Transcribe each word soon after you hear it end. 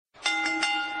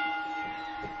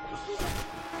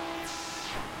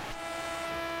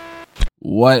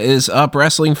What is up,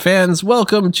 wrestling fans?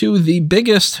 Welcome to the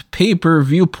biggest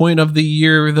pay-per-view point of the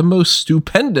year, the most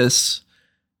stupendous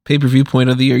pay-per-view point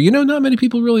of the year. You know, not many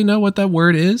people really know what that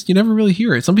word is. You never really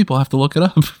hear it. Some people have to look it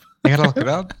up. I gotta look it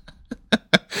up.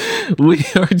 We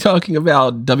are talking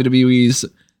about WWE's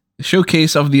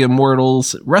Showcase of the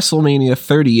Immortals. WrestleMania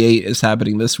 38 is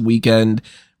happening this weekend.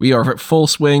 We are at full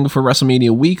swing for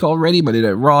WrestleMania week already, but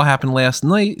Raw happened last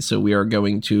night, so we are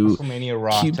going to WrestleMania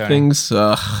Raw, keep Tony. things...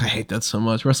 I hate that so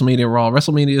much. WrestleMania Raw,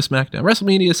 WrestleMania SmackDown,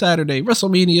 WrestleMania Saturday,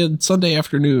 WrestleMania Sunday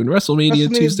afternoon,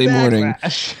 WrestleMania Tuesday morning.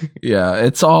 Yeah,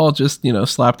 it's all just,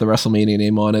 slap the WrestleMania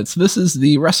name on it. So this is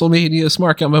the WrestleMania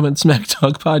Smarkout Moment Smack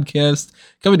Talk podcast,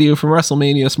 coming to you from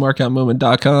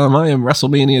WrestleMania.SmarkoutMoment.com. I am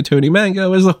WrestleMania Tony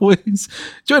Mango, as always.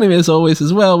 Joining me as always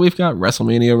as well, we've got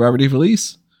WrestleMania Robert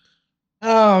DeFelice.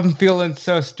 Oh, I'm feeling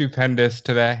so stupendous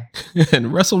today.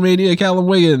 And WrestleMania Callum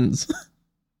Wiggins.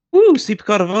 Woo,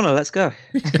 Supercard of Honor, let's go.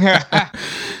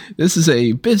 This is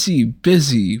a busy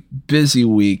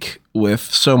week with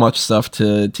so much stuff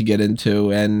to get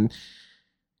into. And,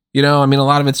 a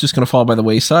lot of it's just going to fall by the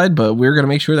wayside, but we're going to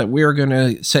make sure that we're going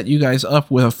to set you guys up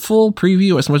with a full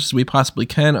preview as much as we possibly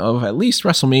can of at least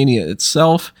WrestleMania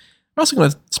itself. We're also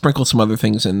going to sprinkle some other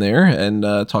things in there and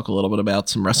talk a little bit about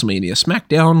some WrestleMania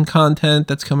SmackDown content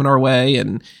that's coming our way.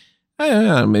 And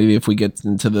maybe if we get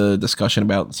into the discussion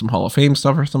about some Hall of Fame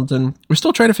stuff or something. We're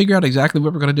still trying to figure out exactly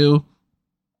what we're going to do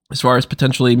as far as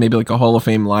potentially maybe like a Hall of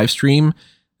Fame live stream.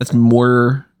 That's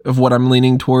more of what I'm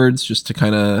leaning towards, just to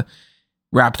kind of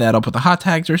wrap that up with the hot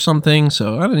tags or something.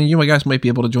 So I don't know, you guys might be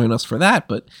able to join us for that,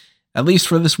 but at least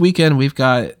for this weekend, we've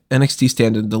got NXT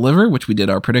Stand and Deliver, which we did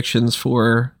our predictions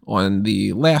for on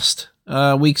the last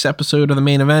week's episode of the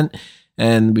main event.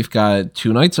 And we've got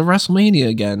 2 nights of WrestleMania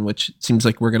again, which seems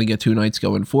like we're going to get 2 nights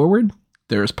going forward.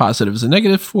 There's positives and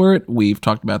negatives for it. We've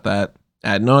talked about that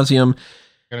ad nauseum.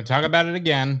 Gonna talk about it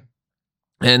again.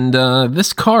 And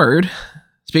this card,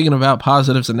 speaking about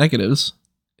positives and negatives,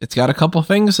 it's got a couple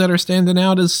things that are standing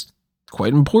out as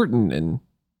quite important and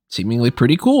seemingly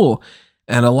pretty cool.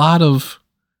 And a lot of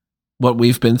what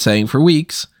we've been saying for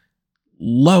weeks,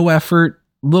 low effort,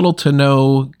 little to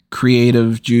no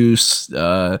creative juice.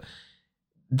 The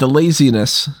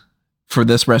laziness for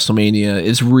this WrestleMania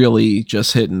is really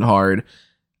just hitting hard.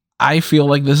 I feel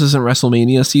like this isn't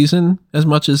WrestleMania season as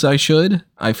much as I should.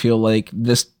 I feel like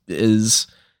this is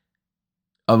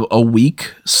a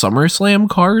weak SummerSlam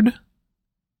card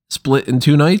split in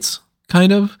 2 nights,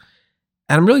 kind of.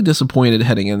 And I'm really disappointed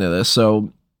heading into this.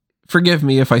 So forgive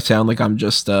me if I sound like I'm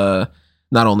just, not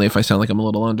only if I sound like I'm a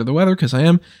little under the weather, because I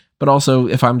am, but also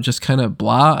if I'm just kind of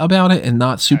blah about it and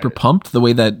not super pumped the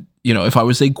way that, if I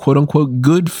was a quote unquote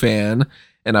good fan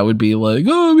and I would be like,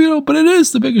 but it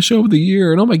is the biggest show of the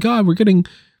year. And oh my God,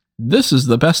 this is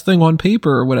the best thing on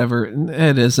paper or whatever.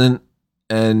 It isn't.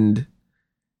 And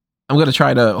I'm going to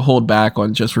try to hold back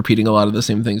on just repeating a lot of the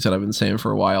same things that I've been saying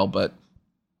for a while. But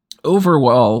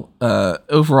overall,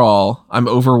 I'm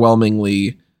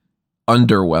overwhelmingly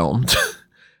underwhelmed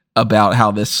about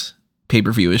how this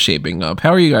pay-per-view is shaping up.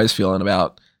 How are you guys feeling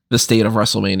about the state of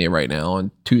WrestleMania right now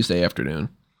on Tuesday afternoon?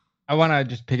 I want to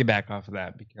just piggyback off of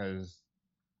that because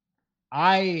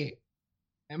I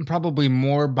am probably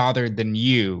more bothered than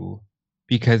you,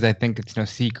 because I think it's no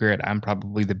secret I'm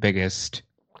probably the biggest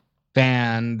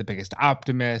fan, the biggest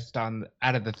optimist out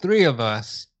of the 3 of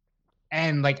us.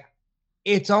 And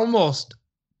it's almost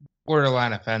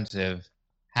borderline offensive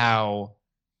how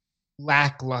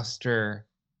lackluster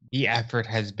the effort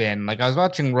has been. I was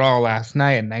watching Raw last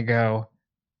night and I go,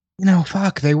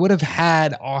 fuck, they would have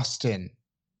had Austin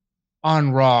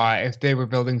on Raw if they were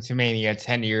building to Mania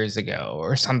 10 years ago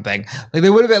or something. They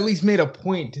would have at least made a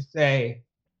point to say,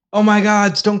 oh my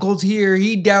God, Stone Cold's here.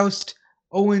 He doused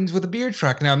Owens with a beer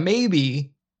truck. Now,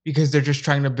 maybe because they're just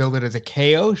trying to build it as a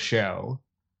KO show,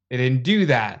 they didn't do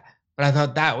that. But I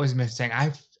thought that was missing.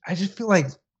 I just feel like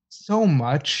so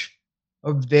much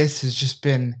of this has just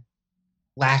been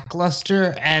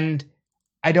lackluster, and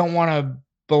I don't want to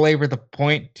belabor the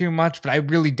point too much, but I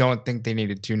really don't think they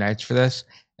needed 2 nights for this,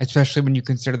 especially when you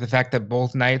consider the fact that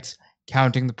both nights,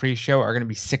 counting the pre-show, are going to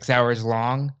be 6 hours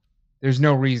long. There's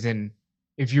no reason,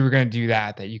 if you were going to do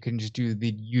that you can just do the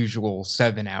usual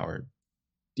 7-hour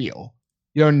deal.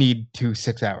 You don't need 2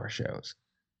 6-hour shows.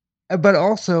 But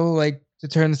also, to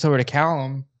turn this over to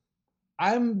Callum,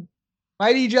 I'm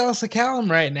mighty jealous of Callum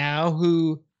right now,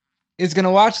 who is going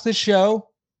to watch the show,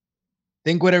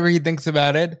 think whatever he thinks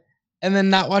about it, and then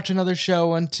not watch another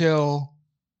show until,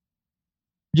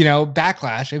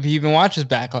 Backlash, if he even watches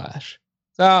Backlash.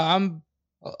 So I'm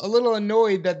a little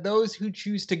annoyed that those who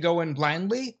choose to go in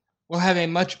blindly will have a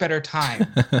much better time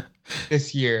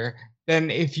this year than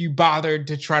if you bothered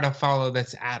to try to follow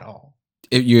this at all.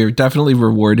 You're definitely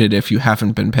rewarded if you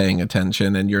haven't been paying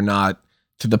attention and you're not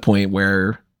to the point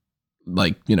where,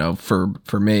 like, you know, for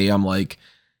me, I'm like,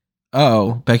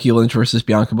 oh, Becky Lynch versus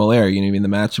Bianca Belair. You know what I mean? The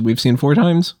match that we've seen 4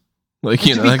 times? Like,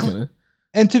 you know, that kind of...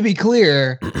 And to be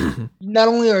clear, not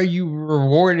only are you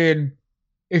rewarded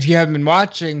if you haven't been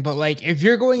watching, but like if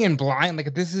you're going in blind, like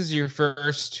if this is your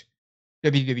first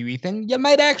WWE thing, you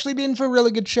might actually be in for a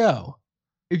really good show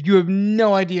if you have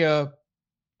no idea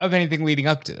of anything leading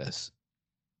up to this.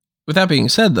 With that being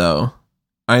said, though,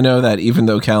 I know that even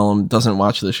though Callum doesn't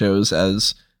watch the shows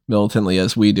as militantly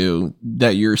as we do,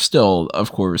 that you're still,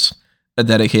 of course, a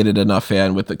dedicated enough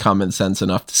fan with the common sense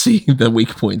enough to see the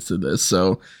weak points of this.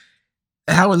 So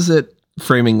how is it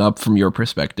framing up from your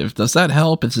perspective? Does that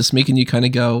help? Is this making you kind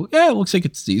of go, yeah, it looks like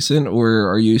it's decent? Or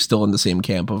are you still in the same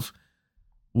camp of,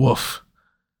 woof?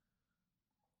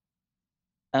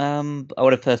 I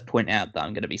want to first point out that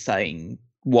I'm going to be saying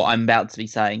what I'm about to be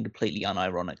saying completely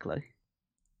unironically.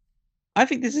 I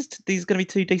think these are going to be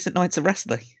 2 decent nights of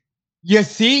wrestling. You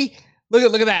see? Look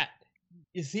at that.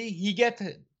 You see? He gets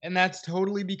it. And that's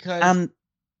totally because...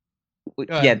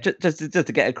 yeah, just to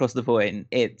get across the point,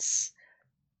 it's...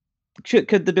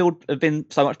 Could the build have been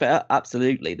so much better?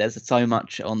 Absolutely. There's so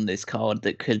much on this card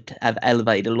that could have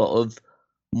elevated a lot of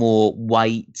more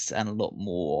weight and a lot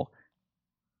more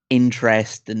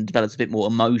interest and developed a bit more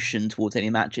emotion towards any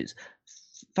matches.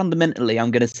 Fundamentally,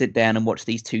 I'm going to sit down and watch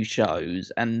these 2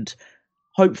 shows and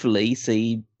hopefully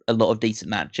see a lot of decent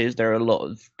matches. There are a lot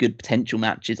of good potential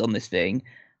matches on this thing,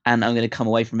 and I'm going to come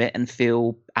away from it and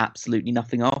feel absolutely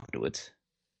nothing afterwards.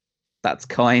 That's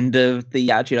kind of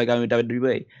the attitude I go with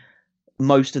WWE.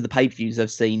 Most of the pay-per-views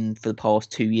I've seen for the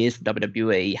past 2 years from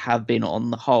WWE have been,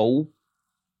 on the whole,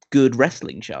 good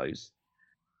wrestling shows.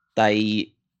 The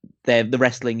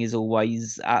wrestling is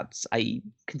always at a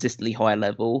consistently high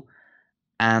level,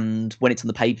 and when it's on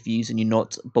the pay-per-views and you're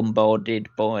not bombarded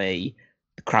by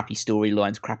the crappy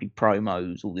storylines, crappy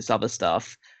promos, all this other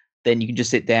stuff, then you can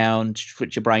just sit down,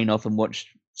 switch your brain off, and watch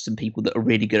some people that are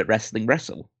really good at wrestling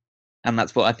wrestle. And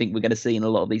that's what I think we're going to see in a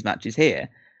lot of these matches here.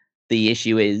 The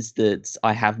issue is that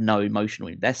I have no emotional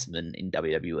investment in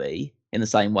WWE in the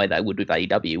same way that I would with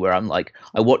AEW, where I'm like,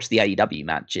 I watch the AEW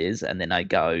matches and then I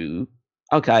go,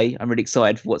 okay, I'm really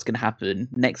excited for what's going to happen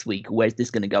next week. Where's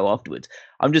this going to go afterwards?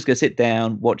 I'm just going to sit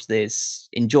down, watch this,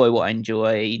 enjoy what I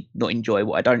enjoy, not enjoy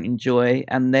what I don't enjoy,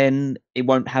 and then it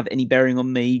won't have any bearing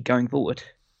on me going forward.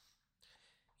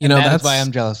 You know, that's why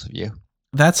I'm jealous of you.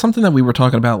 That's something that we were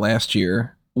talking about last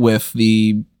year with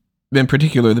in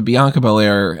particular, the Bianca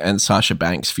Belair and Sasha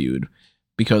Banks feud,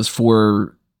 because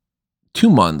for 2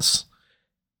 months,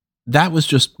 that was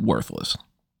just worthless.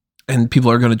 And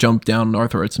people are going to jump down our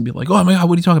throats and be like, oh my God,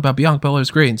 what are you talking about? Bianca Belair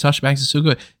is great and Sasha Banks is so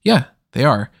good. Yeah, they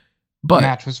are. But the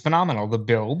match was phenomenal. The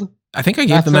build. I think I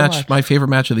gave the match my favorite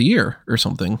match of the year or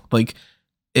something. Like,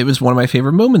 it was one of my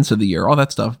favorite moments of the year, all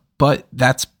that stuff. But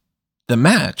that's the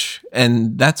match.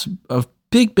 And that's a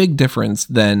big, big difference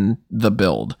than the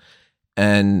build.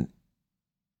 And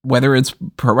whether it's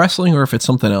pro wrestling or if it's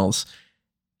something else,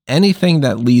 anything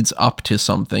that leads up to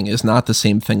something is not the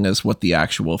same thing as what the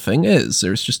actual thing is.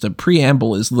 There's just a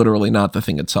preamble is literally not the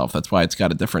thing itself. That's why it's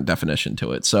got a different definition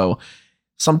to it. So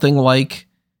something like,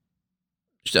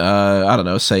 I don't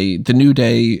know, say the New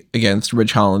Day against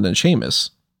Ridge Holland and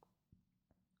Sheamus.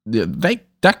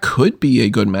 That could be a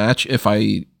good match if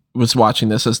I was watching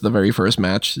this as the very first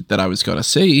match that I was going to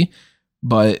see.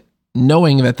 But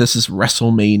knowing that this is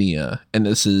WrestleMania and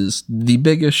this is the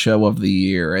biggest show of the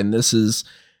year and this is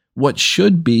what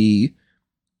should be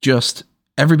just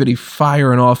everybody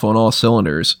firing off on all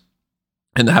cylinders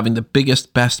and having the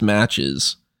biggest, best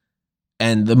matches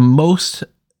and the most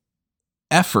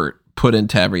effort put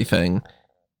into everything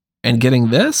and getting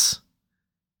this,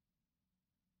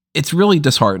 it's really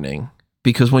disheartening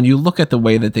because when you look at the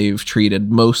way that they've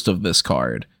treated most of this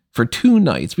card for 2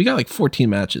 nights, we got like 14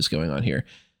 matches going on here.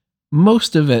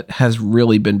 Most of it has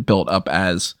really been built up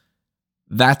as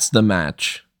that's the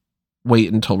match.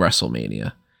 Wait until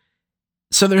WrestleMania.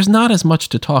 So there's not as much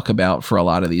to talk about for a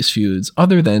lot of these feuds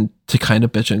other than to kind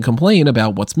of bitch and complain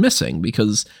about what's missing,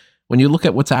 because when you look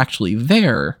at what's actually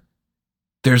there,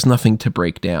 there's nothing to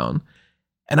break down.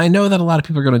 And I know that a lot of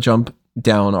people are going to jump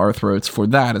down our throats for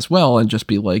that as well and just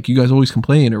be like, you guys always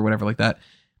complain or whatever like that.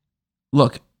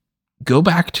 Look, go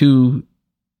back to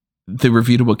the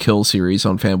Reviewable Kill series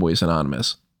on Fanboys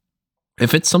Anonymous.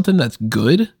 If it's something that's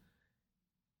good,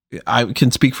 I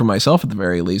can speak for myself at the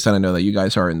very least, and I know that you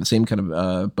guys are in the same kind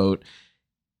of boat.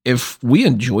 If we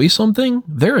enjoy something,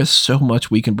 there is so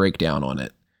much we can break down on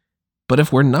it. But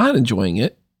if we're not enjoying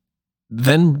it,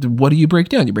 then what do you break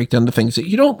down? You break down the things that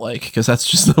you don't like, because that's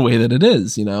just the way that it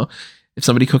is, you know? If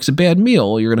somebody cooks a bad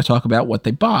meal, you're going to talk about what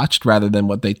they botched rather than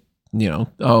what they,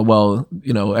 oh, well,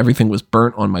 everything was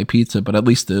burnt on my pizza, but at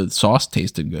least the sauce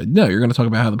tasted good. No, you're going to talk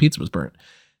about how the pizza was burnt.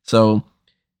 So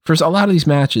for a lot of these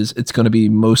matches, it's going to be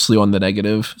mostly on the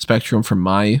negative spectrum from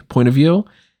my point of view.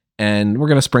 And we're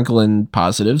going to sprinkle in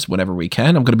positives whenever we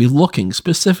can. I'm going to be looking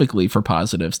specifically for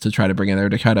positives to try to bring in there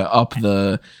to kind of up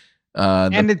the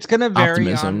and it's going to vary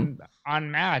optimism.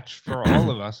 on match for all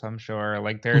of us, I'm sure.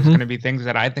 Like there's going to be things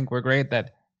that I think were great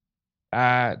that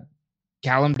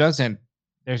Callum doesn't.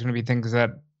 There's going to be things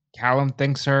that Callum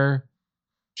thinks are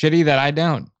shitty that I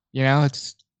don't.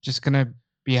 It's just going to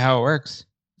be how it works.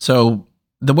 So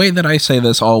the way that I say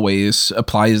this always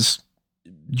applies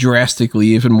drastically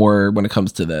even more when it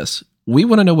comes to this. We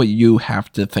want to know what you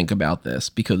have to think about this,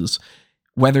 because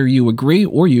whether you agree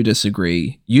or you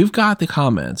disagree, you've got the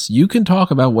comments. You can talk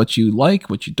about what you like,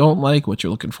 what you don't like, what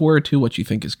you're looking forward to, what you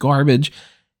think is garbage.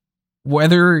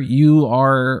 Whether you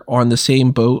are on the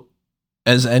same boat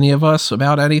as any of us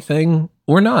about anything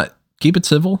or not, keep it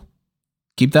civil.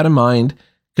 Keep that in mind,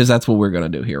 because that's what we're going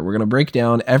to do here. We're going to break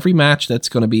down every match that's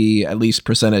going to be at least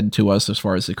presented to us as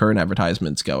far as the current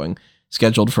advertisements going,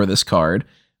 scheduled for this card.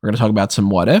 We're going to talk about some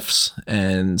what ifs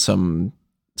and some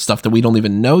stuff that we don't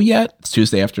even know yet. It's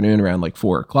Tuesday afternoon around like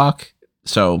 4 o'clock.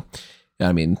 So,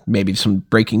 I mean, maybe some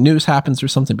breaking news happens or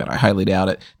something, but I highly doubt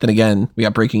it. Then again, we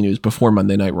got breaking news before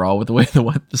Monday Night Raw with the way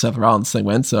the Seth Rollins thing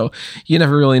went. So you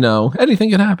never really know.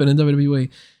 Anything can happen in WWE.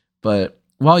 But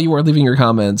while you are leaving your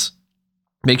comments,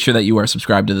 make sure that you are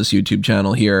subscribed to this YouTube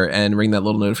channel here and ring that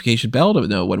little notification bell to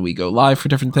know when we go live for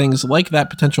different things like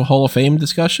that potential Hall of Fame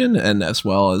discussion, and as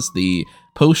well as the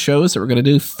post shows that we're going to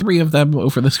do 3 of them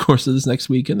over this course of this next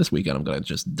weekend. This weekend, I'm going to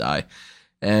just die.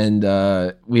 And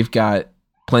we've got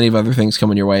plenty of other things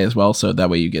coming your way as well. So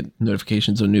that way you get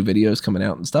notifications on new videos coming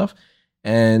out and stuff.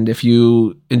 And if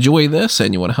you enjoy this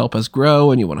and you want to help us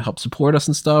grow and you want to help support us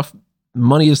and stuff,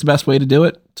 money is the best way to do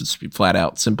it. Just be flat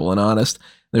out simple and honest.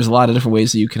 There's a lot of different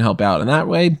ways that you can help out in that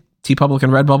way. TeePublic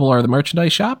and Redbubble are the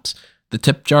merchandise shops. The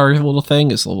tip jar little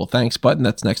thing is a little thanks button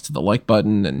that's next to the like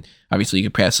button. And obviously you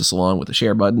can pass this along with the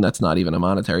share button. That's not even a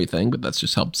monetary thing, but that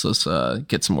just helps us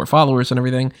get some more followers and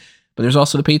everything. But there's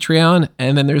also the Patreon.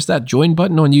 And then there's that join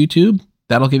button on YouTube.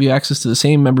 That'll give you access to the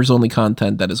same members only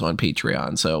content that is on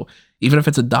Patreon. So even if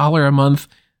it's $1 a month,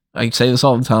 I say this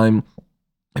all the time,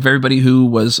 if everybody who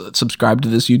was subscribed to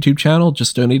this YouTube channel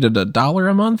just donated $1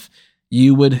 a month,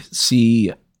 you would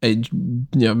see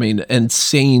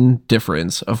insane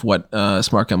difference of what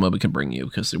Smart Gun Mobile can bring you,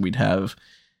 because I'd have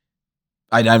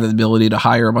the ability to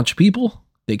hire a bunch of people.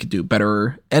 They could do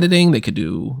better editing. They could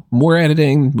do more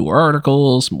editing, more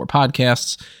articles, more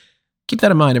podcasts. Keep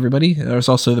that in mind, everybody. There's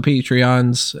also the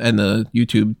Patreons and the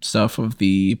YouTube stuff of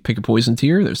the Pick a Poison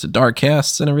tier. There's the dark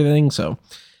casts and everything. So,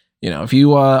 if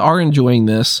you are enjoying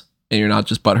this and you're not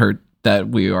just butthurt that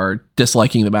we are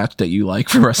disliking the match that you like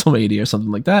for WrestleMania or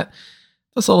something like that,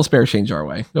 just a little spare change our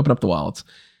way. Open up the wallets.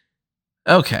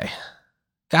 Okay.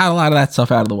 Got a lot of that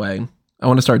stuff out of the way. I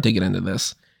want to start digging into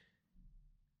this.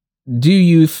 Do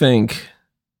you think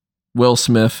Will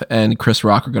Smith and Chris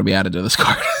Rock are going to be added to this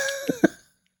card?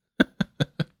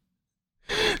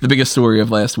 The biggest story of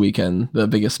last weekend, the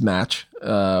biggest match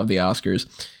of the Oscars.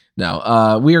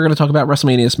 Now, we are going to talk about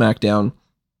WrestleMania SmackDown.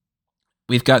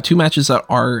 We've got 2 matches that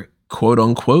are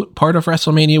quote-unquote part of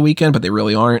WrestleMania weekend, but they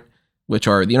really aren't, which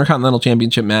are the Intercontinental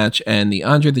Championship match and the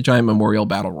Andre the Giant Memorial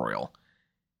Battle Royal.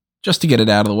 Just to get it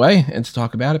out of the way and to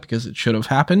talk about it, because it should have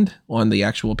happened on the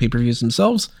actual pay-per-views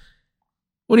themselves.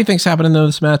 What do you think's happened in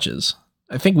those matches?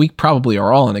 I think we probably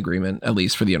are all in agreement, at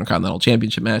least for the Intercontinental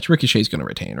Championship match. Ricochet's going to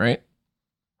retain, right?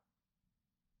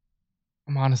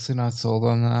 I'm honestly not sold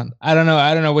on that. I don't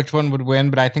know which one would win,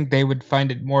 but I think they would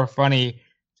find it more funny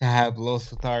to have Los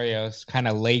Lotharios kind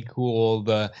of lay cool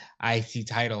the IC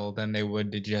title than they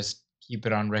would to just keep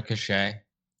it on Ricochet.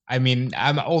 I mean,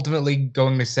 I'm ultimately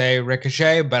going to say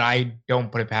Ricochet, but I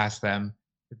don't put it past them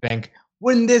to think,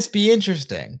 wouldn't this be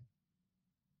interesting?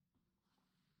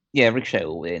 Yeah, Ricochet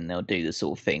will win. They'll do the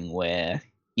sort of thing where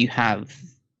you have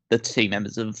the 2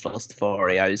 members of Los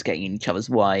Lotharios getting in each other's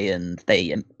way, and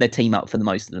they team up for the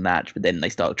most of the match, but then they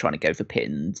start trying to go for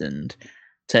pins, and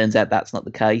turns out that's not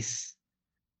the case.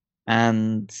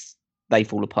 And they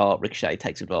fall apart. Ricochet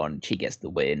takes advantage. He gets the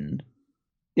win.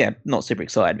 Yeah, not super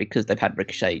excited because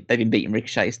they've been beating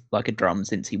Ricochet like a drum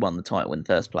since he won the title in the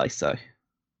first place. So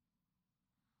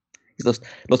he's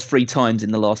lost 3 times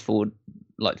in the last 4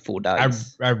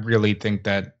 days. I really think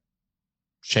that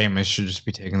Sheamus should just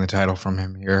be taking the title from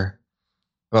him here.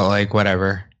 But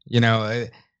whatever.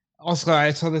 Also,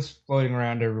 I saw this floating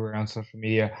around everywhere on social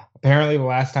media. Apparently, the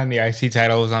last time the IC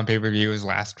title was on pay-per-view was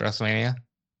last WrestleMania.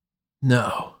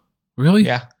 No. Really?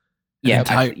 Yeah. Yeah,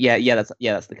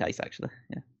 that's the case actually.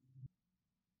 Yeah.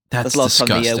 That's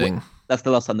disgusting. That's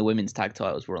the last time the women's tag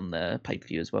titles were on the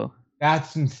pay-per-view as well.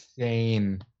 That's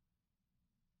insane.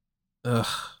 Ugh.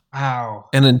 Wow.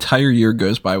 An entire year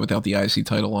goes by without the IC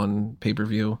title on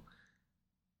pay-per-view.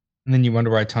 And then you wonder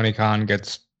why Tony Khan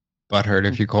gets butthurt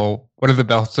if you call one of the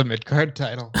belts a mid-card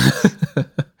title.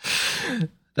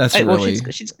 That's really...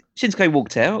 Well, Shinsuke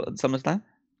walked out at SummerSlam.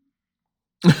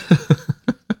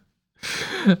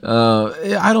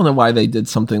 I don't know why they did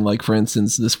something like, for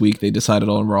instance, this week they decided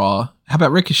on Raw. How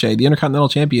about Ricochet, the Intercontinental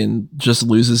Champion, just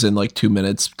loses in like 2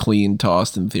 minutes, clean to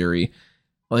Austin Theory.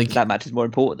 Like, that match is more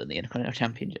important than the Intercontinental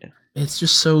Championship. It's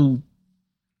just so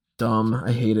dumb.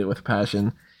 I hate it with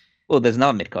passion. Well, there's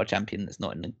another mid-card champion that's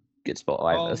not in a good spot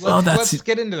either. Let's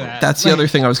get into that. That's the other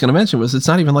thing I was going to mention, was it's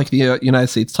not even like the United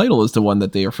States title is the one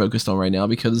that they are focused on right now,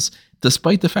 because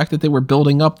despite the fact that they were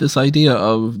building up this idea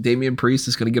of Damian Priest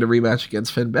is going to get a rematch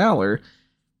against Finn Balor,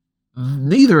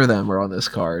 neither of them are on this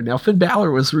card. Now, Finn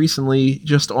Balor was recently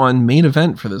just on Main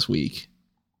Event for this week.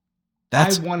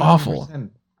 That's awful. I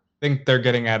think they're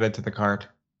getting added to the card.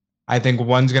 I think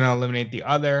one's going to eliminate the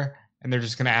other, and they're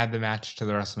just going to add the match to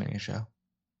the WrestleMania show.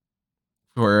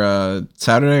 For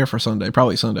Saturday or for Sunday?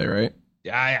 Probably Sunday, right?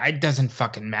 It doesn't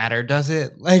fucking matter, does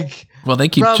it? Like, well, they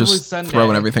keep just Sunday,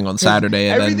 throwing everything on Saturday.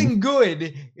 And everything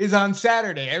good is on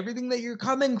Saturday. Everything that you're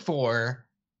coming for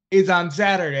is on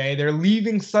Saturday. They're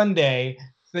leaving Sunday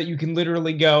so that you can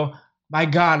literally go, my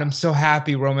God, I'm so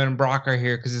happy Roman and Brock are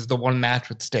here because it's the one match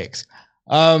with stakes.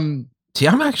 See,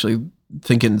 I'm actually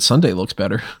thinking Sunday looks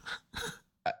better.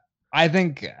 I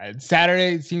think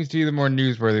Saturday seems to be the more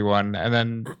newsworthy one, and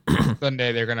then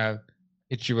Sunday they're gonna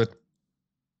hit you with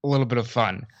a little bit of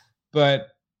fun. But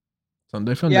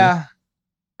Sunday fun. Yeah,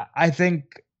 I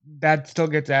think that still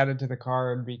gets added to the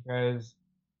card because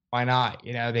why not?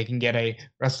 You know, they can get a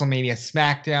WrestleMania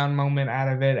SmackDown moment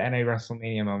out of it and a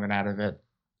WrestleMania moment out of it.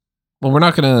 Well, we're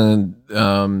not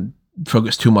gonna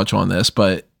focus too much on this,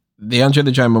 but the Andre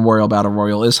the Giant Memorial Battle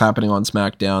Royal is happening on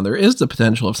SmackDown. There is the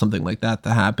potential of something like that to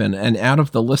happen. And out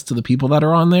of the list of the people that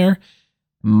are on there,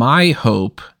 my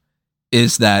hope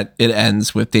is that it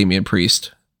ends with Damian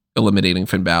Priest eliminating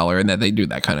Finn Balor and that they do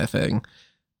that kind of thing.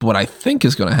 But what I think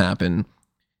is going to happen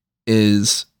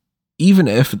is, even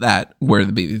if that were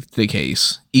to be the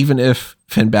case, even if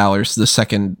Finn Balor's the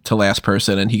second to last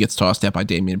person and he gets tossed out by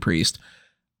Damian Priest,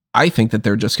 I think that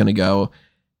they're just going to go,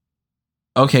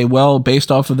 okay, well, based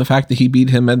off of the fact that he beat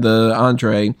him and the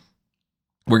Andre,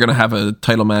 we're going to have a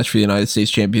title match for the United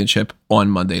States Championship on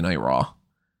Monday Night Raw.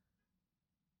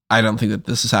 I don't think that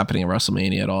this is happening at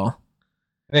WrestleMania at all.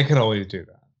 They could always do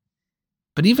that.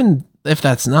 But even if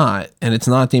that's not, and it's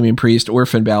not Damian Priest or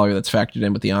Finn Balor that's factored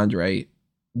in with the Andre,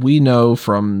 we know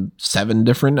from 7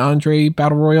 different Andre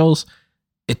Battle Royals,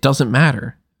 it doesn't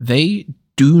matter. They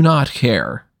do not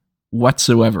care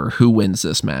whatsoever who wins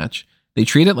this match. They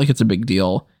treat it like it's a big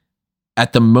deal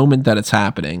at the moment that it's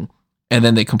happening, and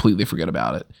then they completely forget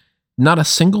about it. Not a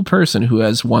single person who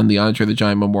has won the Andre the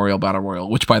Giant Memorial Battle Royal,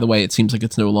 which, by the way, it seems like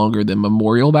it's no longer the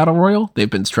Memorial Battle Royal. They've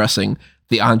been stressing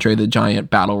the Andre the Giant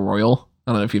Battle Royal.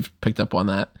 I don't know if you've picked up on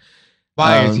that.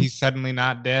 Why is he suddenly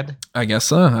not dead? I guess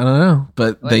so. I don't know.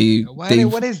 But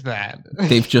what is that?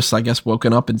 They've just, I guess,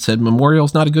 woken up and said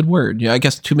memorial's not a good word. I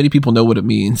guess too many people know what it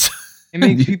means. It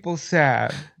makes people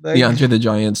sad. Like, the Andre the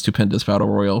Giant Stupendous Battle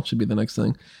Royal should be the next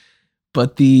thing.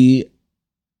 But the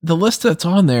list that's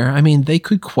on there, I mean, they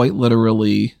could quite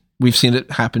literally, we've seen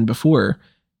it happen before.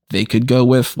 They could go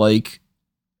with like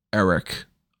Eric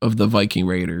of the Viking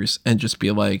Raiders and just be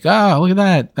like, look at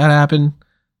that. That happened.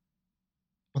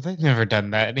 Well, they've never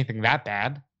done anything that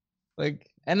bad. Like,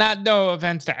 and not no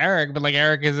offense to Eric, but like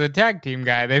Eric is a tag team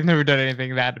guy. They've never done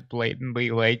anything that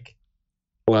blatantly like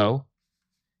low.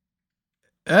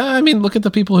 I mean, look at the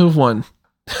people who've won.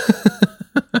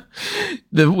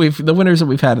 the winners that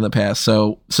we've had in the past.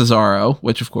 So Cesaro,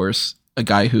 which of course, a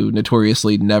guy who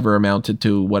notoriously never amounted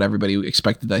to what everybody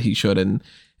expected that he should, and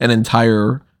an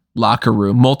entire locker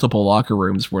room, multiple locker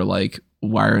rooms were like,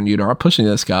 why aren't you not pushing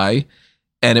this guy?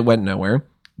 And it went nowhere.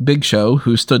 Big Show,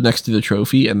 who stood next to the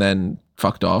trophy and then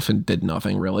fucked off and did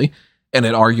nothing really. And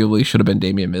it arguably should have been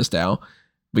Damian Mizdow.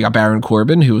 We got Baron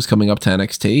Corbin, who was coming up to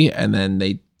NXT, and then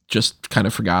they just kind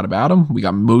of forgot about him. We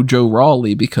got Mojo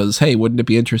Rawley because, hey, wouldn't it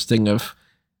be interesting if,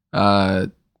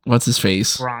 what's his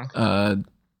face? Gronk.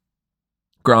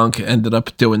 Gronk ended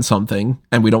up doing something,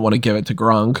 and we don't want to give it to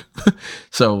Gronk.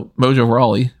 So Mojo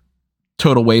Rawley,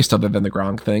 total waste other than the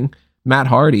Gronk thing. Matt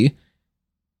Hardy.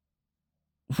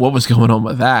 what was going on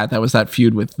with that. That was that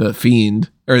feud with the Fiend.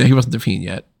 Or he wasn't the Fiend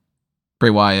yet. Bray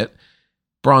Wyatt.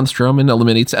 Braun Strowman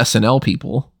eliminates SNL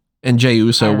people. And Jey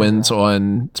Uso wins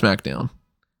on SmackDown.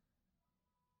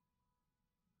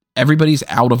 Everybody's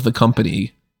out of the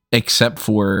company except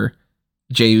for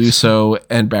Jey Uso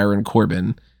and Baron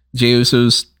Corbin. Jey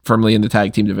Uso's firmly in the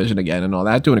tag team division again and all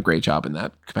that, doing a great job in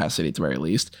that capacity at the very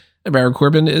least. And Baron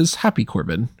Corbin is Happy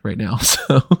Corbin right now.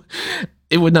 So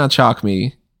it would not shock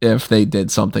me if they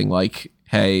did something like,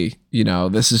 hey,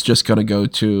 this is just going to go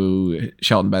to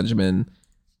Shelton Benjamin.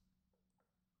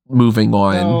 Moving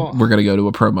on, we're going to go to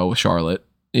a promo with Charlotte,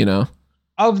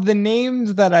 Of the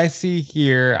names that I see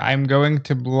here, I'm going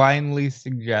to blindly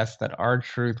suggest that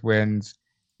R-Truth wins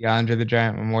the Andre the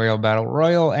Giant Memorial Battle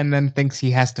Royal and then thinks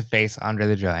he has to face Andre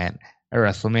the Giant at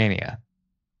WrestleMania.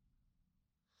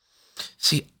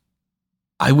 See,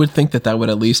 I would think that would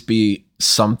at least be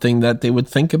something that they would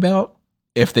think about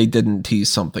if they didn't tease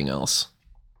something else.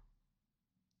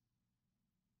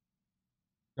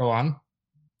 Go on.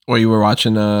 Or you were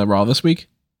watching Raw this week?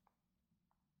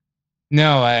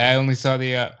 No, I only saw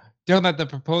the... talking about the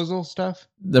proposal stuff?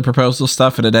 The proposal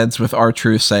stuff, and it ends with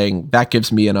R-Truth saying, that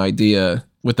gives me an idea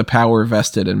with the power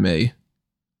vested in me.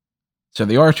 So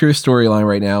the R-Truth storyline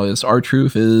right now is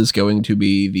R-Truth is going to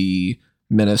be the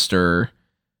minister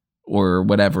or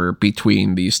whatever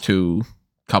between these two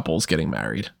couples getting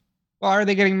married. Well, are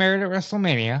they getting married at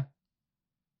WrestleMania?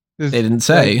 They didn't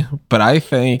say, but I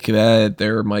think that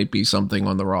there might be something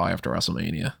on the Raw after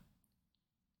WrestleMania.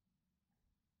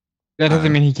 That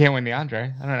doesn't mean he can't win the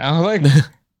Andre. I don't know. Like,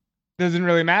 doesn't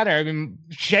really matter. I mean,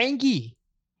 Shanky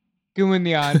can win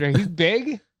the Andre. He's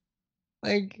big.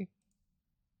 Like,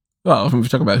 well, if we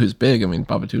talk about who's big, I mean,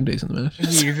 Baba Tunde's in the match.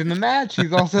 He's in the match.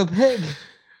 He's also big.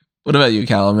 What about you,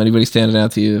 Callum? Anybody standing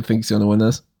out to you that thinks he's going to win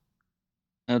this?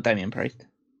 Damian Priest.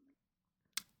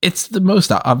 It's the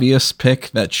most obvious pick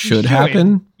that should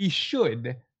happen. He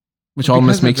should. Which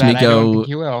almost makes me go. I don't think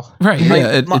he will. Right.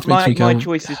 Yeah. It makes me go. My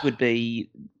choices would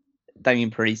be Damian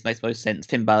Priest makes most sense.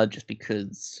 Finn Balor just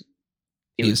because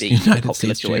it would be United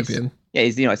popular States choice. champion. Yeah,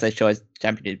 he's the United States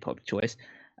champion, popular choice.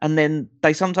 And then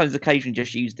they sometimes occasionally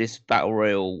just use this battle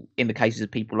royal in the cases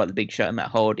of people like the Big Show and Matt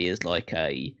Hardy as like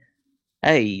a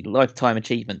lifetime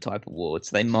achievement type award.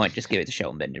 So they might just give it to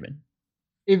Shelton Benjamin.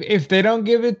 If they don't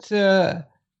give it to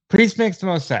Priest, makes the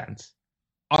most sense.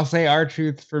 I'll say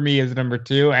R-Truth for me is number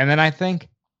 2, and then I think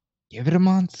give it to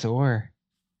Mansoor.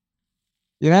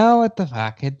 What the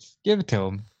fuck? Give it to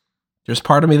him. There's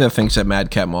part of me that thinks that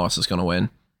Madcap Moss is going to win,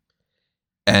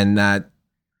 and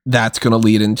that's going to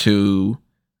lead into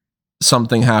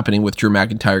something happening with Drew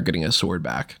McIntyre getting his sword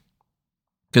back.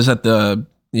 Because at the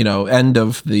end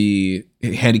of the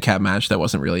handicap match, that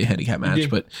wasn't really a handicap match,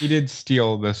 but he did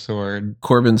steal the sword.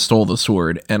 Corbin stole the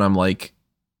sword, and I'm like,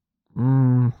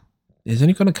 isn't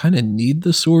he going to kind of need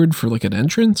the sword for like an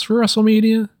entrance for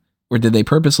WrestleMania? Or did they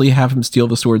purposely have him steal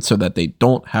the sword so that they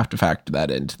don't have to factor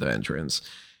that into the entrance?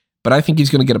 But I think he's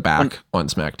going to get it back on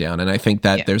SmackDown. And I think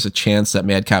that there's a chance that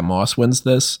Madcap Moss wins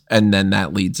this. And then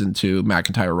that leads into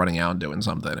McIntyre running out and doing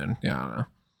something. And I don't know.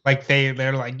 Like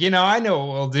they're like, I know what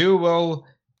we'll do. We'll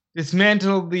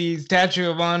dismantle the statue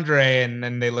of Andre. And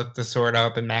then they lift the sword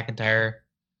up and McIntyre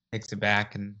takes it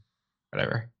back and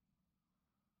whatever.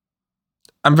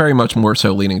 I'm very much more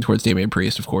so leaning towards Damian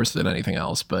Priest, of course, than anything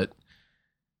else. But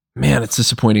man, it's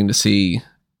disappointing to see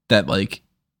that, like,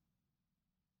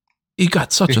 he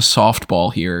got such a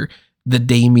softball here. The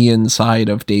Damian side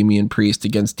of Damian Priest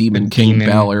against Demon King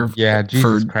Balor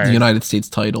for the United States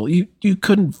title. You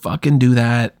couldn't fucking do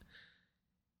that.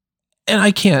 And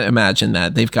I can't imagine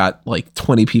that they've got like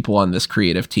 20 people on this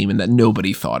creative team and that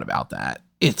nobody thought about that.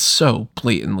 It's so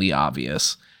blatantly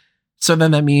obvious. So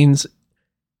then that means,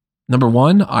 number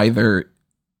one, either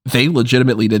they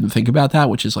legitimately didn't think about that,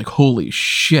 which is like, holy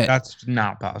shit. That's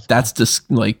not possible. That's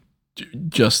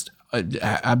just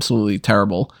absolutely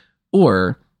terrible.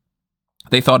 Or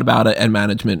they thought about it and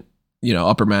management,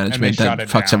 upper management that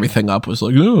fucks everything up was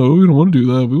like, no, we don't want to do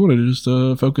that. We want to just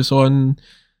focus on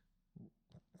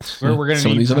we're going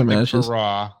to need something for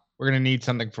Raw. We're going to need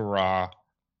something for Raw.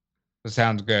 It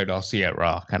sounds good. I'll see you at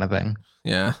Raw kind of thing.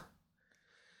 Yeah.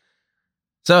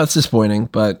 So it's disappointing,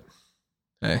 but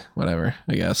hey, whatever,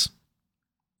 I guess.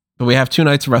 But we have 2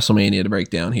 nights of WrestleMania to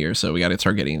break down here, so we got to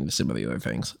start getting into some of the other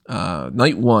things.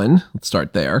 Night 1, let's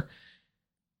start there.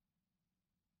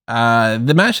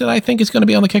 The match that I think is going to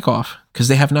be on the kickoff, because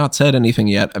they have not said anything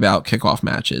yet about kickoff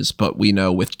matches, but we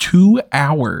know with 2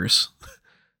 hours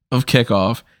of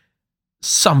kickoff,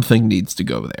 something needs to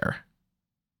go there.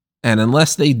 And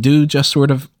unless they do just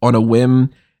sort of on a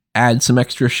whim add some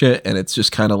extra shit, and it's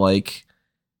just kind of like,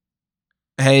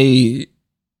 hey,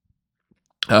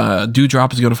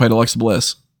 Doudrop is going to fight Alexa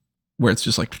Bliss, where it's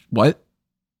just like, what?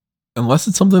 Unless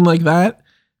it's something like that,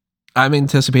 I'm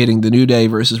anticipating the New Day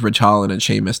versus Ridge Holland and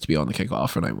Sheamus to be on the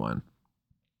kickoff for night one.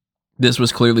 This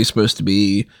was clearly supposed to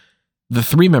be the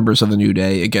three members of the New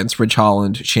Day against Ridge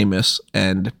Holland, Sheamus,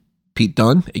 and Pete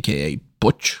Dunne, aka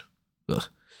Butch. Ugh.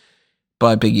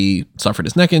 But Big E suffered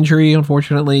his neck injury,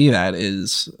 unfortunately. That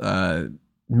is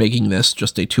making this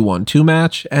just a 2-on-2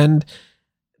 match. And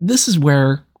this is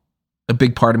where a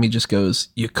big part of me just goes,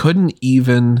 you couldn't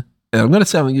even, and I'm going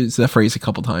to use that phrase a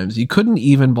couple times, you couldn't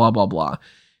even blah, blah, blah.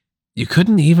 You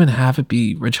couldn't even have it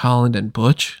be Ridge Holland and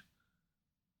Butch.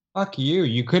 Fuck you.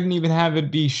 You couldn't even have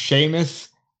it be Sheamus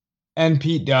and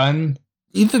Pete Dunne.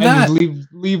 Either and that.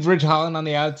 Just leave Ridge Holland on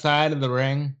the outside of the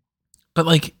ring. But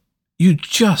like, you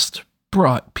just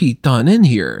brought Pete Dunne in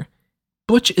here.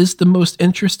 Butch is the most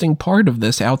interesting part of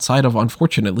this outside of,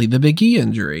 unfortunately, the Big E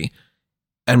injury.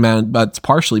 And man, that's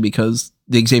partially because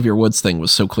the Xavier Woods thing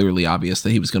was so clearly obvious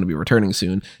that he was going to be returning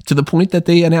soon, to the point that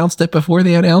they announced it before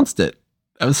they announced it.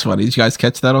 That was funny. Did you guys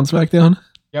catch that on SmackDown?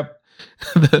 Yep.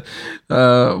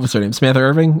 What's her name? Samantha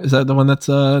Irving? Is that the one that's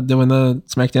doing the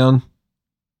SmackDown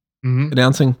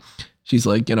announcing? She's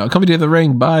like, coming to the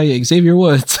ring by Xavier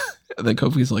Woods. And then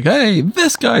Kofi's like, hey,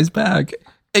 this guy's back.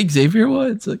 Xavier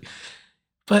Woods. Like,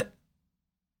 but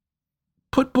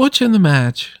put Butch in the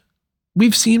match.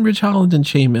 We've seen Ridge Holland and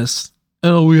Sheamus.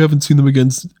 Oh, we haven't seen them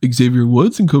against Xavier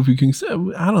Woods and Kofi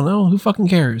Kingston. I don't know. Who fucking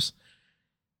cares?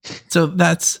 So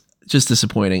that's just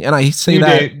disappointing. And I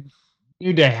say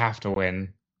New Day have to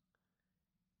win.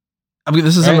 I mean,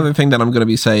 this is another thing that I'm going to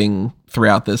be saying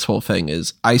throughout this whole thing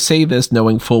is I say this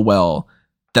knowing full well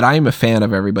that I am a fan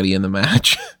of everybody in the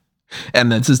match.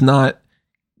 And this is not,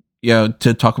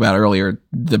 to talk about earlier,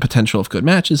 the potential of good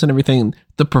matches and everything.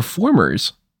 The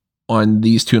performers on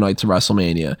these 2 nights of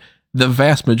WrestleMania, the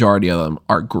vast majority of them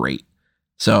are great.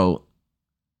 So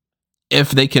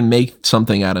if they can make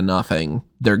something out of nothing,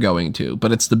 they're going to.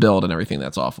 But it's the build and everything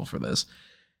that's awful for this.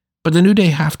 But the New Day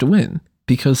have to win,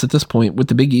 because at this point, with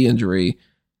the Big E injury,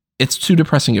 it's too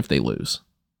depressing if they lose.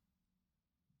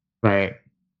 Right.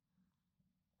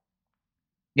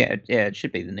 Yeah, it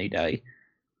should be the New Day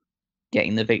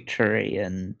getting the victory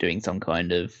and doing some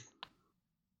kind of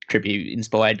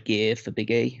tribute-inspired gear for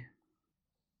Big E.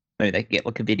 Maybe they could get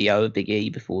like a video of Big E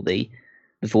before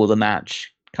the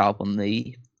match, cut up on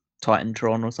the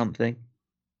Titantron or something,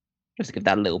 just to give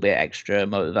that a little bit extra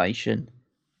motivation.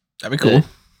 That'd be cool.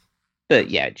 But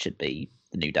yeah, it should be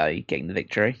the New Day getting the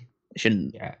victory. It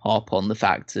shouldn't harp on the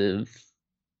fact of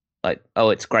like, oh,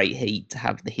 it's great heat to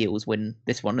have the heels win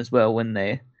this one as well when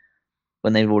they've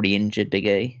already injured Big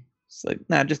E. So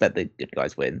no, just let the good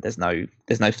guys win. There's no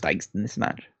stakes in this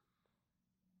match.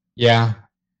 Yeah,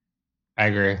 I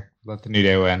agree. Let the New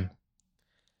Day win.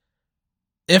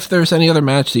 If there's any other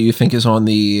match that you think is on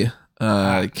the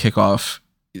kickoff,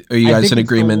 are you guys in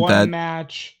agreement that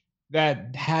match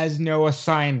that has no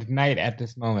assigned night at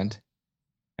this moment,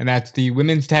 and that's the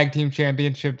Women's Tag Team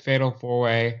Championship Fatal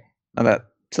 4-Way? Oh,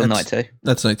 that's night 2.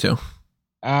 That's night 2.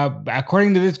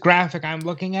 According to this graphic I'm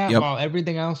looking at, while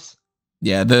everything else.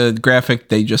 Yeah, the graphic,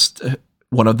 they just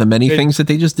one of the many things that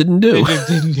they just didn't do.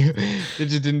 They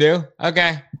just didn't do.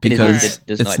 Okay, because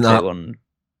it's not.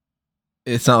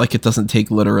 It's not like it doesn't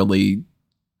take literally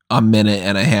a minute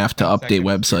and a half to update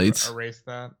websites. Erase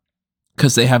that.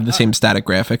 Because they have the same static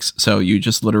graphics. So you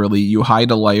just literally, you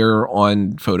hide a layer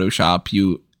on Photoshop,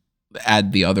 you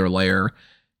add the other layer,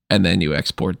 and then you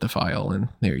export the file, and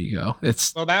there you go.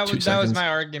 That was my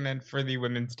argument for the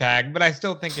women's tag, but I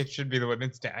still think it should be the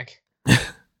women's tag.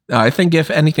 I think if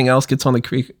anything else gets on the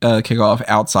kickoff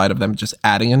outside of them just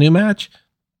adding a new match,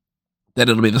 then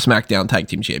it'll be the SmackDown Tag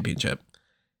Team Championship.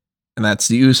 And that's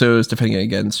the Usos defending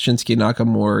against Shinsuke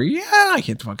Nakamura. Yeah, I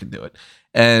can't fucking do it.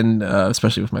 And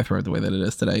especially with my throat the way that it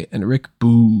is today. And Rick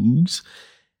Boogs,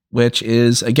 which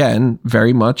is, again,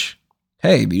 very much,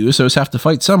 hey, the Usos have to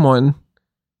fight someone.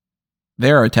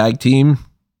 They're a tag team.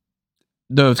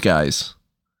 Those guys.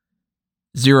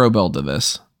 Zero build to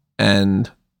this.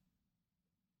 And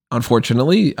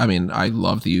unfortunately, I mean, I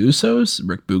love the Usos.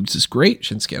 Rick Boogs is great.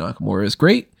 Shinsuke Nakamura is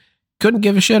great. Couldn't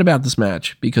give a shit about this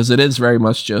match because it is very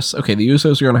much just, okay, the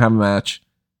Usos are going to have a match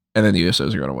and then the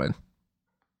Usos are going to win.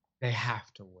 They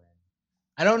have to win.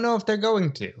 I don't know if they're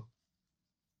going to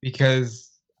because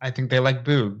I think they like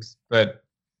Boogs, but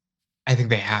I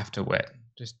think they have to win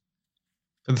just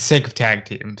for the sake of tag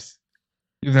teams.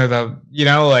 Even though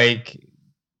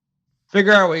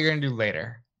figure out what you're going to do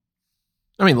later.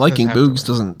 I mean, liking Boogs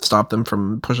doesn't stop them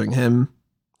from pushing him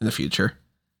in the future.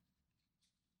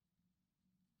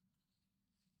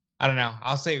 I don't know.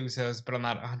 I'll say Usos, but I'm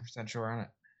not 100% sure on it.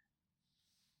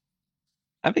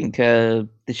 I think this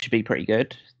should be pretty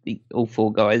good. All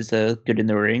 4 guys are good in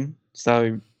the ring,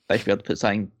 so they should be able to put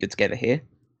something good together here.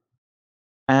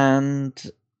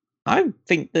 And I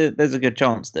think that there's a good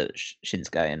chance that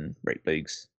Shinsuke and Rick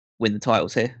Boogs win the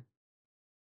titles here.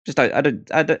 I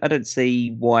don't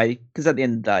see why, because at the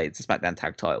end of the day, it's the SmackDown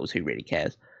tag titles. Who really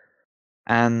cares?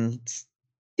 And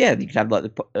yeah, you could have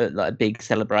like a big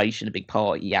celebration, a big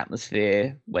party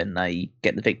atmosphere when they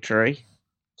get the victory.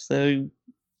 So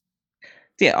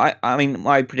yeah, I mean,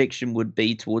 my prediction would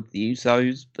be towards the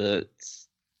Usos, but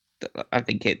I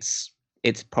think it's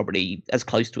probably as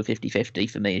close to a 50-50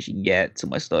 for me as you can get. It's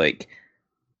almost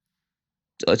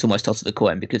toss of the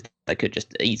coin, because they could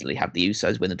just easily have the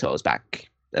Usos win the titles back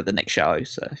at the next show.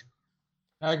 So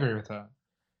I agree with that.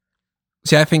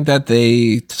 See, I think that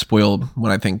they spoiled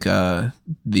what I think the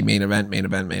main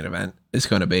event is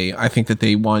going to be. I think that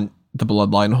they want the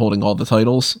Bloodline holding all the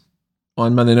titles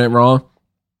on Monday Night Raw.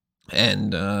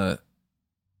 And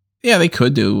yeah, they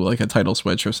could do like a title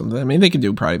switch or something. I mean, they could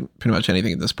do probably pretty much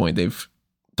anything at this point. They've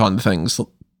done things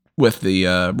with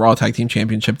the Raw Tag Team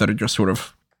Championship that are just sort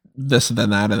of this,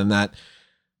 then that, and then that.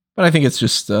 But I think it's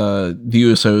just the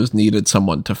Usos needed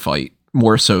someone to fight,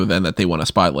 more so than that they want to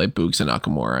spotlight Boogs and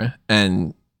Nakamura.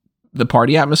 And the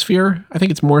party atmosphere, I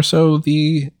think it's more so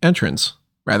the entrance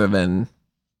rather than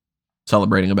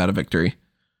celebrating about a victory.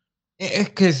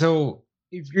 Okay, so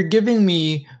if you're giving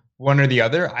me one or the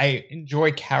other, I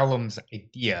enjoy Callum's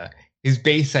idea. His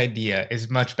base idea is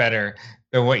much better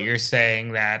than what you're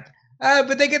saying that,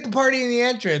 but they get the party in the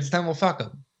entrance, then we'll fuck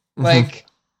them. Mm-hmm. Like,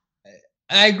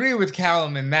 I agree with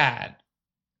Callum in that,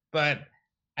 but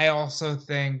I also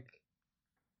think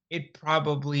it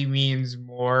probably means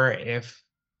more if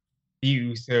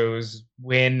the Usos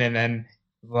win and then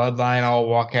Bloodline all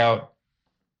walk out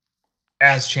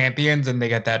as champions and they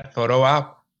get that photo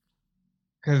op.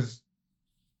 Because,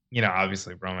 you know,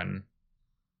 obviously Roman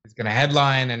is going to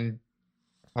headline and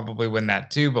probably win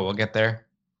that too, but we'll get there.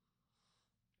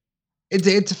 It's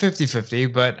a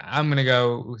 50-50, but I'm going to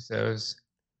go Usos.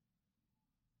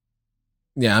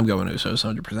 Yeah, I'm going Usos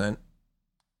 100%.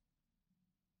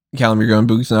 Callum, you're going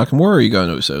Boogs and Nakamura, or are you going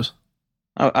Usos?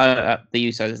 The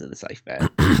Usos are the safe bet.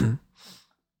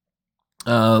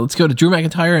 Let's go to Drew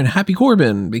McIntyre and Happy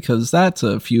Corbin, because that's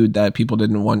a feud that people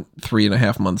didn't want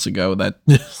 3.5 months ago that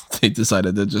they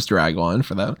decided to just drag on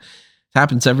for that. It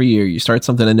happens every year. You start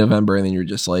something in November and then you're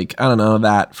just like, I don't know,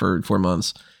 that for 4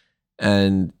 months.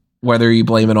 And whether you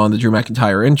blame it on the Drew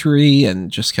McIntyre injury and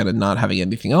just kind of not having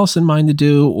anything else in mind to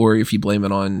do, or if you blame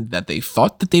it on that they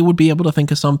thought that they would be able to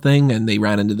think of something and they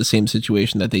ran into the same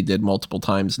situation that they did multiple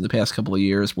times in the past couple of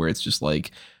years, where it's just like,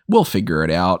 we'll figure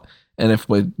it out. And if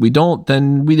we don't,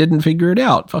 then we didn't figure it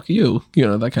out. Fuck you. You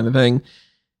know, that kind of thing.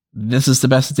 This is the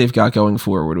best that they've got going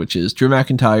forward, which is Drew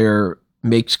McIntyre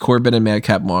makes Corbin and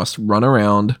Madcap Moss run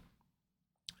around.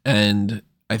 And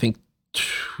I think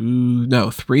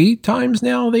 3 times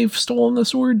now they've stolen the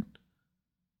sword.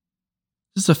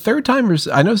 This is the 3rd time, or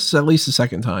I know this is at least the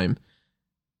 2nd time,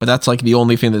 but that's like the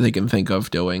only thing that they can think of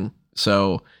doing.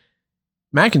 So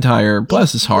McIntyre,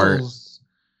 bless his heart.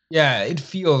 Yeah, it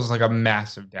feels like a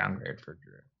massive downgrade for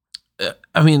Drew.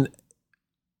 I mean,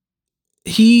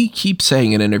 he keeps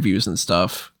saying in interviews and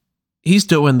stuff, he's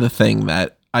doing the thing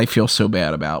that I feel so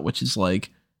bad about, which is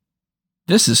like,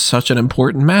 this is such an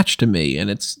important match to me, and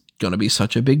it's going to be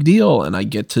such a big deal, and I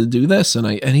get to do this,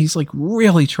 and he's like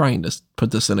really trying to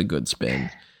put this in a good spin.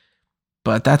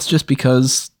 But that's just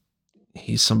because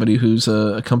he's somebody who's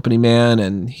a company man,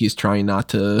 and he's trying not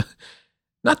to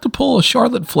pull a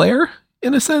Charlotte Flair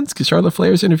in a sense, because Charlotte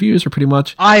Flair's interviews are pretty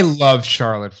much... I love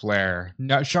Charlotte Flair.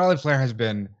 No, Charlotte Flair has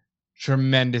been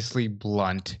tremendously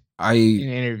blunt in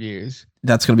interviews.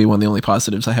 That's going to be one of the only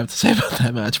positives I have to say about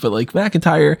that match. But like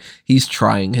McIntyre, he's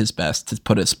trying his best to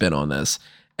put a spin on this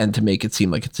and to make it seem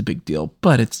like it's a big deal,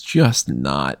 but it's just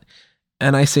not.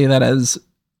 And I say that as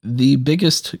the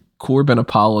biggest Corbin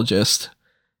apologist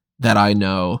that I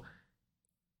know.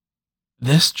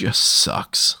 This just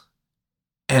sucks.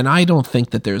 And I don't think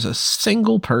that there's a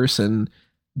single person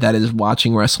that is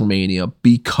watching WrestleMania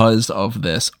because of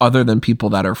this, other than people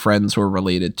that are friends or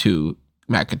related to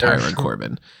McIntyre and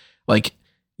Corbin. Like,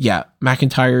 yeah,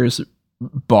 McIntyre's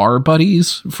bar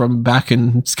buddies from back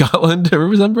in Scotland,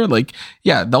 remember? Like,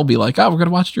 yeah, they'll be like, oh, we're going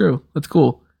to watch Drew. That's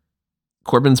cool.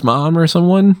 Corbin's mom or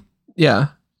someone? Yeah.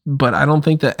 But I don't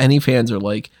think that any fans are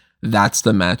like, that's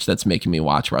the match that's making me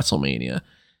watch WrestleMania.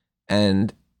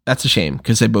 And that's a shame,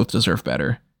 because they both deserve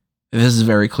better. This is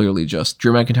very clearly just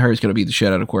Drew McIntyre is going to beat the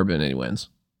shit out of Corbin and he wins.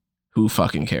 Who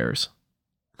fucking cares?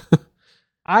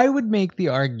 I would make the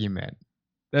argument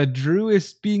that Drew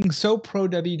is being so pro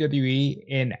WWE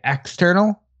in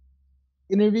external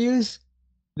interviews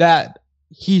that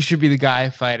he should be the guy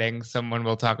fighting someone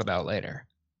we'll talk about later.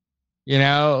 You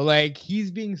know, like he's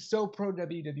being so pro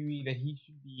WWE that he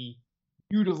should be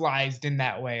utilized in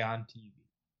that way on TV.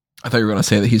 I thought you were going to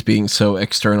say that he's being so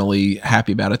externally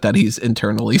happy about it that he's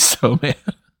internally so mad.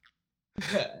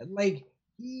 Like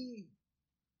he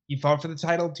fought for the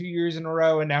title 2 years in a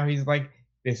row, and now he's like,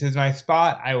 "This is my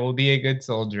spot. I will be a good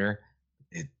soldier."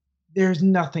 There's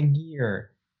nothing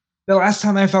here. The last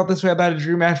time I felt this way about a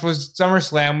Drew match was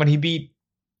SummerSlam when he beat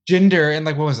Jinder in,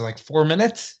 like, what was it, like 4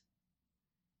 minutes?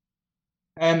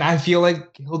 And I feel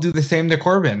like he'll do the same to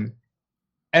Corbin.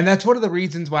 And that's one of the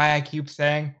reasons why I keep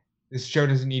saying this show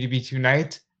doesn't need to be 2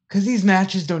 nights, because these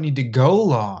matches don't need to go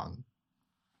long.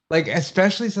 Like,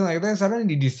 especially something like this, I don't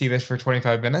need to see this for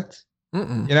 25 minutes.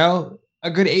 Mm-mm. You know,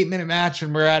 a good 8-minute match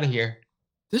and we're out of here.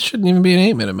 This shouldn't even be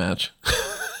an 8-minute match.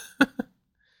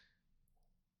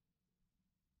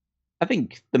 I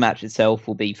think the match itself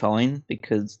will be fine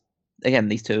because, again,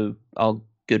 these two are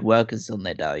good workers on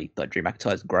their day. Like, Drew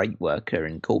McIntyre's a great worker,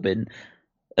 and Corbin,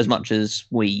 as much as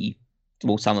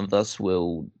some of us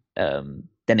will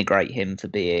denigrate him for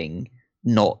being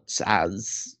not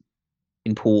as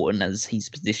important as he's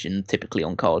positioned typically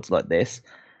on cards like this,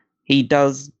 he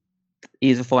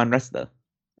is a fine wrestler.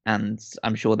 And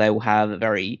I'm sure they will have a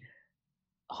very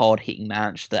hard-hitting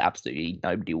match that absolutely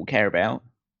nobody will care about.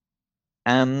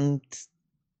 And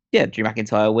yeah, Drew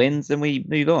McIntyre wins and we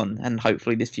move on. And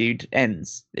hopefully this feud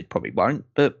ends. It probably won't,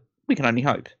 but we can only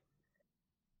hope.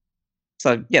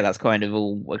 So yeah, that's kind of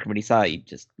all I can really say.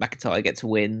 Just McIntyre gets a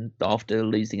win after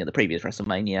losing at the previous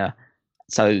WrestleMania.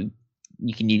 So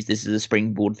you can use this as a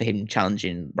springboard for him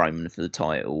challenging Roman for the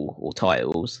title or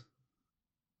titles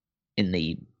in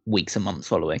the weeks and months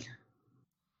following.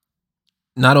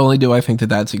 Not only do I think that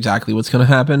that's exactly what's going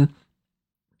to happen,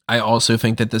 I also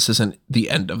think that this isn't the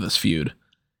end of this feud.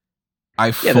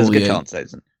 There's a good chance it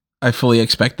isn't. I fully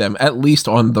expect them, at least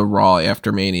on the Raw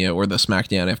after Mania or the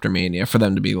SmackDown after Mania, for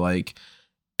them to be like,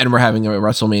 and we're having a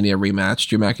WrestleMania rematch.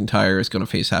 Drew McIntyre is going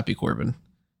to face Happy Corbin.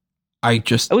 They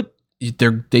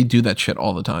do that shit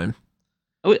all the time.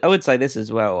 I would say this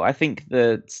as well. I think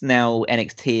that now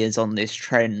NXT is on this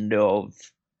trend of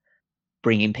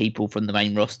bringing people from the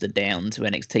main roster down to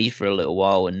NXT for a little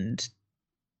while and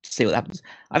see what happens.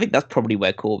 I think that's probably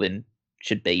where Corbin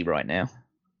should be right now.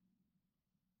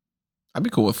 I'd be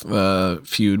cool with a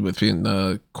feud between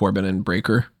Corbin and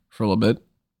Breaker for a little bit.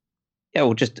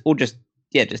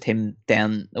 Yeah, just him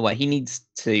down the way. He needs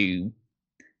to.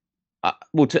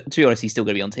 To be honest, he's still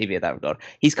going to be on TV at that regard.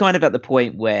 He's kind of at the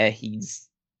point where he needs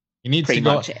pretty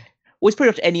much. Well, it's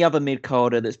pretty much any other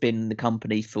mid-carder that's been in the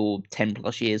company for 10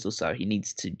 plus years or so. He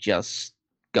needs to just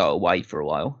go away for a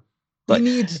while. But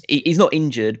he's not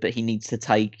injured, but he needs to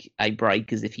take a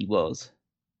break as if he was.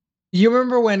 You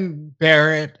remember when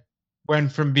Barrett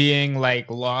went from being like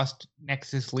lost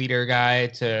Nexus leader guy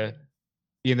to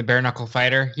being the bare knuckle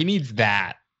fighter? He needs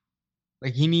that.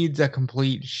 Like, he needs a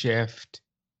complete shift,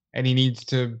 and he needs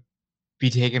to be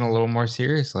taken a little more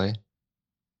seriously.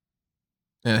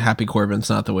 And Happy Corbin's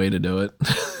not the way to do it.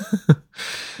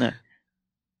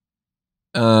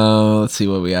 No. Let's see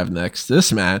what we have next.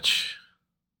 This match,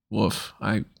 woof,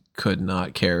 I could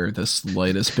not care the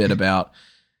slightest bit about.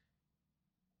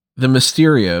 The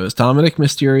Mysterios, Dominic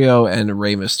Mysterio and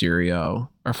Rey Mysterio,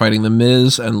 are fighting The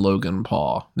Miz and Logan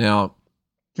Paul. Now,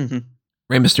 Rey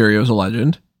Mysterio is a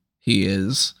legend. He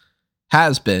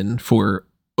has been for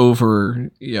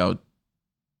over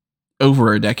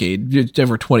a decade,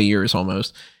 over 20 years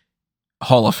almost,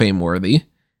 Hall of Fame worthy.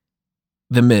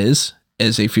 The Miz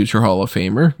is a future Hall of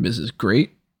Famer. Miz is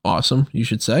great. Awesome, you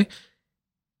should say.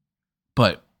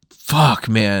 But fuck,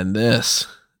 man, this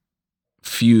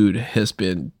feud has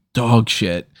been dog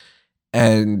shit.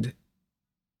 And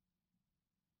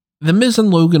The Miz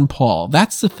and Logan Paul,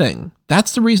 that's the thing.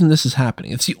 That's the reason this is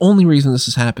happening. It's the only reason this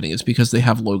is happening is because they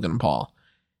have Logan Paul.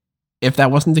 If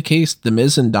that wasn't the case, The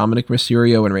Miz and Dominic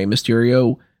Mysterio and Rey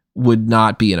Mysterio would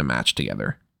not be in a match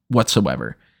together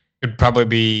whatsoever. It'd probably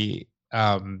be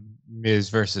Mysterio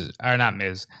versus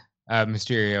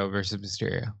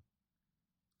Mysterio.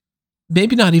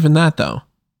 Maybe not even that, though.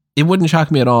 It wouldn't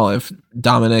shock me at all if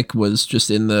Dominic was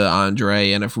just in the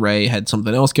Andre and if Rey had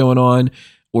something else going on,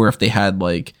 or if they had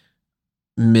like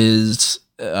Miz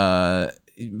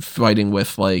fighting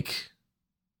with like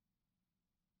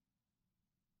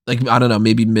I don't know,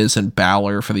 maybe Miz and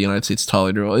Balor for the United States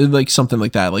title, like something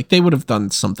like that. Like they would have done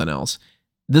something else.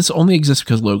 This only exists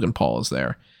because Logan Paul is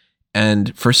there.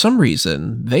 And for some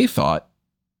reason, they thought,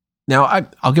 now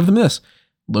I'll give them this.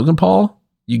 Logan Paul,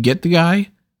 you get the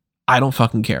guy. I don't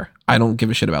fucking care. I don't give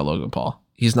a shit about Logan Paul.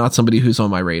 He's not somebody who's on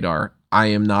my radar. I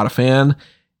am not a fan.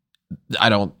 I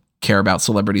don't care about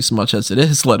celebrities as much as it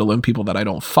is, let alone people that I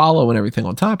don't follow and everything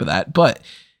on top of that. But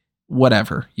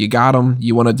whatever. You got them.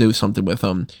 You want to do something with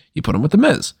them. You put them with The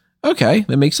Miz. Okay,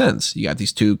 that makes sense. You got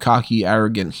these two cocky,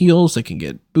 arrogant heels that can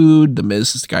get booed. The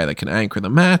Miz is the guy that can anchor the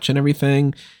match and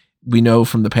everything. We know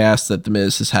from the past that The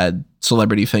Miz has had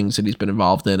celebrity things that he's been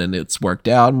involved in and it's worked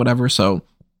out and whatever. So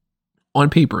on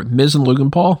paper, Miz and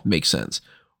Logan Paul makes sense.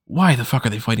 Why the fuck are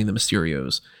they fighting the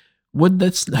Mysterios? Would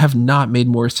that have not made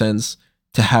more sense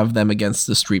to have them against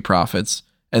the Street Profits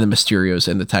and the Mysterios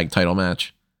in the tag title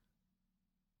match?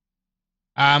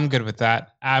 I'm good with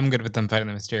that. I'm good with them fighting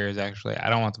the Mysterios, actually. I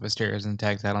don't want the Mysterios in the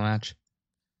tag title match.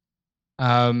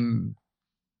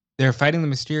 They're fighting the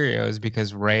Mysterios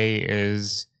because Rey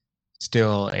is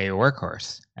still a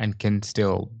workhorse and can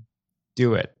still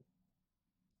do it.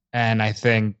 And I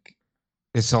think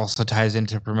this also ties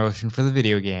into promotion for the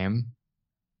video game,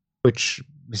 which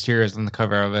Mysterio is on the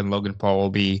cover of, and Logan Paul will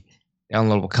be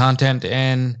downloadable content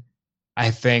in.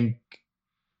 I think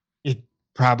it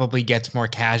probably gets more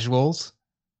casuals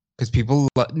because people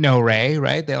know Rey,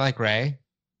 right? They like Rey.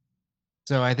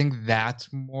 So I think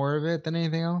that's more of it than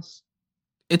anything else.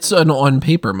 It's an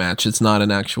on-paper match. It's not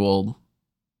an actual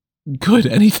good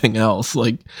anything else.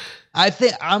 Like, I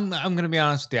think I'm gonna be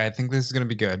honest with you. I think this is gonna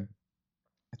be good.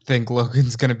 I think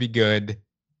Logan's gonna be good.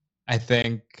 I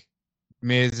think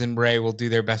Miz and Rey will do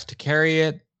their best to carry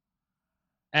it.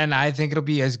 And I think it'll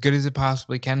be as good as it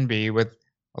possibly can be, with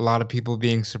a lot of people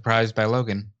being surprised by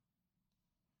Logan.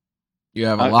 You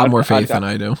have a lot more faith than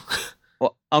I do.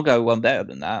 Well, I'll go one better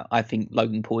than that. I think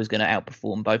Logan Paul is going to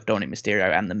outperform both Dominic Mysterio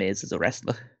and The Miz as a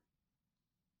wrestler.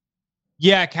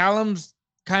 Yeah, Callum's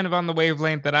kind of on the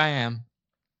wavelength that I am.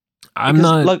 I'm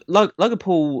not. Logan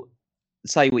Paul,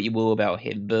 say what you will about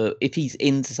him, but if he's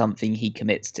into something, he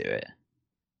commits to it.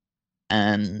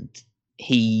 And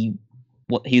he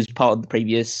was part of the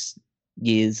previous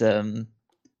year's.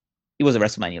 He was at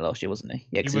WrestleMania last year, wasn't he?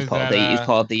 Yeah, because he was part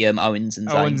of the Owens and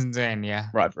Zayn, yeah,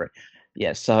 rivalry.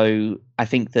 Yeah, so I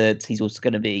think that he's also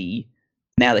going to be,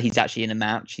 now that he's actually in a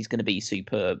match, he's going to be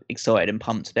super excited and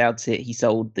pumped about it. He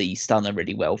sold the stunner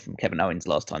really well from Kevin Owens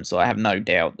last time, so I have no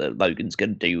doubt that Logan's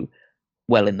going to do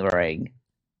well in the ring.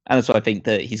 And that's why I think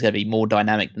that he's going to be more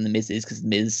dynamic than The Miz is, because The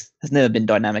Miz has never been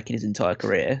dynamic in his entire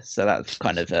career, so that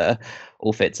kind of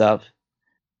all fits up.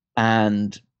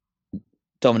 And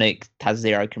Dominic has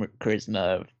zero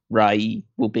charisma. Rey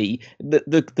will be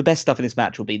the best stuff in this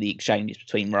match will be the exchanges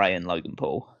between Rey and Logan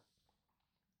Paul.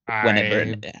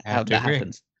 Whenever that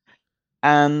happens.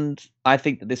 And I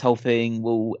think that this whole thing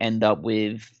will end up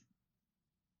with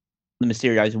the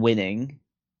Mysterios winning,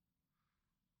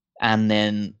 and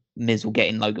then Miz will get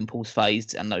in Logan Paul's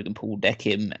face and Logan Paul will deck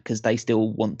him because they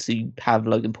still want to have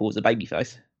Logan Paul as a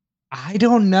babyface. I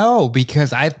don't know,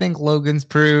 because I think Logan's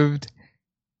proved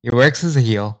he works as a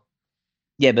heel.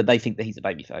 Yeah, but they think that he's a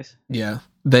babyface. Yeah.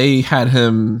 They had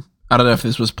him, I don't know if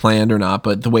this was planned or not,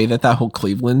 but the way that whole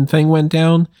Cleveland thing went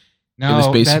down, it was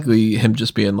basically him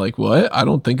just being like, what? I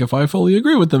don't think if I fully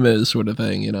agree with The Miz sort of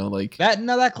thing, like.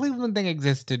 That Cleveland thing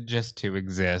existed just to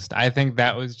exist. I think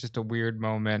that was just a weird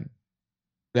moment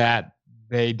that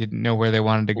they didn't know where they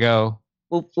wanted to go.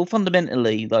 Well,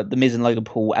 fundamentally, like The Miz and Logan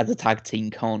Paul as a tag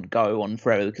team can't go on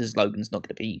forever because Logan's not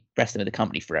going to be wrestling with the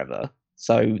company forever.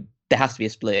 So there has to be a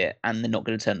split, and they're not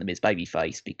going to turn The Miz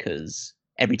babyface because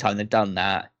every time they've done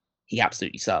that, he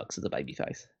absolutely sucks as a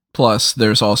babyface. Plus,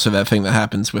 there's also that thing that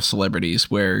happens with celebrities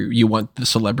where you want the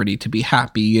celebrity to be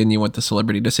happy and you want the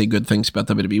celebrity to say good things about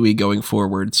WWE going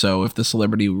forward. So if the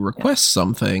celebrity requests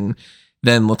something,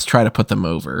 then let's try to put them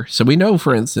over. So we know,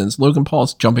 for instance, Logan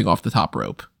Paul's jumping off the top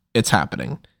rope. It's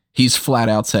happening. He's flat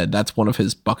out said that's one of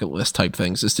his bucket list type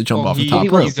things, is to jump off the top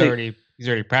rope. He's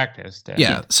already practiced.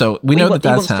 Yeah, so we know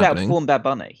that's happening. He wants to outperform Bad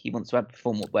Bunny. He wants to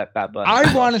outperform what Bad Bunny.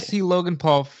 I want to see Logan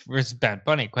Paul versus Bad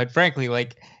Bunny, quite frankly.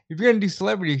 Like, if you're going to do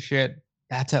celebrity shit,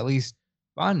 that's at least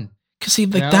fun. Because see,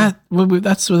 like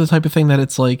that's the type of thing that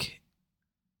it's like,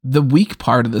 the weak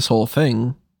part of this whole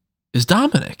thing is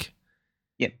Dominic.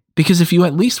 Yep. Because if you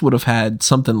at least would have had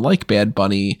something like Bad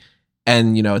Bunny,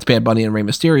 and, it's Bad Bunny and Rey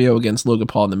Mysterio against Logan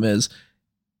Paul and The Miz,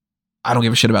 I don't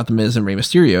give a shit about The Miz and Rey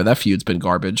Mysterio. That feud's been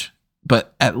garbage.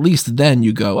 But at least then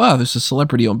you go, oh, there's a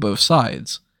celebrity on both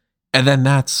sides. And then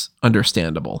that's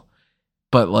understandable.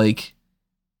 But, like,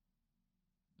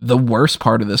 the worst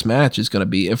part of this match is going to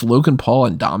be if Logan Paul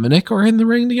and Dominic are in the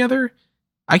ring together.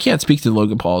 I can't speak to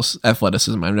Logan Paul's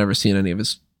athleticism. I've never seen any of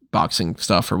his boxing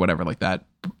stuff or whatever like that.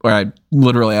 Or I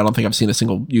don't think I've seen a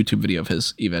single YouTube video of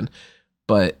his even.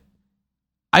 But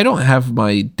I don't have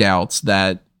my doubts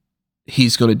that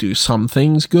he's going to do some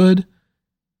things good.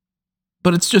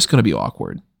 But it's just going to be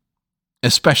awkward.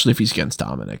 especially if he's against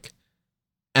Dominic.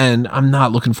 And I'm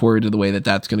not looking forward to the way that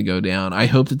that's going to go down. I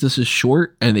hope that this is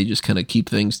short and they just kind of keep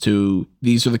things to,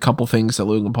 these are the couple things that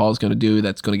Logan Paul is going to do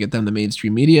that's going to get them the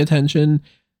mainstream media attention,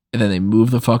 and then they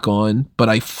move the fuck on. But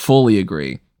I fully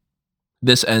agree.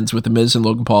 This ends with The Miz and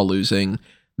Logan Paul losing.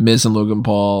 Miz and Logan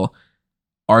Paul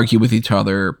argue with each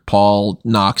other. Paul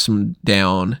knocks him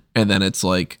down, and then it's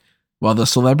like, well, the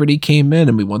celebrity came in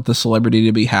and we want the celebrity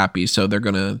to be happy, so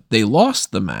they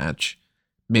lost the match.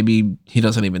 Maybe he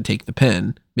doesn't even take the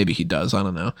pin. Maybe he does. I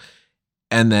don't know.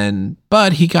 And then,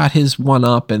 but he got his one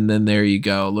up, and then there you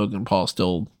go. Logan Paul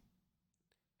still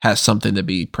has something to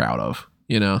be proud of,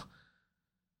 you know?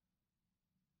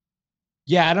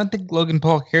 Yeah, I don't think Logan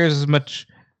Paul cares as much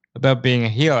about being a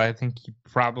heel. I think he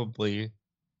probably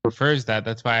prefers that.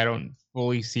 That's why I don't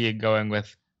fully see it going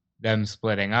with them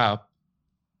splitting up.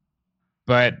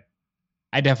 But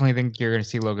I definitely think you're going to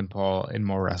see Logan Paul in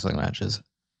more wrestling matches.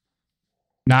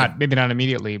 Maybe not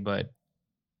immediately, but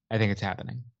I think it's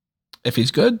happening. If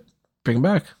he's good, bring him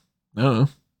back. I don't know.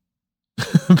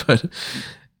 But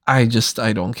I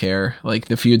don't care. Like,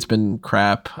 the feud's been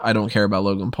crap. I don't care about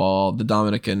Logan Paul. The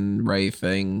Dominic and Ray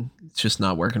thing, it's just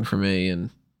not working for me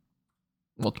in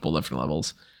multiple different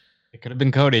levels. It could have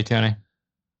been Cody, Tony.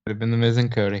 Could have been The Miz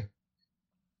and Cody.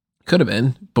 Could have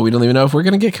been, but we don't even know if we're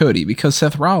going to get Cody, because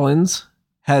Seth Rollins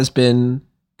has been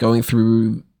going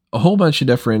through a whole bunch of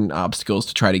different obstacles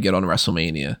to try to get on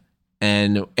WrestleMania.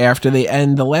 And after they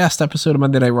end the last episode of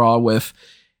Monday Night Raw with,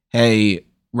 hey,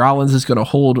 Rollins is going to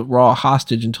hold Raw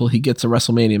hostage until he gets a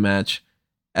WrestleMania match,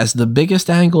 as the biggest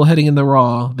angle heading in the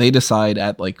Raw, they decide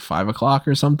at like 5 o'clock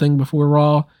or something before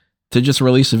Raw to just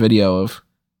release a video of,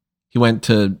 he went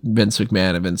to Vince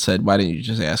McMahon and Vince said, why didn't you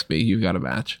just ask me? You've got a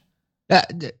match.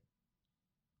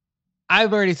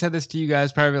 I've already said this to you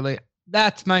guys privately.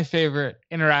 That's my favorite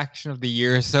interaction of the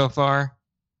year so far.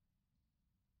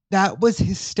 That was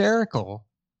hysterical.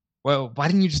 Well, why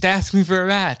didn't you just ask me for a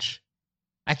match?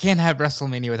 I can't have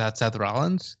WrestleMania without Seth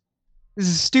Rollins. This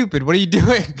is stupid. What are you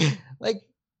doing? Like,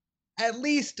 at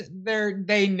least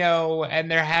they know,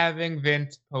 and they're having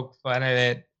Vince poke fun at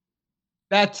it.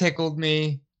 That tickled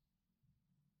me.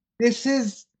 This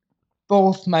is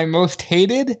both my most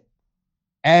hated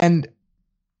and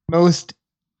most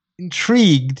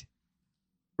intrigued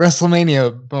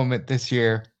WrestleMania moment this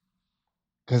year,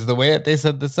 because the way that they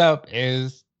set this up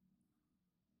is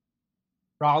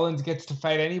Rollins gets to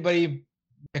fight anybody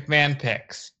McMahon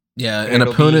picks. Yeah, an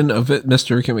opponent of it,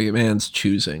 Mr. McMahon's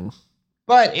choosing.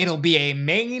 But it'll be a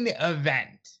main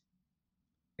event,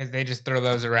 because they just throw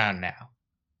those around now.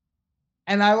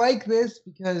 And I like this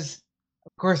because,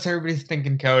 of course, everybody's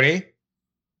thinking Cody,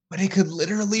 but it could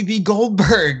literally be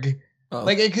Goldberg. Oh.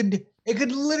 Like, it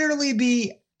could literally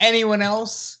be anyone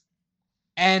else.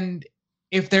 And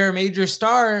if they're a major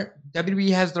star, WWE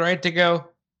has the right to go,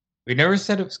 we never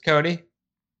said it was Cody.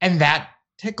 And that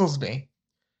tickles me.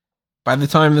 By the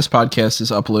time this podcast is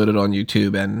uploaded on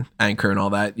YouTube and Anchor and all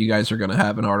that, you guys are going to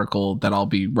have an article that I'll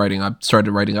be writing up,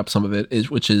 started writing up some of it,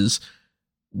 which is,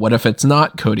 what if it's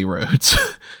not Cody Rhodes?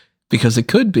 Because it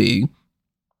could be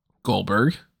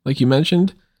Goldberg, like you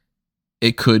mentioned.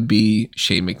 It could be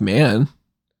Shane McMahon,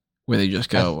 where they just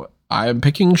go, I'm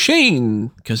picking Shane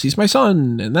because he's my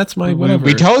son, and that's my whatever.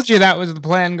 We told you that was the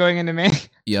plan going into May.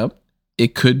 Yep.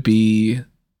 It could be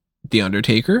The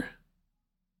Undertaker,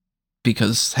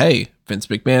 because, hey, Vince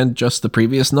McMahon just the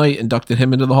previous night inducted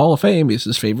him into the Hall of Fame. He's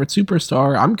his favorite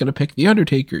superstar. I'm going to pick The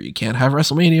Undertaker. You can't have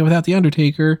WrestleMania without The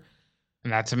Undertaker.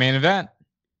 And that's a main event.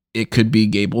 It could be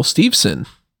Gable Steveson,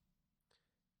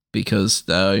 because,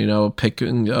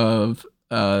 picking of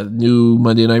new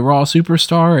Monday Night Raw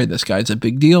superstar, and this guy's a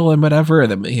big deal and whatever,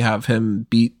 and then we have him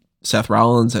beat Seth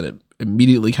Rollins, and it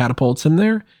immediately catapults him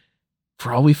there.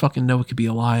 For all we fucking know, it could be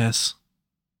Elias.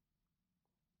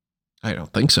 I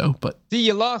don't think so, but see,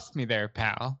 you lost me there,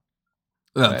 pal.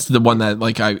 That's the one that,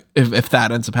 like, if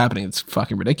that ends up happening, it's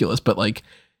fucking ridiculous. But like,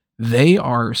 they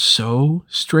are so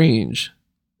strange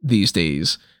these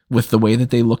days with the way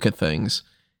that they look at things.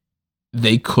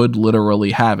 They could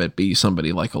literally have it be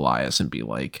somebody like Elias and be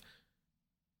like,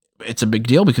 it's a big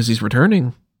deal because he's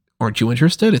returning. Aren't you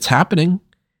interested? It's happening.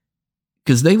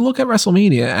 Because they look at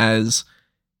WrestleMania as,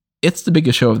 it's the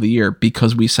biggest show of the year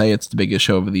because we say it's the biggest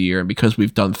show of the year and because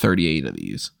we've done 38 of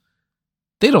these.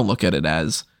 They don't look at it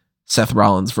as Seth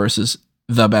Rollins versus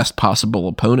the best possible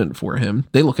opponent for him.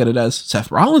 They look at it as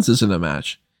Seth Rollins is in a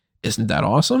match. Isn't that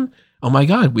awesome? Oh my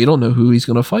God, we don't know who he's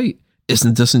going to fight.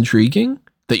 Isn't this intriguing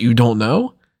that you don't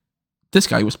know? This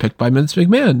guy was picked by Vince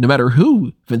McMahon. No matter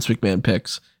who Vince McMahon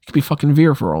picks, it could be fucking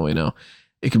Veer for all we know.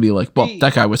 It could be like, well,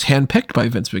 that guy was handpicked by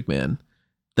Vince McMahon.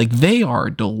 Like, they are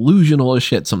delusional as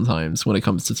shit sometimes when it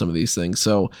comes to some of these things.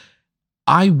 So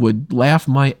I would laugh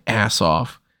my ass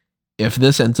off if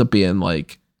this ends up being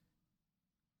like,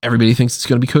 everybody thinks it's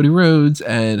going to be Cody Rhodes,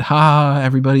 and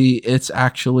everybody, it's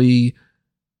actually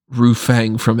Ru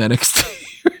Feng from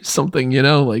NXT or something,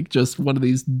 like just one of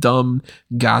these dumb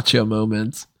gotcha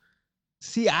moments.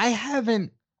 See, I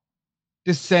haven't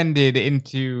descended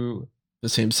into the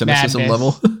same cynicism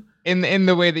level in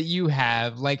the way that you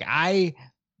have. Like, I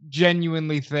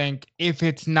genuinely think if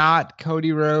it's not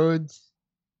Cody Rhodes,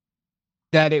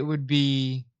 that it would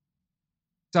be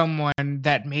someone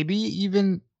that maybe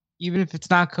even if it's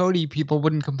not Cody, people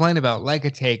wouldn't complain about, like a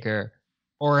Taker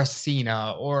or a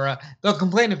Cena they'll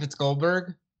complain if it's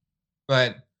Goldberg,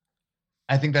 but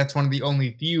I think that's one of the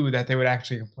only few that they would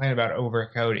actually complain about over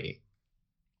Cody.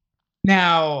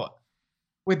 Now,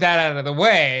 with that out of the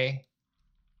way,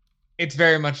 it's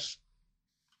very much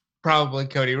probably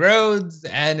Cody Rhodes,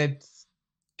 and it's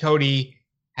Cody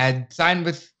had signed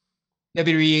with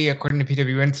WWE, according to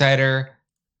PW Insider,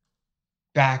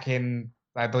 back in,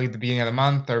 I believe, the beginning of the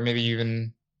month, or maybe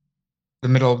even the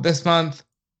middle of this month.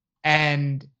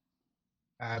 And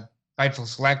Fightful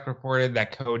Select reported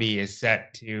that Cody is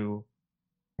set to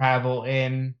travel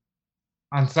in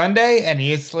on Sunday, and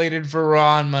he is slated for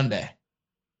Raw on Monday.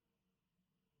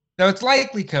 So it's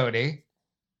likely Cody,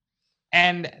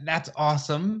 and that's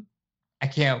awesome. I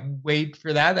can't wait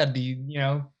for that. That'd be,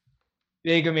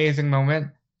 big, amazing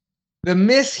moment. The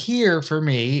miss here for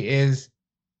me is,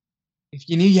 if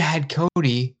you knew you had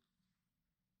Cody,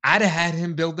 I'd have had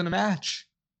him building a match.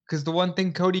 Because the one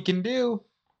thing Cody can do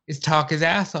is talk his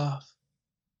ass off.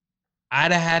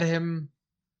 I'd have had him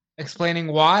explaining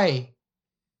why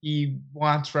he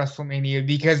wants WrestleMania,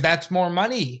 because that's more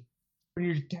money. When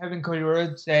you're having Cody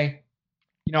Rhodes say,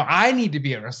 I need to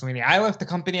be at WrestleMania. I left the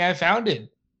company I founded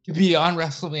to be on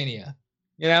WrestleMania,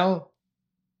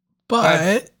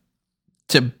 But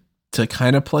to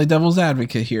kind of play devil's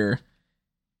advocate here,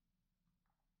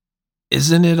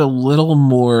 isn't it a little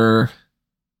more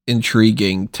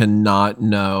intriguing to not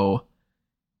know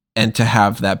and to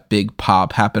have that big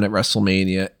pop happen at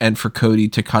WrestleMania, and for Cody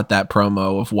to cut that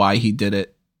promo of why he did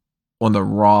it on the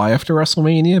Raw after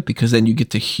WrestleMania, because then you get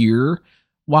to hear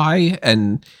why.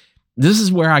 And this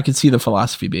is where I could see the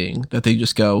philosophy being that they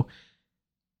just go,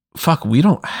 fuck, we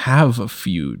don't have a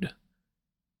feud.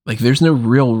 Like, there's no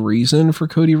real reason for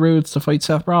Cody Rhodes to fight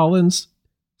Seth Rollins.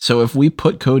 So if we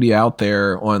put Cody out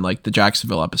there on like the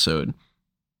Jacksonville episode,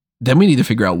 then we need to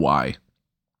figure out why.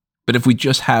 But if we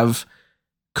just have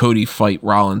Cody fight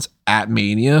Rollins at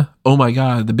Mania, oh my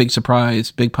God, the big surprise,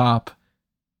 big pop.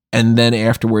 And then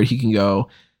afterward he can go,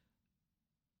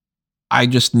 I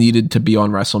just needed to be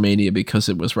on WrestleMania because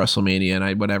it was WrestleMania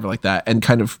and whatever like that, and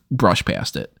kind of brush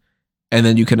past it. And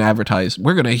then you can advertise,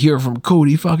 we're going to hear from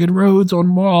Cody fucking Rhodes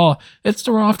on Raw. It's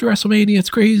the Raw after WrestleMania. It's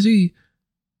crazy.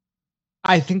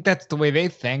 I think that's the way they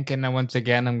think. And then once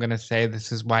again, I'm going to say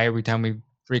this is why every time we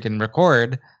freaking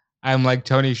record, I'm like,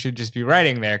 Tony should just be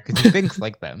writing there because he thinks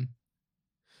like them.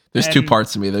 There's two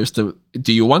parts to me. There's do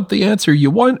you want the answer you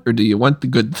want, or do you want the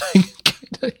good thing?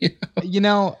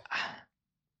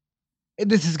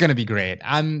 This is going to be great.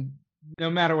 No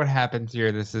matter what happens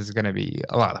here, this is going to be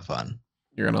a lot of fun.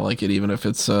 You're going to like it even if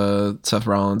it's Seth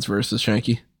Rollins versus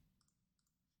Shanky?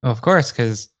 Well, of course,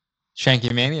 because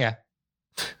Shanky Mania.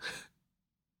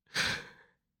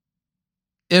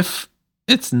 If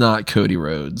it's not Cody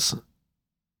Rhodes,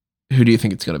 who do you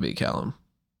think it's going to be, Callum?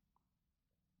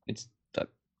 It's a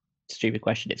stupid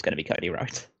question. It's going to be Cody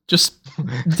Rhodes. Just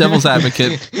devil's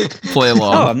advocate, play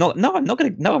along. No, I'm not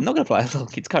going to play along.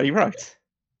 It's Cody Rhodes.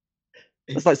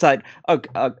 It's like saying,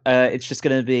 it's just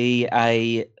going to be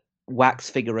a wax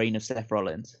figurine of Seth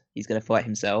Rollins. He's going to fight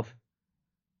himself.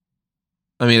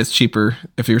 I mean, it's cheaper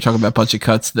if you were talking about budget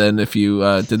cuts than if you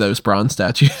did those bronze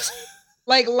statues.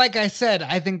 Like I said,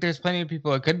 I think there's plenty of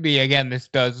people it could be. Again, this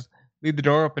does leave the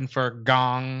door open for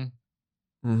Gong,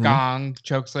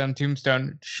 Chokeslam,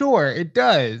 Tombstone. Sure, it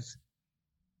does.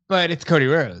 But it's Cody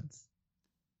Rhodes.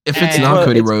 If it's not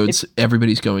Cody Rhodes,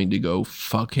 everybody's going to go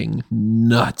fucking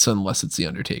nuts unless it's The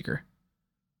Undertaker.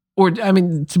 Or, I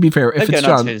mean, to be fair, if it's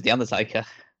John... if it's The Undertaker.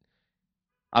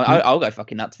 I'll go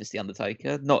fucking nuts if it's The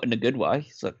Undertaker. Not in a good way.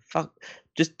 So, fuck,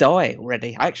 just die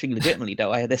already. I actually legitimately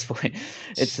die at this point.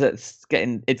 It's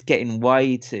getting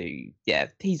way too... Yeah,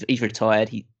 he's retired.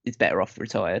 He's better off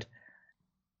retired.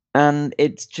 And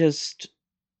it's just...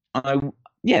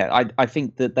 I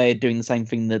think that they're doing the same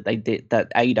thing that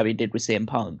AEW did with CM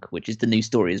Punk, which is the new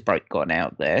story has gotten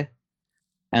out there.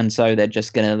 And so they're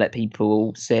just going to let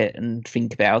people sit and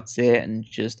think about it and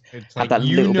just It's have like, that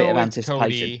you little bit know of it's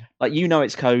anticipation. Cody. Like, you know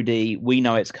it's Cody, we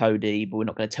know it's Cody, but we're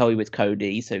not going to tell you it's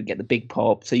Cody. So you get the big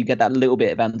pop. So you get that little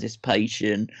bit of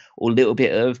anticipation, or a little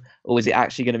bit of, oh, is it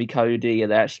actually going to be Cody? Are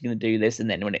they actually going to do this? And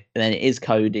then then it is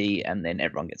Cody, and then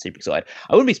everyone gets super excited.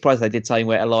 I wouldn't be surprised if they did something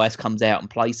where Elias comes out and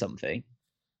plays something,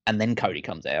 and then Cody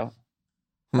comes out,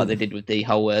 like they did with the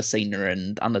whole Cena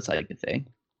and Undertaker thing.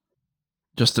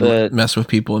 Just to mess with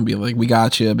people and be like, we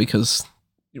got you, because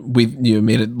you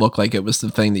made it look like it was the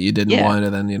thing that you didn't want,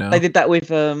 and then they did that with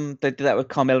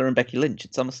Carmella and Becky Lynch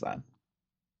at SummerSlam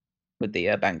with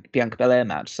the Bianca Belair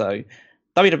match. So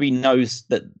WWE knows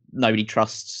that nobody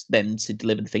trusts them to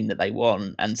deliver the thing that they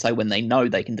want, and so when they know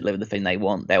they can deliver the thing they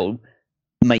want, they'll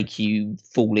make you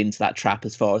fall into that trap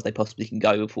as far as they possibly can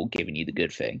go before giving you the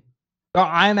good thing. So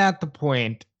I'm at the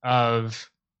point of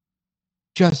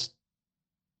just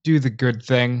do the good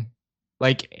thing.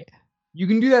 Like, you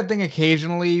can do that thing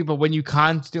occasionally, but when you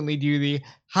constantly do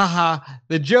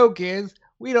the joke is,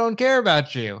 we don't care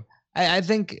about you. I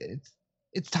think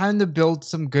it's time to build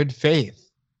some good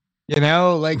faith. You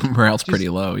know, like, morale's pretty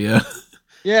low, yeah.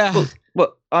 Yeah.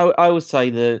 Well, I would say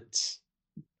that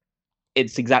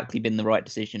it's exactly been the right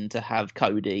decision to have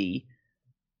Cody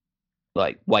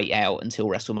wait out until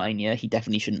WrestleMania. He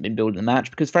definitely shouldn't have been building the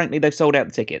match, because frankly they've sold out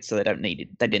the tickets, so they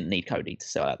didn't need Cody to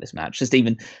sell out this match. Just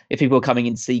even if people are coming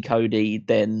in to see Cody,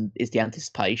 then is the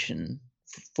anticipation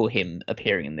for him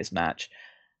appearing in this match.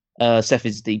 Seth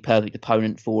is the perfect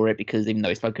opponent for it, because even though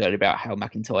we spoke earlier about how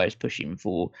McIntyre is pushing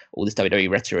for all this WWE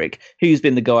rhetoric, who's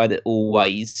been the guy that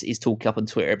always is talking up on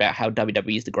Twitter about how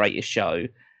WWE is the greatest show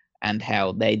and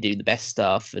how they do the best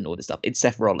stuff and all this stuff? It's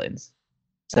Seth Rollins.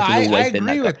 Seth has always been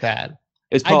agree with that.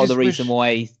 It was part of the reason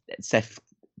why Seth's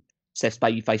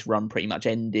babyface run pretty much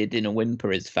ended in a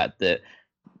whimper, is the fact that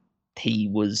he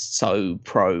was so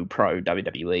pro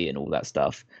WWE and all that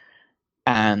stuff.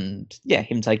 And yeah,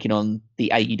 him taking on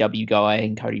the AEW guy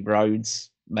and Cody Rhodes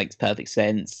makes perfect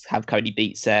sense. Have Cody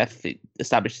beat Seth, it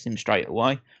establishes him straight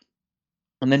away.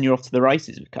 And then you're off to the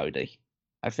races with Cody.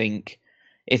 I think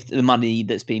if the money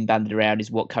that's being banded around is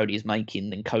what Cody is making,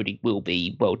 then Cody will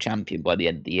be world champion by the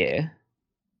end of the year.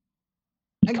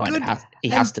 He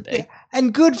has to be.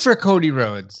 And good for Cody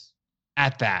Rhodes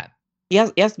at that. He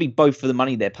has to be, both for the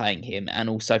money they're paying him and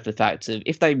also for the fact of,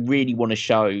 if they really want to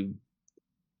show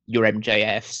your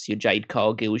MJFs, your Jade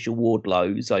Cargills, your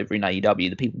Wardlows over in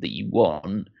AEW, the people that you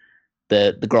want,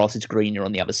 the grass is greener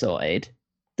on the other side,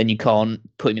 then you can't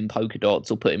put him in polka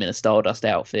dots or put him in a Stardust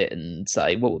outfit and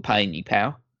say, well, we're paying you,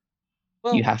 pal.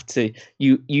 Well, you have to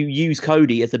you use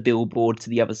Cody as a billboard to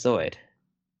the other side.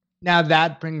 Now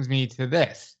that brings me to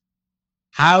this.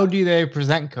 How do they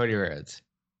present Cody Rhodes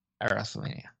at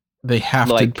WrestleMania? They have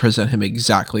to present him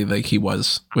exactly like he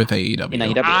was with AEW. In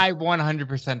AEW. I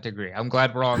 100% agree. I'm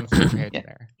glad we're all on the same page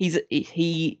there.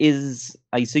 He is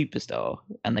a superstar,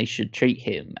 and they should treat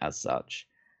him as such.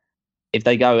 If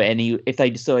they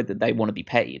decide that they want to be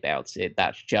petty about it,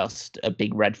 that's just a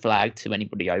big red flag to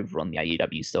anybody over on the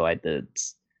AEW side.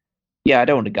 That's, I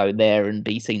don't want to go there and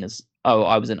be seen as, oh,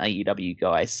 I was an AEW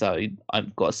guy, so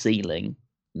I've got a ceiling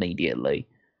immediately.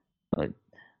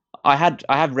 I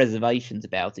have reservations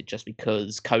about it, just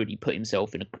because Cody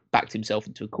backed himself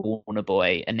into a corner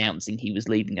by announcing he was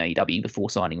leaving AEW before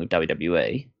signing with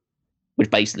WWE,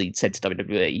 which basically said to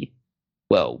WWE,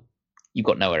 well, you've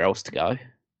got nowhere else to go.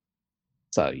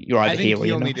 So you're either here or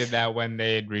you're not. I think he only did that when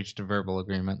they had reached a verbal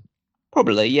agreement.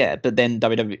 Probably, yeah. But then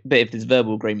but if there's a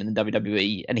verbal agreement, then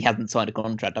WWE, and he hasn't signed a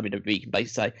contract, WWE can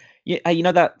basically say, hey, you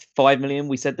know that $5 million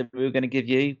we said that we were going to give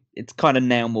you? It's kind of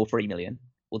now more $3 million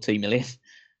or $2 million.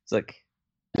 It's like,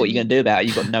 what are you going to do about it?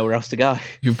 You've got nowhere else to go.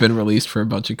 You've been released for a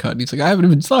bunch of cuts. He's like, I haven't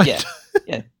even signed.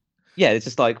 Yeah. It's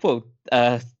just like, well,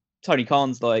 Tony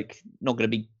Khan's not going to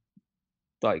be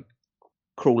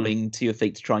crawling to your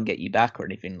feet to try and get you back or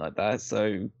anything like that.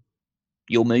 So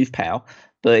you'll move, pal.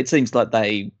 But it seems like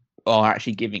they are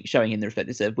actually showing him the respect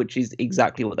they deserve, which is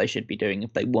exactly what they should be doing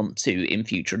if they want to in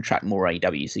future attract more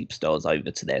AEW superstars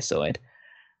over to their side.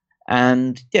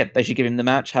 And they should give him the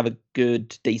match, have a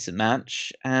good, decent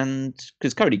match. And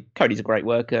because Cody's a great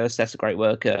worker, Seth's a great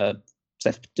worker,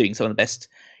 Seth's doing some of the best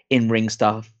in-ring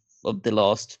stuff of the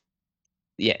last,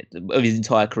 of his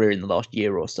entire career in the last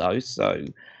year or so. So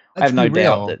I have no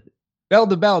doubt that bell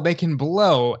to bell, they can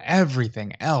blow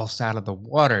everything else out of the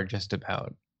water just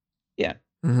about. Yeah.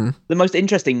 Mm-hmm. The most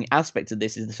interesting aspect of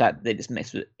this is the fact that it's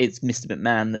Mr.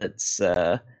 McMahon that's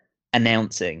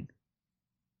announcing,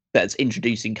 that's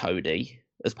introducing Cody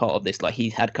as part of this. Like, he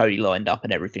had Cody lined up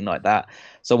and everything like that.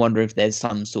 So I wonder if there's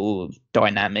some sort of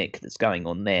dynamic that's going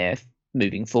on there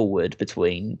moving forward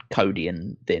between Cody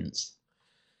and Vince.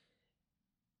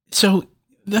 So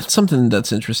that's something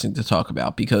that's interesting to talk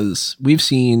about, because we've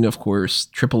seen, of course,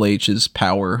 Triple H's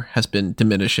power has been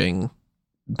diminishing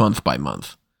month by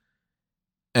month.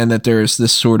 And that there's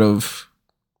this sort of,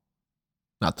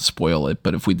 not to spoil it,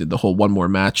 but if we did the whole one more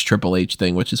match Triple H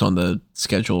thing, which is on the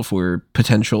schedule for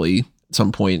potentially at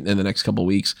some point in the next couple of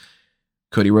weeks,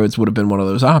 Cody Rhodes would have been one of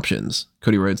those options.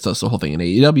 Cody Rhodes does the whole thing in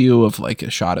AEW of like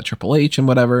a shot at Triple H and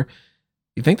whatever.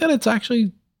 You think that it's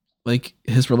actually like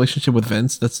his relationship with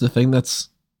Vince that's the thing that's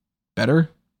better?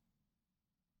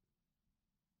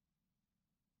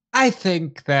 I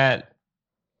think that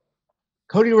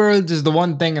Cody Rhodes is the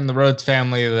one thing in the Rhodes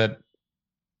family that,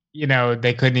 you know,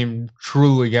 they couldn't even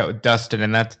truly get with Dustin,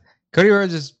 and that's Cody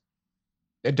Rhodes is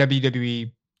a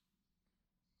WWE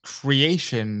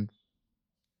creation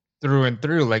through and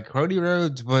through. Like, Cody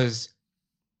Rhodes was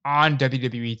on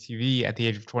WWE TV at the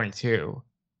age of 22.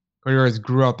 Cody Rhodes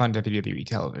grew up on WWE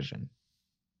television.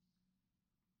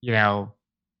 You know,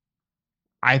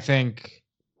 I think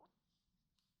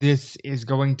this is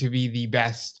going to be the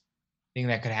best thing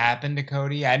that could happen to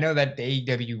Cody. I know that the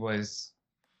AEW was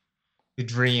the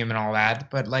dream and all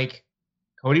that, but like,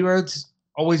 Cody Rhodes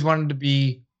always wanted to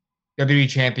be WWE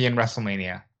champion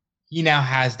WrestleMania. He now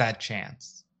has that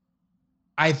chance.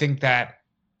 I think that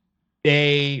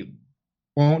they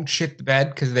won't shit the bed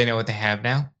because they know what they have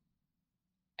now.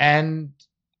 And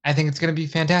I think it's going to be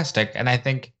fantastic. And I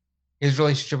think his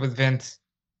relationship with Vince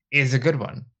is a good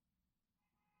one.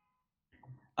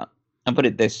 And put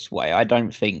it this way, I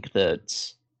don't think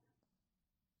that...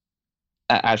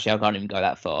 Actually, I can't even go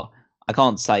that far. I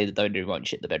can't say that WWE won't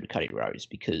shit the bed with Cody Rhodes,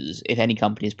 because if any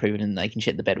company has proven they can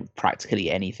shit the bed with practically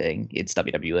anything, it's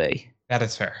WWE. That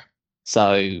is fair.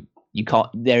 So you can't.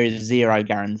 There is zero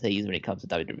guarantees when it comes to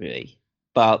WWE.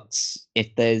 But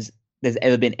if there's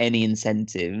ever been any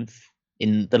incentive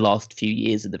in the last few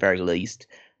years, at the very least,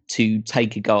 to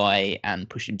take a guy and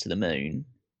push him to the moon,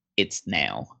 it's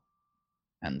now.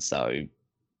 And so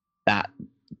that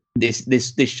this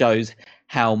shows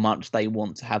how much they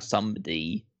want to have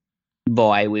somebody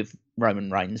vie with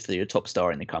Roman Reigns for your top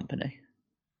star in the company.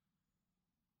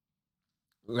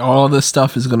 All this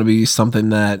stuff is going to be something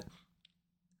that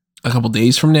a couple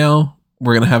days from now,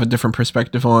 we're going to have a different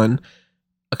perspective on.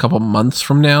 A couple months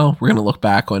from now, we're going to look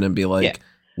back on and be like,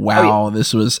 wow,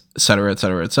 this was et cetera, et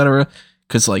cetera, et cetera.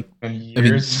 Because like,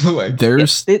 years, there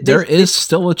is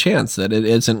still a chance that it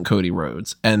isn't Cody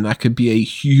Rhodes, and that could be a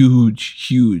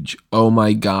huge, oh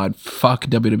my God, fuck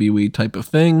WWE type of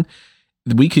thing.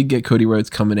 We could get Cody Rhodes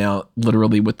coming out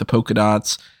literally with the polka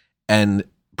dots and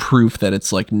proof that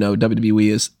it's like, no, WWE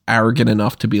is arrogant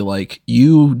enough to be like,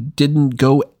 you didn't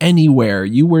go anywhere.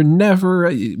 You were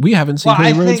never, we haven't seen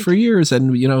Cody Rhodes for years.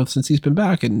 And, you know, since he's been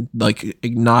back, and like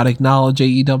not acknowledge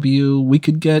AEW, we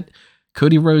could get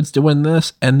Cody Rhodes doing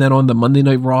this. And then on the Monday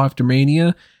Night Raw after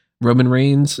Mania, Roman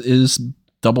Reigns is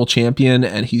double champion,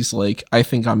 and he's like, I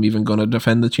think I'm even going to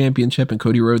defend the championship, and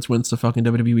Cody Rhodes wins the fucking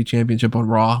WWE championship on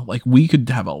Raw. Like, we could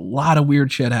have a lot of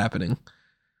weird shit happening.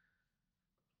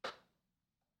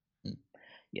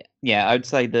 Yeah, I would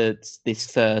say that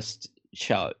this first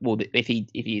show, well, if he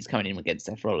is coming in against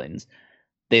Seth Rollins,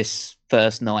 this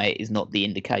first night is not the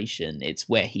indication. It's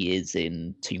where he is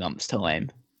in 2 months' time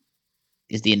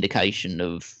is the indication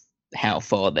of how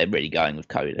far they're really going with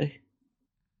Cody.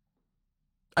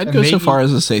 I'd go so far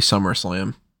as to say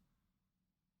SummerSlam.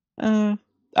 I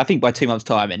think by 2 months'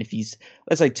 time, and if he's,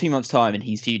 let's say 2 months' time, and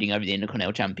he's feuding over the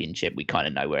Intercontinental Championship, we kind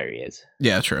of know where he is.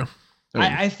 Yeah, true.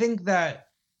 I think that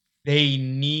they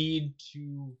need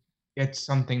to get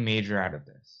something major out of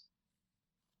this.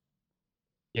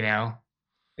 You know?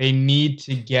 They need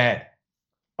to get,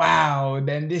 wow,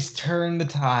 then this turned the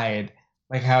tide.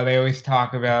 Like how they always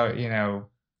talk about, you know,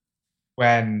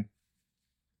 when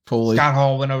Scott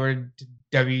Hall went over to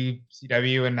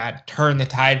WCW and that turned the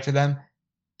tide for them.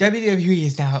 WWE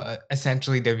is now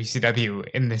essentially WCW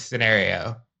in this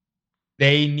scenario.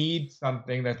 They need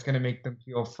something that's going to make them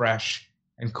feel fresh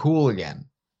and cool again.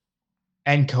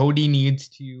 And Cody needs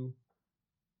to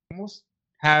almost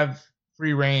have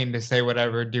free reign to say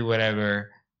whatever, do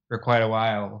whatever for quite a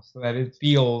while, so that it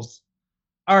feels,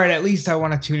 all right, at least I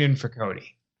want to tune in for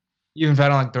Cody, even if I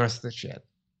don't like the rest of the shit.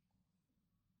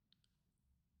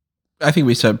 I think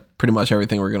we said pretty much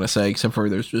everything we're going to say, except for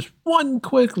there's just one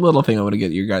quick little thing I want to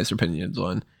get your guys' opinions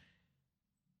on. Do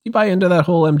you buy into that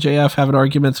whole MJF having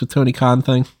arguments with Tony Khan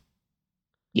thing?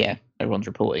 Yeah, everyone's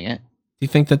reporting it. Do you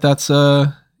think that that's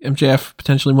MJF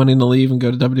potentially wanting to leave and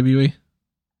go to WWE?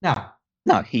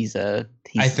 No, he's an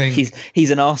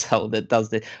asshole that does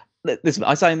this. listen,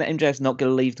 I'm saying that MJF's not going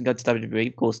to leave and go to WWE.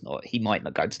 Of course not. He might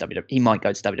not go to WWE. He might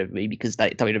go to WWE because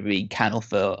WWE can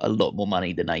offer a lot more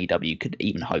money than AEW could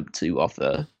even hope to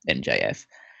offer MJF.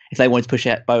 If they wanted to push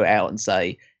that boat out and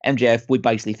say, MJF, we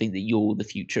basically think that you're the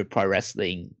future of pro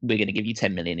wrestling. We're going to give you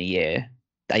 $10 million a year.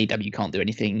 AEW can't do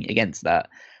anything against that.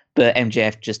 But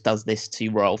MJF just does this to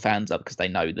rile fans up because they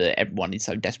know that everyone is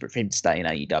so desperate for him to stay in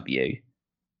AEW.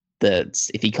 That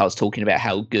if he starts talking about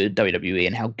how good WWE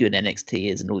and how good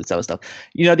NXT is and all this other stuff,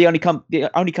 the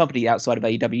only company outside of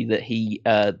AEW that he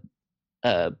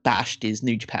bashed is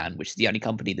New Japan, which is the only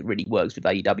company that really works with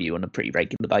AEW on a pretty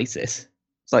regular basis.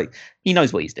 It's like he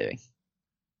knows what he's doing.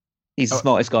 He's the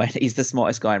smartest guy. He's the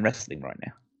smartest guy in wrestling right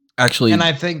now. Actually, and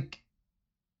I think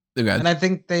they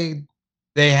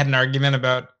had an argument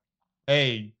about,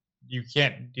 hey, you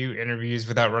can't do interviews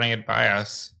without running it by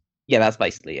us. Yeah, that's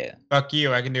basically it. Fuck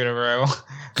you! I can do whatever I want.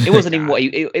 It wasn't even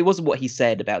it wasn't what he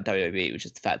said about WWE. It was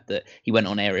just the fact that he went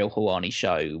on Ariel Helwani's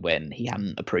show when he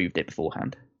hadn't approved it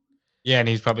beforehand. Yeah, and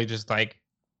he's probably just like,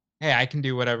 "Hey, I can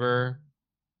do whatever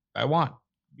I want."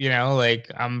 Like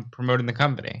I'm promoting the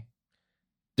company.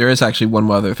 There is actually one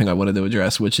more other thing I wanted to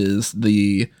address, which is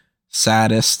the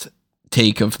saddest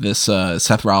take of this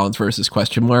Seth Rollins versus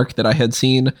question mark that I had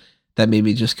seen that made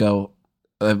me just go,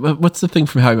 what's the thing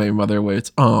from How I Met Your Mother where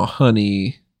it's, oh,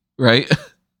 honey, right?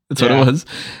 That's what it was.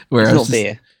 Where it's I not was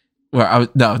Veer.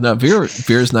 No,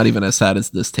 Veer's not even as sad as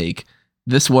this take.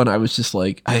 This one, I was just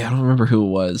like, I don't remember who it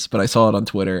was, but I saw it on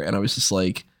Twitter, and I was just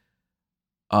like,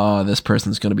 oh, this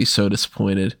person's going to be so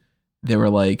disappointed. They were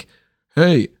like,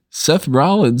 hey, Seth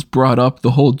Rollins brought up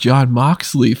the whole Jon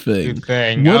Moxley thing.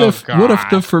 What if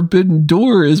the Forbidden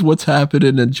Door is what's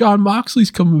happening and Jon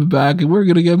Moxley's coming back and we're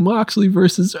going to get Moxley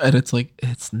versus... And it's like,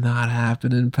 it's not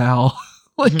happening, pal.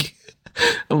 Like,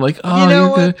 I'm like,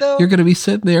 oh, you're going to be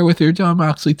sitting there with your Jon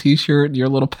Moxley t-shirt and your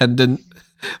little pendant.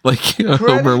 Like,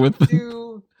 Homer with...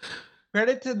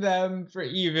 Credit to them for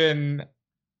even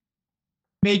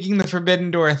making the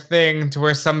Forbidden Door a thing to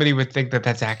where somebody would think that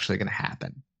that's actually going to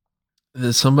happen.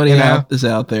 There's somebody is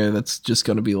out there that's just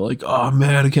going to be like, oh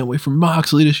man, I can't wait for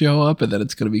Moxley to show up. And then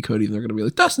it's going to be Cody and they're going to be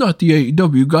like, that's not the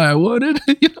AEW guy I wanted.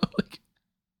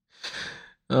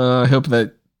 I hope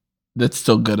that's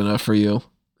still good enough for you,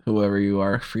 whoever you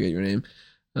are. Forget your name.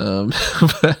 But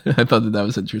I thought that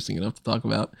was interesting enough to talk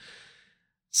about.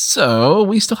 So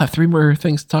we still have 3 more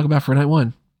things to talk about for night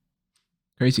 1.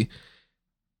 Crazy.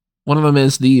 One of them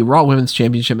is the Raw Women's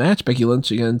Championship match, Becky Lynch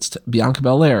against Bianca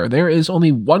Belair. There is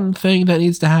only one thing that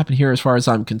needs to happen here as far as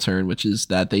I'm concerned, which is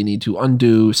that they need to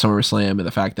undo SummerSlam and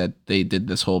the fact that they did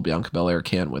this whole Bianca Belair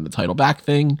can't win the title back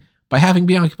thing by having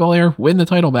Bianca Belair win the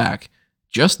title back.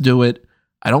 Just do it.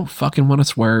 I don't fucking want to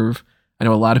swerve. I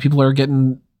know a lot of people are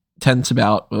getting tense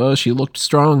about, oh, she looked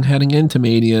strong heading into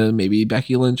Mania. Maybe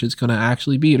Becky Lynch is going to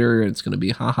actually beat her and it's going to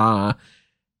be haha.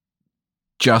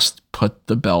 Just put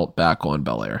the belt back on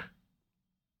Belair.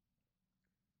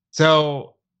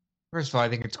 So, first of all, I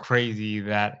think it's crazy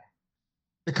that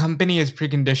the company has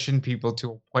preconditioned people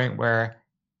to a point where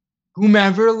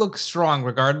whomever looks strong,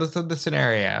 regardless of the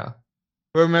scenario,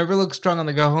 whomever looks strong on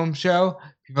the Go Home show,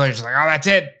 people are just like, oh, that's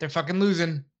it. They're fucking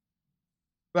losing.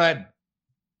 But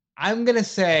I'm going to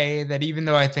say that even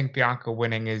though I think Bianca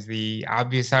winning is the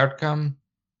obvious outcome,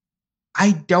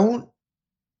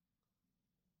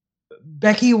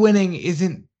 Becky winning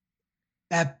isn't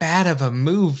that bad of a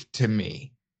move to me.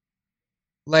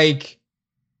 Like,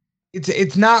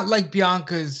 it's not like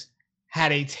Bianca's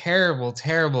had a terrible,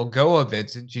 terrible go of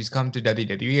it since she's come to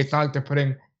WWE. It's not like they're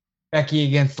putting Becky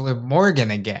against Liv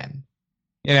Morgan again.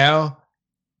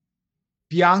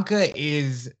 Bianca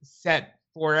is set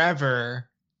forever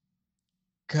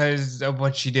because of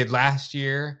what she did last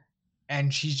year,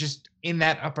 and she's just in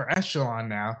that upper echelon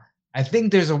now. I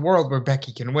think there's a world where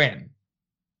Becky can win,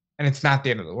 and it's not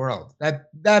the end of the world.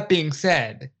 That being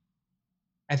said,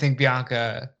 I think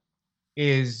Bianca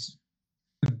is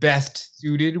the best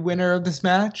suited winner of this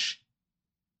match.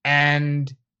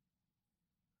 And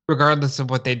regardless of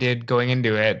what they did going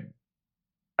into it,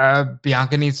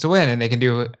 Bianca needs to win. And they can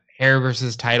do hair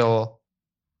versus title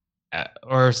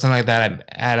or something like that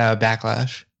at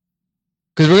Backlash.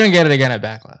 Because we're going to get it again at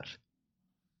Backlash.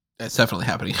 That's definitely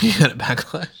happening again at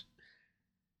Backlash.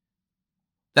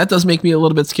 That does make me a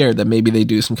little bit scared that maybe they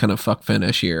do some kind of fuck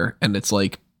finish here. And it's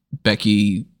like,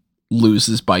 Becky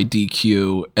loses by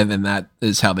DQ, and then that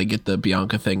is how they get the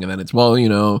Bianca thing. And then it's, well,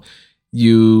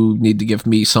 you need to give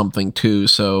me something too.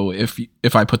 So if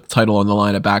I put the title on the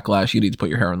line at Backlash, you need to put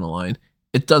your hair on the line.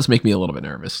 It does make me a little bit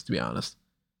nervous, to be honest.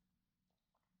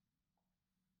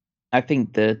 I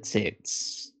think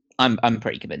that I'm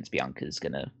pretty convinced Bianca's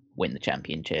gonna win the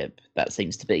championship. That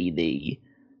seems to be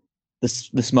the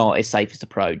smartest, safest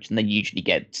approach, and they usually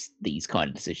get these kind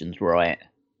of decisions right.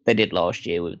 They did last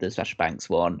year with the Sasha Banks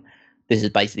one. This is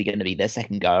basically going to be their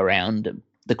second go around,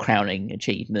 the crowning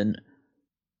achievement.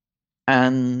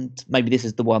 And maybe this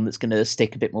is the one that's going to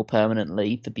stick a bit more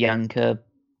permanently for Bianca.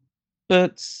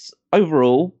 But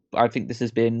overall, I think this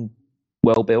has been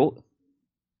well built.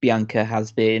 Bianca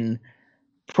has been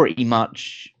pretty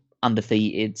much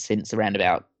undefeated since around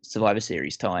about Survivor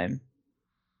Series time,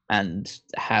 and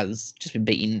has just been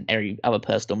beating every other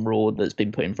person on Raw that's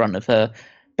been put in front of her.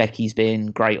 Becky's been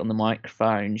great on the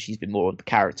microphone. She's been more of the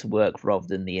character work rather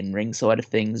than the in-ring side of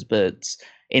things, but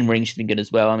in-ring she's been good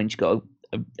as well. I mean, she got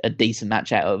a decent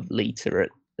match out of Lita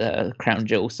at Crown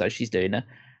Jewel, so she's doing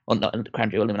not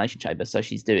Crown Jewel Elimination Chamber, so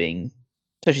she's doing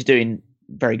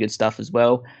very good stuff as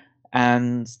well.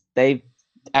 And they've,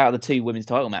 out of the two women's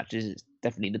title matches, it's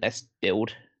definitely the best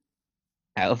build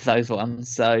out of those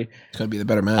ones. So it's gonna be the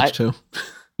better match too.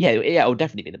 Yeah, it'll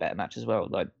definitely be the better match as well.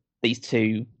 Like, these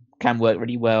two can work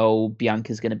really well.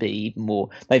 Bianca's going to be even more.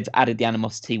 They've added the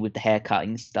animosity with the hair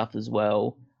cutting stuff as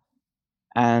well,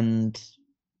 and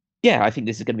yeah, I think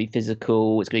this is going to be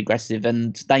physical. It's going to be aggressive,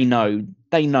 and they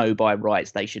know by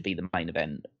rights they should be the main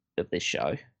event of this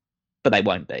show, but they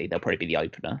won't be. They'll probably be the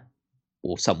opener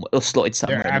or slotted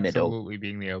somewhere in the middle. Absolutely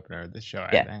being the opener of the show.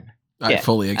 Yeah. I think. I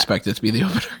fully expect it to be the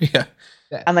opener. Yeah.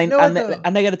 And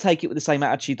they're going to take it with the same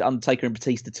attitude that Undertaker and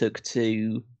Batista took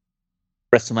to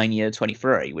WrestleMania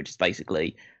 23, which is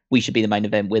basically, we should be the main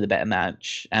event, we're the better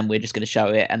match, and we're just going to show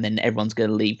it, and then everyone's going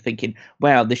to leave thinking,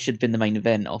 wow, this should have been the main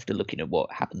event, after looking at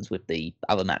what happens with the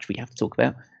other match we have to talk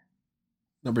about.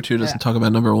 Number 2 doesn't talk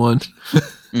about number 1.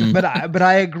 But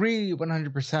I agree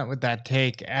 100% with that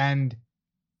take, and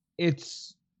it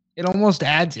almost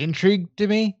adds intrigue to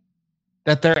me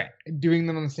that they're doing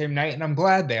them on the same night, and I'm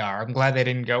glad they are. I'm glad they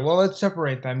didn't go, well, let's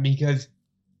separate them, because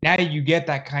now you get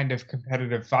that kind of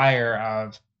competitive fire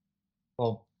of,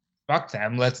 well, fuck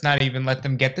them. Let's not even let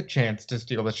them get the chance to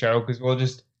steal the show, because we'll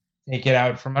just take it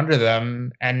out from under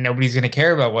them, and nobody's going to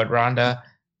care about what Ronda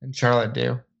and Charlotte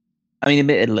do. I mean,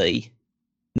 admittedly,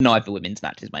 neither women's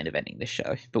match is main eventing this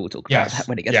show, but we'll talk about that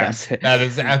when it gets around to it. That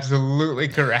is absolutely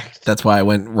correct. That's why I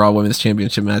went Raw Women's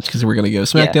Championship match, because we're going to go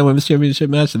SmackDown Women's Championship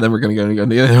match, and then we're going to go to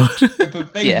the other one. The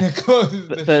thing that closes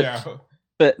the show.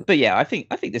 But yeah, I think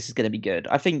this is going to be good.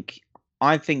 I think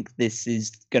this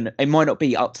is going to. It might not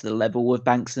be up to the level of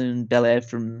Banks and Belair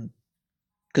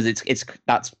because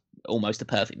that's almost a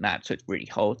perfect match, so it's really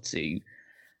hard to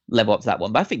level up to that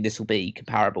one. But I think this will be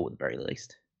comparable at the very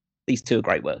least. These two are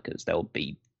great workers. They'll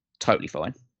be totally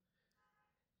fine.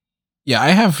 Yeah, I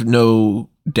have no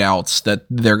doubts that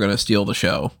they're going to steal the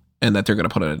show and that they're going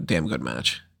to put in a damn good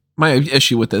match. My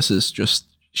issue with this is just,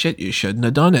 shit, you shouldn't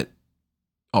have done it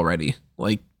already.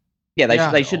 Like, yeah,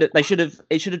 they should have.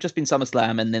 It should have just been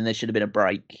SummerSlam, and then there should have been a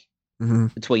break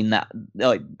between that.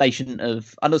 Like, they shouldn't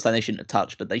have. I understand they shouldn't have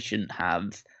touched, but they shouldn't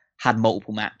have had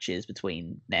multiple matches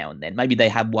between now and then. Maybe they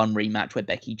had one rematch where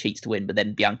Becky cheats to win, but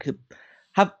then Becky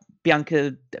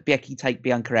take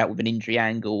Bianca out with an injury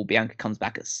angle. Bianca comes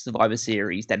back at Survivor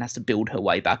Series, then has to build her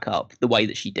way back up the way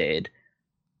that she did,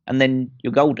 and then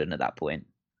you're golden at that point.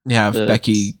 Yeah, if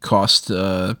Becky cost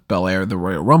Belair the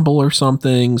Royal Rumble or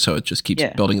something, so it just keeps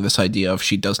building this idea of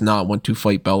she does not want to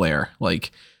fight Belair.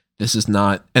 Like, this is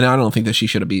not, and I don't think that she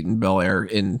should have beaten Belair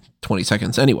in 20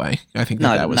 seconds anyway. I think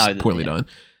that was poorly done.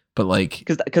 But like,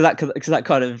 because that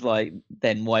kind of like,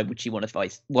 then why wouldn't she want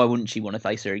to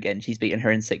face her again? She's beaten her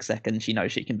in 6 seconds. She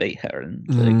knows she can beat her, and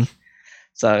like,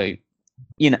 so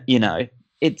you know,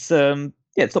 it's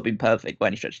it's not been perfect by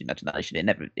any stretch of the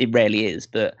imagination. It rarely is,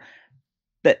 but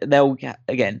they'll,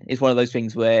 again, it's one of those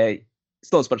things where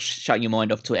it's not so much shutting your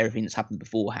mind off to everything that's happened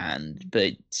beforehand,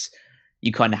 but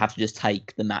you kind of have to just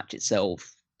take the match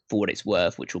itself for what it's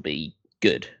worth, which will be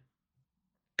good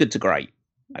to great,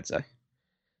 I'd say.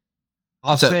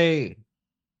 I'll say,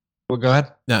 well, go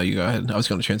ahead. No, you go ahead. I was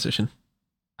going to transition.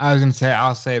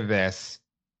 I'll say this.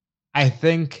 I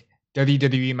think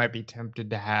WWE might be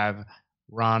tempted to have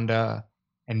Ronda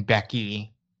and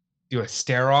Becky do a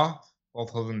stare-off, both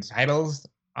holding the titles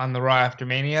on the Raw after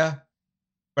Mania.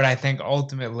 But I think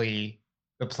ultimately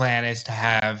the plan is to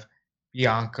have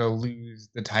Bianca lose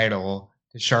the title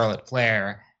to Charlotte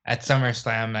Flair at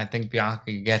SummerSlam. And I think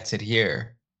Bianca gets it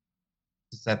here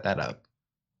to set that up.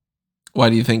 Why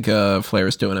do you think Flair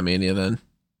is doing a Mania then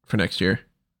for next year?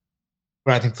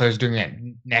 But I think Flair's doing it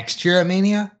next year at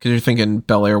Mania? Because you're thinking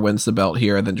Belair wins the belt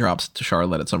here and then drops it to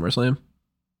Charlotte at SummerSlam?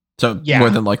 So more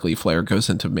than likely Flair goes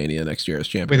into Mania next year as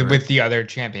champion. With the other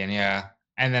champion, yeah.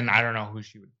 And then I don't know who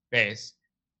she would face.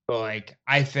 But like,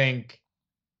 I think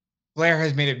Flair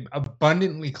has made it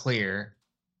abundantly clear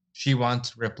she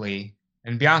wants Ripley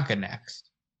and Bianca next.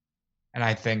 And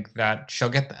I think that she'll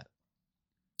get that.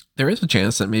 There is a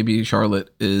chance that maybe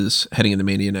Charlotte is heading into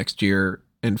Mania next year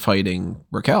and fighting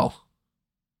Raquel.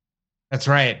 That's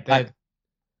right.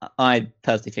 I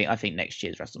personally think next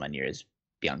year's WrestleMania is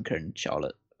Bianca and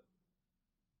Charlotte.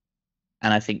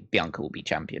 And I think Bianca will be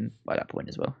champion by that point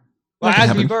as well. Well,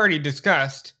 as we've already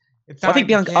discussed, it's not I think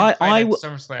Bianca.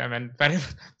 SummerSlam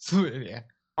and yeah.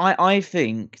 I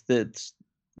think that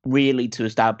really to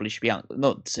establish Bianca,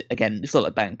 it's not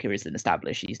like Bianca isn't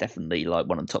established. She's definitely like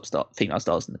one of the top female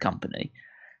stars in the company,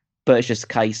 but it's just a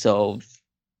case of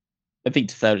I think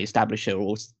to thoroughly establish her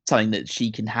or something that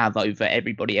she can have over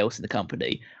everybody else in the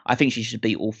company. I think she should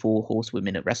beat all 4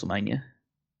 horsewomen at WrestleMania.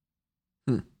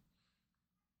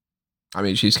 I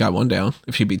mean, she's got one down.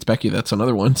 If she beats Becky, that's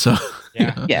another one. So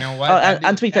yeah. You know what?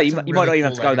 And to be fair, you might not even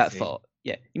have to go that far.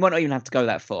 Yeah, you might not even have to go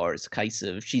that far. It's a case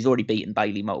of she's already beaten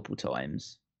Bayley multiple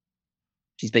times.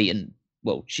 She's beaten.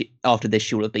 Well, after this,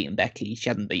 she'll have beaten Becky. She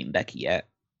hasn't beaten Becky yet,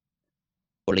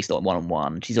 or at least not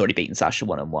 1-on-1. She's already beaten Sasha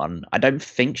 1-on-1. I don't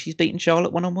think she's beaten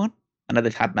Charlotte 1-on-1. I know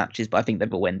they've had matches, but I think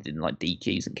they've all ended in like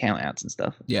DQs and countouts and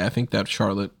stuff. Yeah, I think that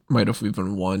Charlotte might have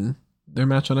even won their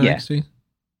match on NXT.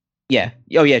 Yeah.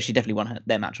 Oh, yeah. She definitely won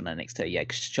their match on NXT. Yeah,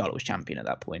 because Charlotte was champion at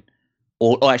that point.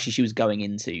 Or actually, she was going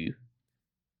into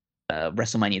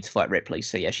WrestleMania to fight Ripley.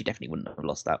 So yeah, she definitely wouldn't have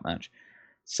lost that match.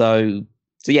 So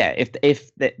yeah,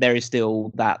 if there is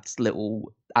still that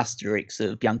little asterisk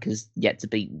of Bianca's yet to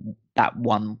beat that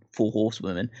 4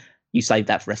 horsewoman, you save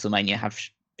that for WrestleMania. Have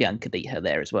Bianca beat her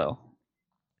there as well.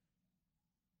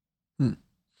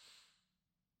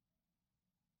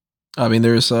 I mean,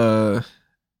 there's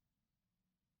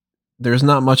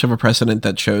not much of a precedent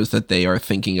that shows that they are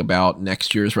thinking about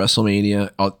next year's WrestleMania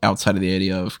outside of the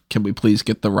idea of, can we please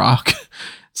get The Rock?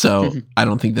 So I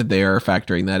don't think that they are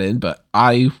factoring that in, but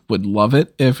I would love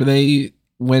it if they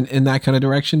went in that kind of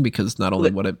direction, because not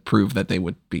only would it prove that they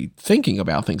would be thinking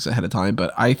about things ahead of time,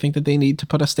 but I think that they need to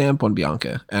put a stamp on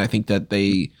Bianca. And I think that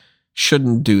they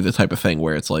shouldn't do the type of thing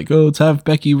where it's like, oh, let's have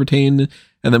Becky retain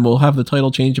and then we'll have the title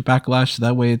change at Backlash, so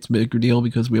that way it's a bigger deal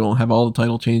because we don't have all the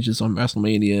title changes on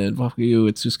WrestleMania, and fuck you,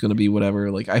 it's just going to be whatever.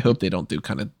 Like, I hope they don't do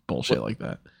kind of bullshit like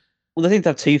that. Well, I think they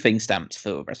have 2 things stamped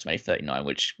for WrestleMania 39,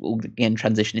 which will again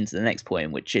transition into the next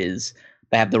point, which is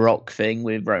they have the Rock thing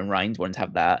with Roman Reigns, wanting to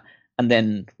have that, and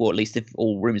then, or at least if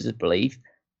all rumors are believed,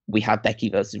 we have Becky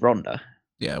versus Ronda.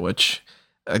 Yeah, which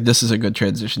this is a good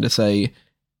transition to say,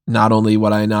 not only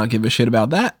would I not give a shit about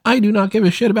that, I do not give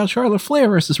a shit about Charlotte Flair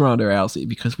versus Ronda Rousey,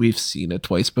 because we've seen it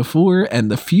twice before,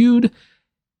 and the feud,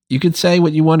 you could say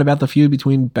what you want about the feud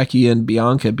between Becky and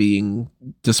Bianca being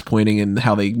disappointing and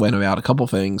how they went about a couple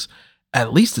things.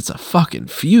 At least it's a fucking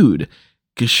feud,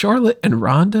 because Charlotte and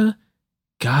Ronda,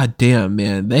 goddamn,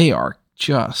 man, they are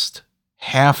just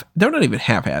they're not even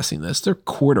half-assing this, they're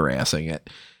quarter-assing it.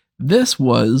 This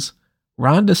was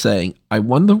Ronda saying, I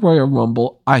won the Royal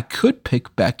Rumble, I could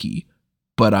pick Becky,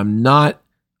 but I'm not,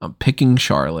 I'm picking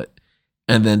Charlotte.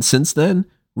 And then since then,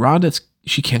 Ronda,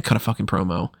 she can't cut a fucking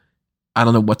promo. I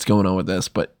don't know what's going on with this,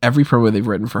 but every promo they've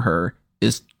written for her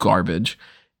is garbage.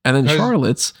 And then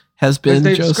Charlotte's has been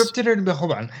scripted her to be,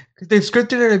 hold on, because they've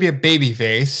scripted her to be a baby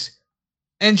face,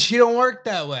 and she don't work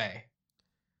that way.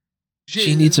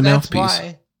 She needs a mouthpiece.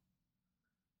 Why.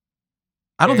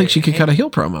 I don't think she could cut a heel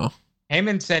promo.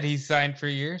 Heyman said he's signed for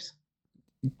years.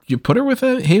 You put her with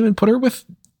Heyman, put her with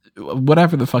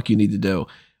whatever the fuck you need to do.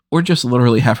 Or just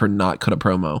literally have her not cut a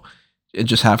promo. And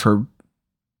just have her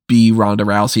be Ronda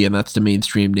Rousey, and that's the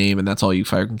mainstream name, and that's all you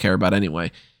fucking care about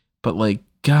anyway. But like,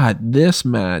 God, this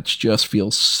match just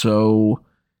feels so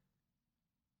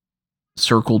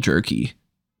circle jerky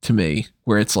to me,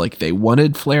 where it's like they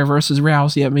wanted Flair versus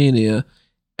Rousey at Mania,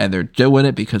 and they're doing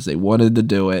it because they wanted to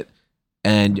do it,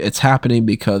 and it's happening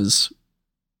because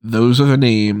those are the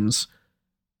names.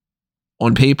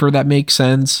 On paper, that makes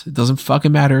sense. It doesn't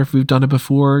fucking matter if we've done it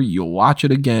before. You'll watch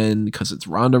it again because it's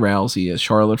Ronda Rousey as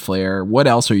Charlotte Flair. What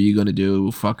else are you going to do,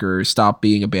 fucker? Stop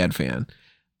being a bad fan.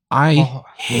 I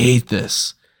hate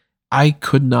this. I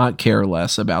could not care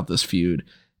less about this feud.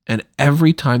 And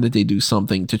every time that they do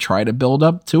something to try to build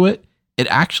up to it, it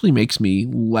actually makes me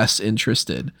less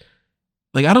interested.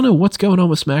 Like, I don't know what's going on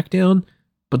with SmackDown,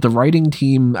 but the writing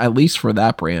team, at least for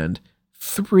that brand,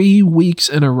 3 weeks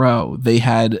in a row, they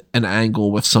had an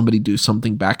angle with somebody do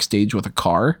something backstage with a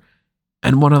car,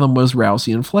 and one of them was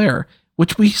Rousey and Flair,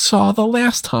 which we saw the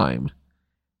last time.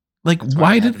 Like,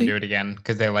 why did they do it again?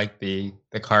 Because they like the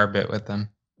car bit with them.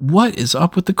 What is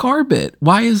up with the car bit?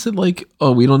 Why is it like,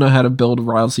 oh, we don't know how to build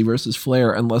Rousey versus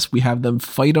Flair unless we have them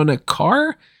fight on a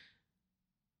car?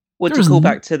 Well, it's a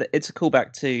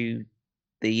callback to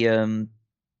the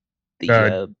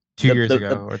the 2 years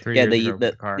ago or 3 years ago with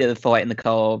the car. the fight in the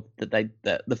car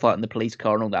the fight in the police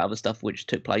car and all that other stuff, which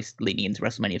took place leading into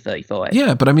WrestleMania 35.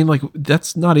 Yeah, but I mean, like,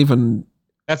 that's not even.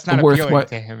 That's not appealing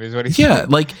to him, is what he's saying. Yeah,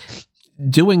 like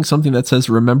doing something that says,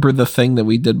 "Remember the thing that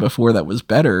we did before that was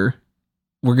better.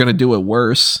 We're gonna do it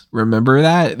worse. Remember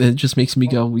that?" It just makes me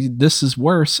go, "This is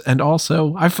worse." And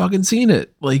also, I've fucking seen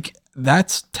it. Like,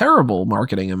 that's terrible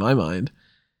marketing in my mind.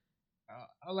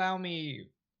 Allow me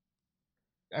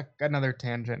another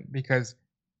tangent, because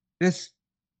this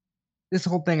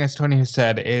whole thing, as Tony has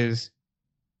said, is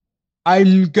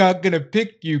I'm not gonna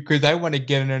pick you because I want to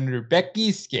get under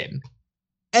Becky's skin.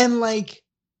 And like,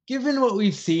 given what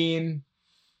we've seen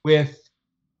with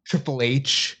Triple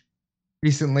H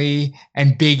recently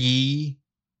and Big E,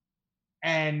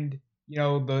 and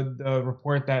the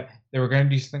report that they were going to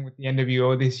do something with the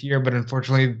NWO this year, but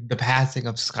unfortunately the passing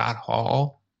of Scott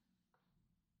Hall,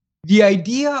 the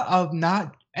idea of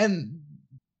not, and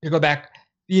to go back,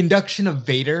 the induction of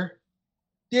Vader,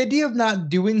 the idea of not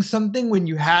doing something when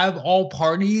you have all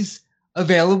parties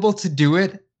available to do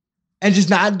it and just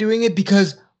not doing it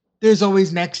because there's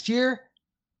always next year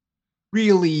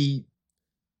really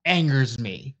angers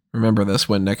me. Remember this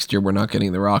when next year we're not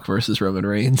getting The Rock versus Roman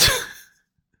Reigns.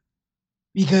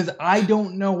 Because I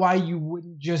don't know why you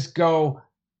wouldn't just go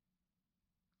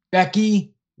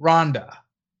Becky, Ronda.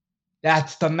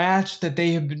 That's the match that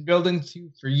they have been building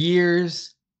to for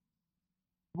years.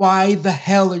 Why the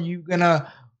hell are you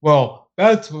gonna, well,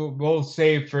 that's what we'll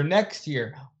save for next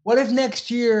year. What if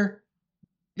next year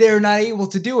they're not able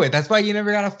to do it? That's why you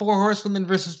never got a 4 horsewomen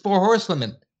versus 4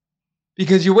 horsewomen.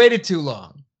 Because you waited too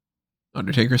long.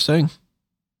 Undertaker Sting,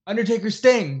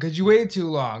 because you waited too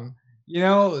long.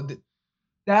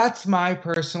 That's my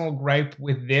personal gripe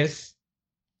with this.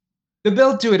 The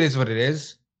build to it is what it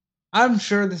is. I'm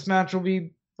sure this match will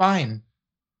be fine.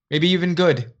 Maybe even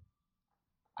good.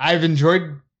 I've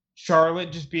enjoyed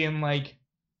Charlotte just being like,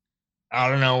 I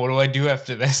don't know, what do I do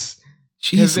after this?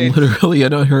 She's literally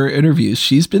in her interviews,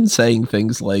 she's been saying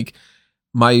things like,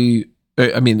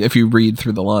 if you read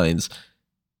through the lines,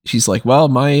 she's like, well,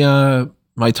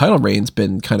 my title reign's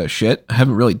been kind of shit. I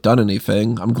haven't really done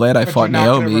anything. I'm glad I fought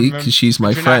Naomi because she's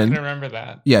my friend. You're not going to remember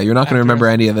that. Yeah, you're not going to remember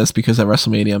any of this because at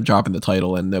WrestleMania I'm dropping the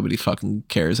title and nobody fucking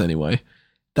cares anyway.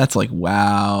 That's like,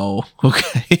 wow.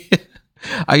 Okay.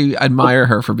 I admire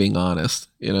her for being honest,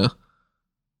 But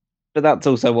that's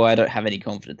also why I don't have any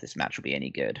confidence this match will be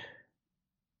any good.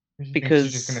 Because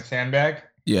she's just going to sandbag?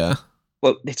 Yeah.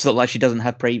 Well, it's not like she doesn't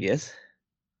have previous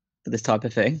for this type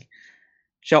of thing.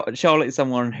 Charlotte is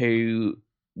someone who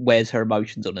wears her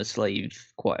emotions on her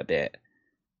sleeve quite a bit.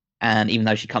 And even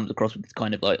though she comes across with this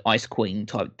kind of like Ice Queen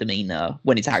type demeanor,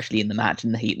 when it's actually in the match,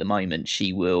 in the heat of the moment,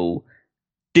 she will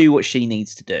do what she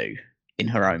needs to do in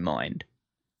her own mind.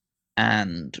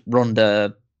 And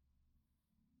Ronda,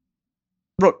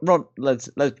 let's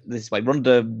this way,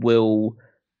 Ronda will,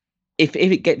 if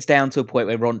it gets down to a point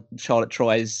where Charlotte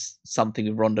tries something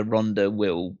with Ronda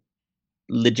will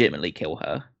legitimately kill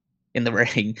her in the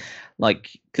ring,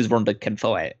 like, because Ronda can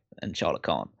fight and Charlotte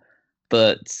can't.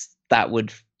 But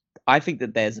I think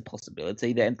that there's a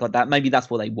possibility that like that. Maybe that's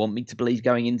what they want me to believe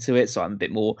going into it. So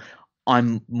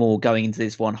I'm more going into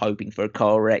this one hoping for a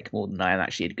car wreck more than I am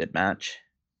actually a good match.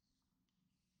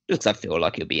 Just because I feel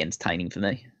like it'll be entertaining for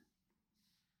me.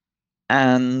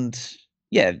 And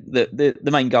yeah, the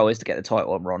main goal is to get the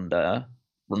title on Ronda.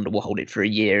 Ronda will hold it for a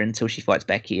year until she fights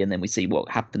Becky, and then we see what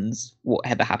happens,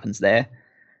 whatever happens there.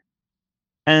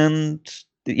 And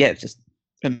yeah, it's just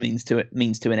a means to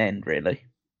an end, really.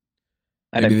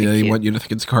 Maybe they want you to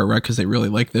think it's a car wreck because they really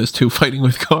like those two fighting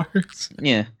with cars.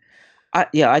 Yeah.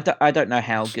 I don't know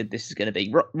how good this is going to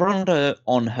be. Ronda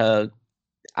on her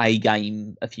A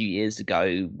game a few years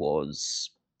ago was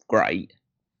great.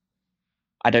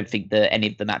 I don't think that any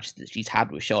of the matches that she's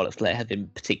had with Charlotte Flair have been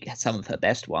particularly some of her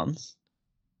best ones.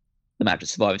 The match at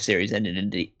Survivor Series ended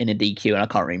in a DQ, and I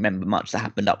can't remember much that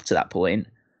happened up to that point.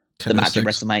 The match at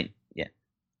WrestleMania, yeah.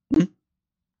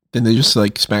 Didn't they just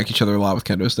like smack each other a lot with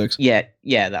kendo sticks? Yeah,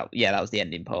 that was the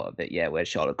ending part of it. Yeah, where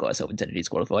Charlotte got herself intended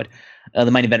disqualified.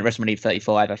 The main event at WrestleMania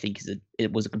 35, I think,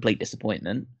 it was a complete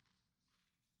disappointment.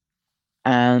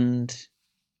 And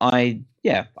I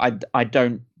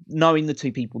don't, knowing the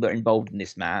two people that are involved in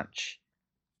this match,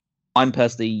 I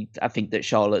think that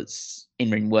Charlotte's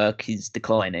in-ring work is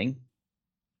declining.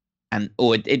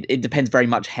 Or it depends very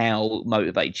much how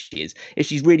motivated she is. If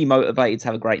she's really motivated to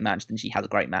have a great match, then she has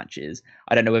great matches.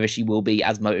 I don't know whether she will be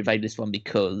as motivated this one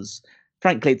because,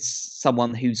 frankly, it's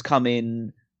someone who's come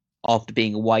in after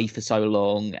being away for so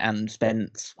long and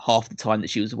spent half the time that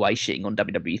she was away shitting on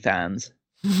WWE fans.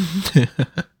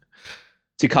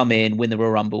 to come in, win the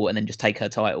Royal Rumble, and then just take her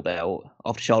title belt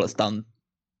after Charlotte's done,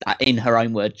 in her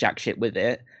own words, jack shit with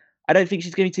it. I don't think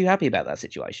she's going to be too happy about that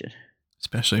situation.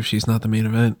 Especially if she's not the main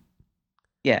event.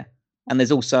 Yeah. And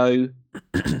there's also,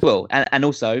 well, and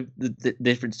also the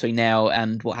difference between now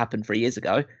and what happened 3 years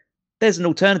ago. There's an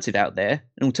alternative out there,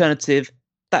 an alternative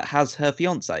that has her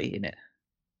fiance in it.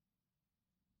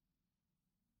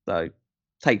 So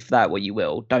take for that what you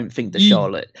will. Don't think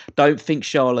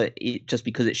Charlotte, just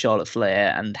because it's Charlotte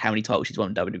Flair and how many titles she's won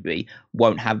in WWE,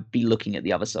 won't be looking at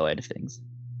the other side of things.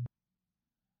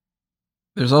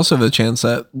 There's also the chance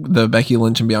that the Becky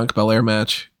Lynch and Bianca Belair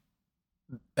match,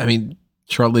 I mean,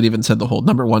 Charlotte even said the whole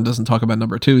number 1 doesn't talk about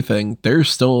number 2 thing. There's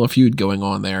still a feud going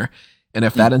on there. And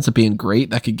if that ends up being great,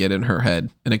 that could get in her head.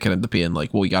 And it could end up being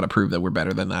like, well, we got to prove that we're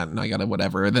better than that. And I got to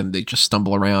whatever. And then they just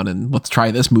stumble around and let's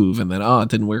try this move. And then, it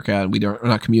didn't work out. And we're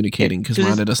not communicating because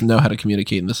Ronda doesn't know how to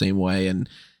communicate in the same way. And,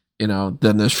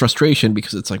 then there's frustration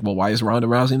because it's like, well, why is Ronda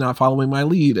Rousey not following my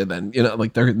lead? And then,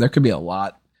 like there could be a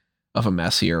lot of a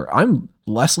mess here. I'm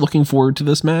less looking forward to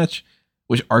this match,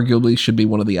 which arguably should be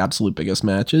one of the absolute biggest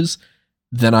matches,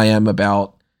 than I am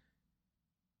about,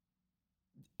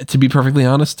 to be perfectly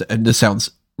honest, and this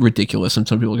sounds ridiculous, and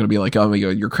some people are going to be like, oh my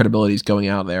god, your credibility is going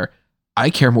out there. I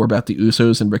care more about the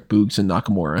Usos and Rick Boogs and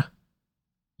Nakamura.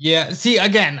 Yeah, see,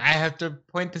 again, I have to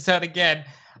point this out again.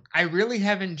 I really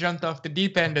haven't jumped off the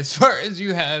deep end as far as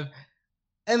you have.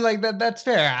 And like that's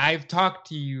fair. I've talked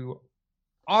to you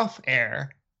off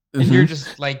air, and you're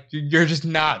just like, you're just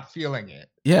not feeling it.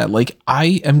 Yeah, like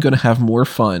I am going to have more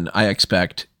fun, I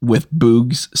expect, with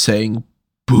Boogs saying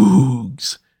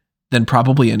Boogs than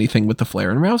probably anything with the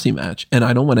Flair and Rousey match. And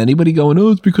I don't want anybody going,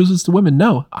 oh, it's because it's the women.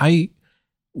 No, I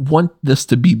want this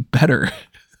to be better.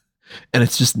 And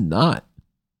it's just not,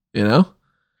 I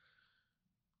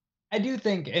do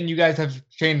think, and you guys have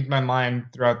changed my mind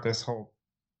throughout this whole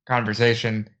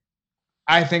conversation,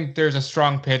 I think there's a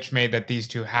strong pitch made that these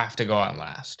two have to go on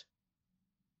last.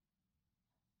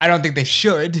 I don't think they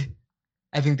should.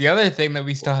 I think the other thing that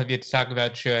we still have yet to talk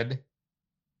about should.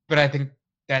 But I think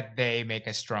that they make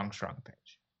a strong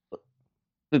pitch.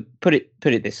 But put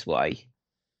it this way: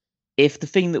 if the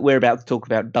thing that we're about to talk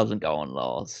about doesn't go on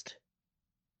last,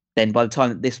 then by the time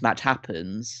that this match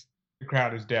happens, the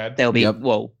crowd is dead. The crowd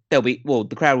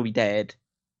will be dead,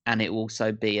 and it will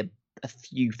also be a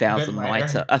few thousand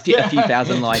lighter, a few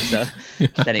thousand lighter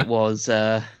than it was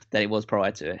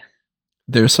prior to it.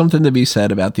 There's something to be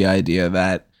said about the idea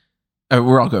that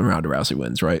we're all going Ronda Rousey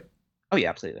wins, right? Oh yeah,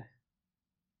 absolutely.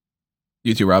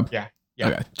 You too, Rob? Yeah.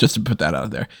 Okay, just to put that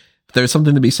out there. There's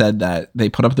something to be said that they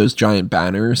put up those giant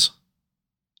banners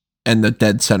and the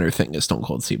dead center thing is Stone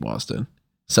Cold Steve Austin.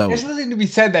 So there's something to be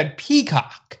said that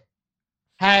Peacock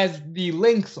has the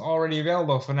links already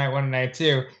available for night 1 and night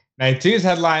 2. Night 2 is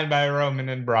headlined by Roman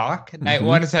and Brock. Night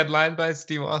 1 is headlined by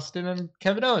Steve Austin and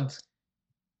Kevin Owens.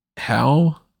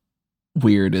 How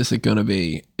weird is it going to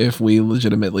be if we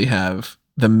legitimately have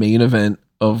the main event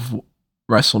of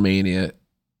WrestleMania?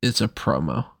 It's a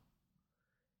promo.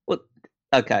 Well,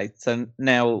 okay, so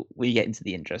now we get into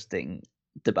the interesting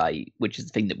debate, which is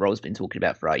the thing that Rob's been talking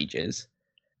about for ages.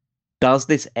 Does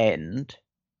this end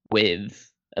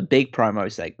with a big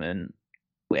promo segment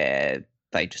where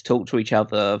they just talk to each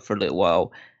other for a little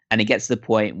while, and it gets to the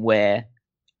point where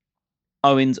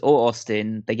Owens or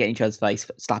Austin, they get in each other's face,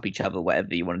 slap each other,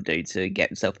 whatever you want to do to get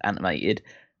himself animated.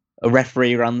 A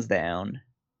referee runs down,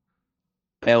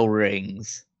 bell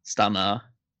rings, stunner,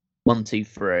 1, 2,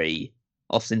 3,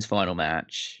 Austin's final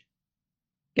match,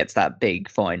 gets that big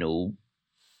final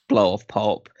blow-off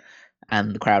pop,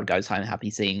 and the crowd goes home happy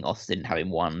seeing Austin having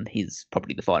won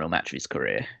probably the final match of his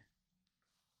career.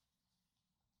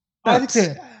 I think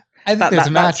there's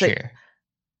a match here.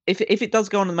 If it does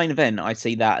go on the main event, I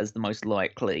see that as the most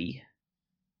likely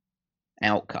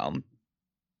outcome.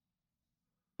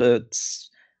 But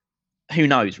who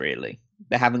knows, really?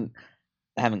 They haven't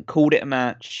called it a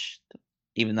match,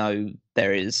 even though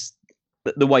there is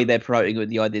the way they're promoting with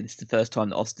the idea this is the first time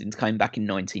that Austin's came back in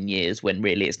 19 years, when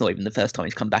really it's not even the first time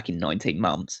he's come back in 19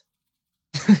 months.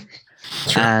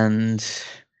 And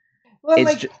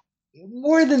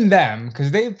more than them,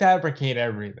 because they fabricate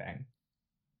everything.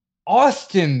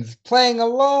 Austin's playing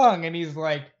along, and he's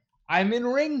like, I'm in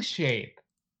ring shape,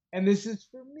 and this is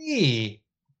for me,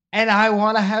 and I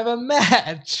want to have a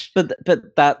match. But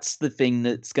that's the thing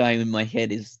that's going in my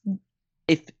head is,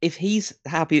 if he's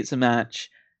happy it's a match,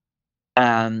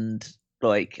 and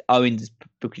like Owens is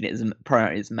booking it as a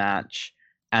priority as a match,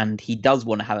 and he does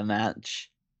want to have a match,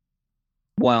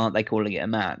 why aren't they calling it a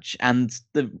match? And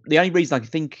the only reason I can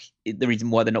think the reason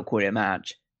why they're not calling it a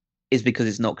match is because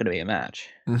it's not going to be a match.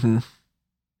 Mm-hmm.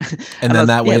 And then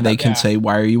that way they can say,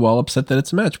 why are you all upset that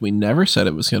it's a match? We never said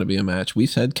it was going to be a match. We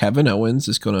said Kevin Owens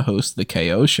is going to host the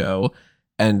KO show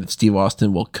and Steve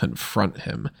Austin will confront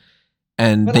him.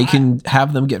 And they can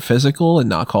have them get physical and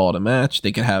not call it a match.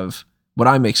 They could have what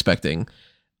I'm expecting.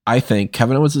 I think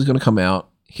Kevin Owens is going to come out.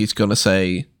 He's going to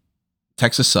say,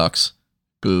 Texas sucks.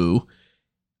 Boo.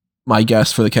 My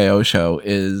guess for the KO show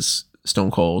is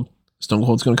Stone Cold. Stone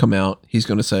Cold's going to come out. He's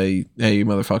going to say, hey,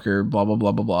 motherfucker, blah, blah,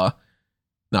 blah, blah, blah.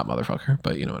 Not motherfucker,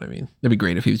 but you know what I mean. It'd be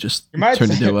great if he just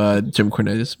turned into Jim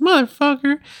Cornette's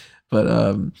motherfucker.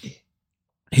 But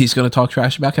he's going to talk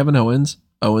trash about Kevin Owens.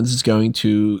 Owens is going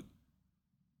to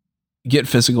get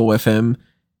physical with him.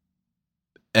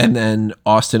 And then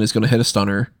Austin is going to hit a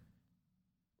stunner.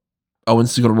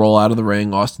 Owens is going to roll out of the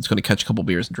ring. Austin's going to catch a couple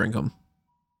beers and drink them.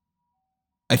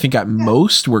 I think at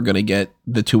most we're going to get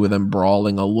the two of them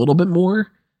brawling a little bit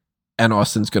more. And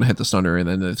Austin's going to hit the stunner, and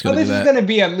then it's going to be that. This is going to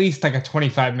be at least like a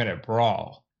 25-minute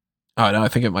brawl. Oh, no, I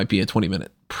think it might be a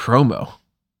 20-minute promo.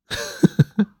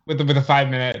 with a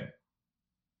 5-minute.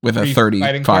 With a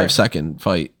 35-second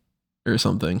fight or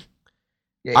something.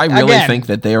 Yeah, I really think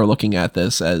that they are looking at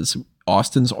this as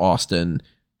Austin's Austin.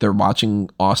 They're watching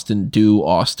Austin do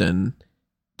Austin.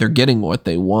 They're getting what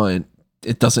they want.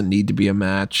 It doesn't need to be a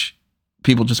match.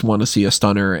 People just want to see a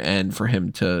stunner and for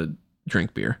him to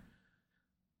drink beer.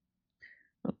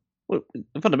 Well,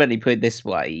 fundamentally put it this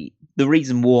way, the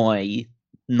reason why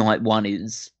night 1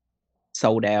 is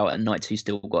sold out and night 2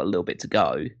 still got a little bit to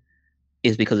go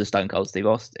is because of Stone Cold Steve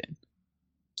Austin.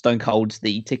 Stone Cold's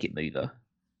the ticket mover.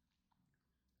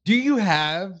 Do you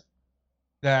have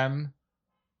them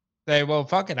say, well,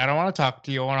 fuck it, I don't want to talk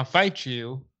to you, I want to fight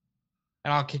you,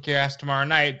 and I'll kick your ass tomorrow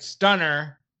night,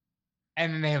 stunner,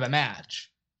 and then they have a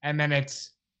match. And then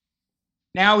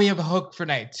now we have a hook for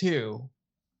night 2.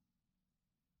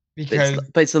 Because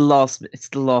but it's the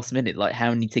last minute. Like, how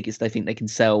many tickets they think they can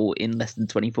sell in less than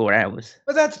 24 hours?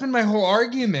 But that's been my whole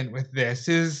argument with this,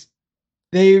 is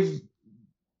they've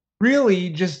really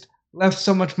just left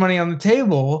so much money on the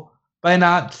table by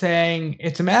not saying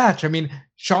it's a match. I mean,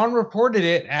 Sean reported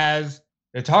it as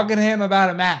they're talking to him about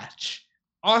a match.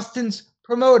 Austin's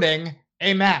promoting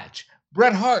a match.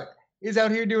 Bret Hart is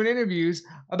out here doing interviews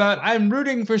about, I'm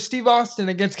rooting for Steve Austin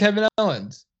against Kevin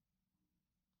Owens.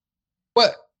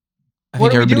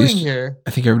 What are we doing here?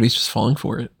 I think everybody's just falling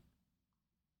for it.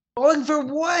 Falling for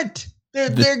what?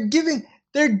 They're giving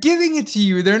it to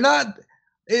you. They're not.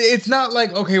 It's not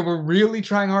like, okay, we're really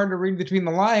trying hard to read between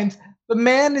the lines. The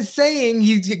man is saying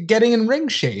he's getting in ring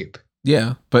shape.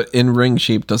 Yeah, but in ring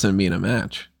shape doesn't mean a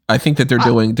match. I think that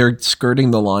they're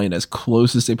skirting the line as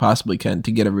close as they possibly can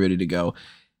to get everybody to go.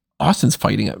 Austin's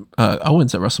fighting at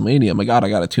Owens at WrestleMania. My God, I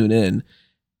got to tune in.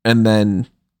 And then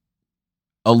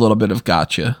a little bit of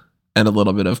gotcha. And a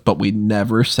little bit of, but we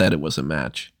never said it was a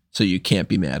match, so you can't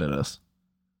be mad at us.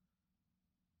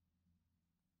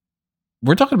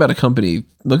 We're talking about a company,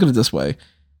 look at it this way,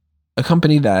 a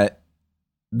company that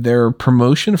their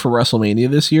promotion for WrestleMania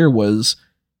this year was,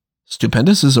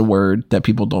 stupendous is a word that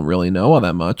people don't really know all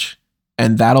that much,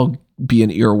 and that'll be an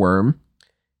earworm.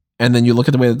 And then you look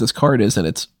at the way that this card is, and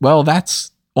it's, well,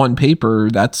 that's on paper,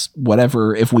 that's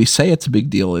whatever. If we say it's a big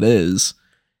deal, it is.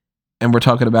 And we're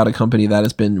talking about a company that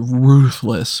has been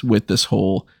ruthless with this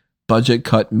whole budget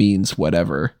cut means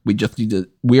whatever.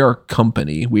 We are a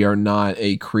company. We are not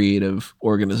a creative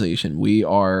organization. We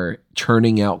are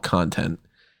churning out content.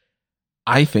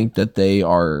 I think that they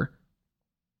are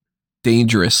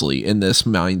dangerously in this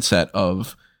mindset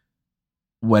of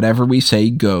whatever we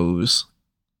say goes.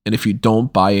 And if you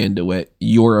don't buy into it,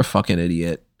 you're a fucking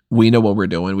idiot. We know what we're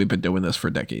doing. We've been doing this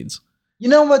for decades. You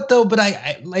know what though? But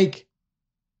I like,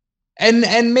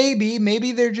 And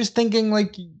maybe they're just thinking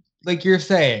like you're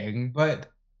saying,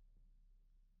 but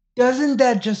doesn't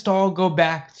that just all go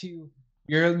back to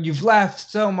you've left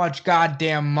so much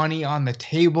goddamn money on the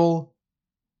table?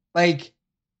 Like,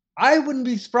 I wouldn't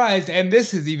be surprised, and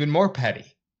this is even more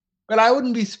petty, but I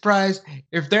wouldn't be surprised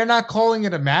if they're not calling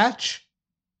it a match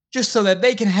just so that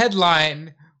they can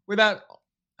headline without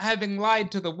having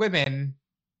lied to the women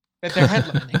that they're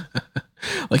headlining.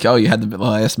 Like, oh, you had the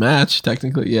last match,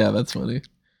 technically. Yeah, that's funny.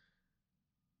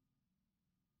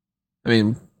 I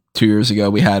mean, 2 years ago,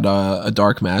 we had a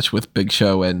dark match with Big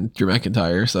Show and Drew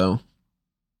McIntyre, so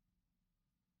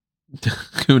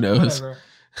who knows?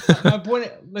 My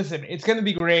point, listen, it's going to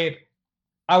be great.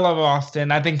 I love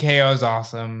Austin. I think KO is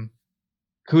awesome.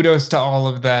 Kudos to all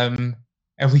of them.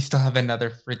 And we still have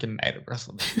another freaking night of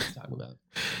WrestleMania to talk about.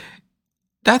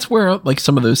 That's where, like,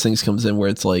 some of those things comes in where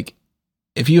it's like,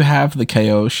 if you have the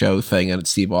KO show thing and it's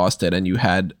Steve Austin and you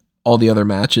had all the other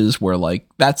matches where like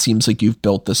that seems like you've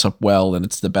built this up well and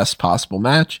it's the best possible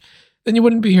match, then you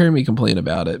wouldn't be hearing me complain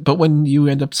about it. But when you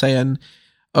end up saying,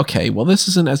 okay, well, this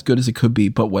isn't as good as it could be,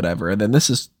 but whatever, and then this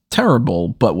is terrible,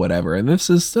 but whatever, and this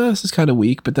is kind of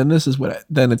weak, but then this is what,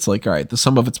 then it's like, all right, the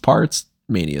sum of its parts,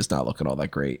 Mania is not looking all that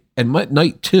great. And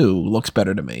Night 2 looks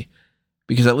better to me,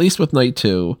 because at least with Night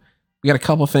 2, we got a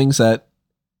couple things that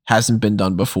hasn't been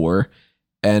done before,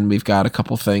 and we've got a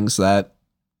couple things that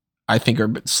I think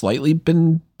are slightly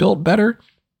been built better.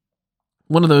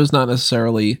 One of those not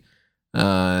necessarily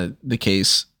the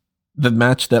case. The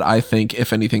match that I think,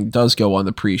 if anything, does go on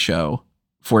the pre-show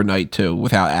for Night 2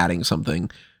 without adding something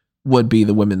would be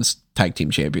the Women's Tag Team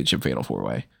Championship Fatal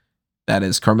 4-Way. That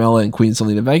is Carmella and Queen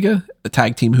Zelina Vega, a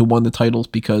tag team who won the titles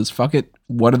because, fuck it,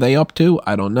 what are they up to?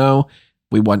 I don't know.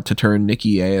 We want to turn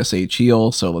Nikki ASH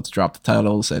heel, so let's drop the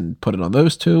titles and put it on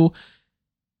those two.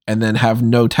 And then have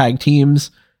no tag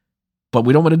teams. But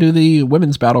we don't want to do the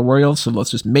Women's Battle Royal, so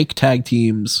let's just make tag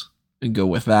teams and go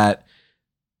with that.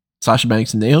 Sasha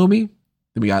Banks and Naomi.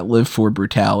 Then we got Liv for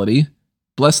Brutality.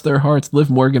 Bless their hearts, Liv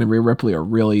Morgan and Rhea Ripley are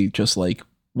really just like,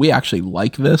 we actually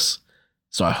like this,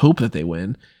 so I hope that they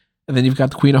win. And then you've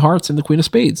got the Queen of Hearts and the Queen of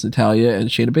Spades, Natalya and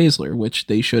Shayna Baszler, which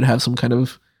they should have some kind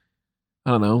of,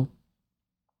 I don't know,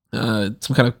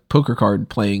 some kind of poker card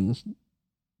playing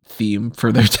theme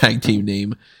for their tag team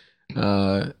name.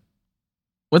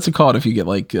 What's it called if you get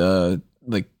like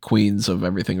queens of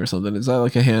everything or something? Is that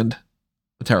like a hand?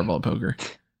 I'm terrible at poker.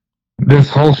 This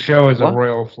whole show is a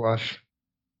royal flush.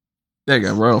 There you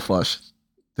go, royal flush.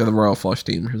 They're the royal flush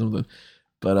team or something.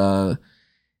 But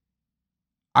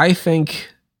I think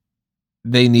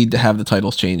they need to have the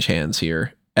titles change hands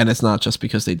here. And it's not just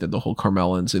because they did the whole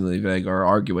Carmella and Zelina Vega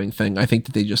arguing thing. I think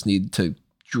that they just need to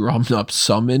drum up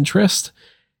some interest.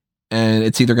 And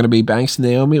it's either going to be Banks and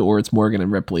Naomi or it's Morgan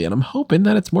and Ripley. And I'm hoping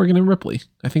that it's Morgan and Ripley.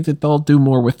 I think that they'll do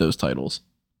more with those titles.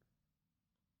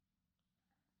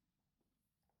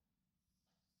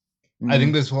 I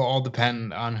think this will all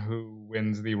depend on who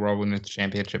wins the Raw Women's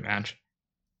Championship match.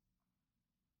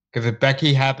 Because if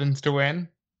Becky happens to win,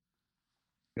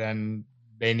 then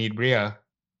they need Rhea.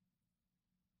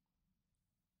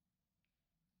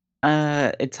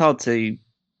 It's hard to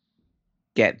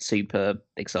get super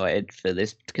excited for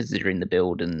this, considering the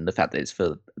build and the fact that it's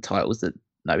for titles that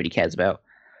nobody cares about.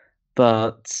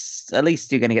 But at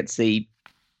least you're going to get to see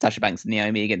Sasha Banks and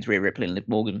Naomi against Rhea Ripley and Liv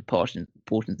Morgan portions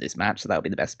of this match, so that'll be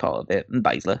the best part of it. And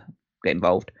Baszler get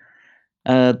involved.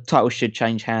 Titles should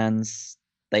change hands.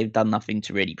 They've done nothing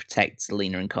to really protect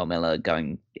Zelina and Carmella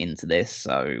going into this,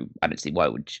 so I don't see why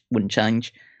it wouldn't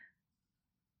change.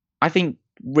 I think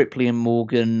Ripley and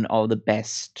Morgan are the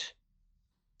best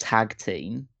tag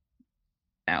team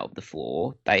out of the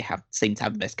four. They seem to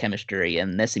have the best chemistry,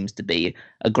 and there seems to be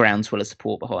a groundswell of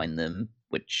support behind them,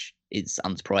 which is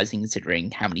unsurprising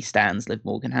considering how many stands Liv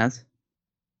Morgan has.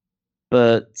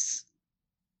 But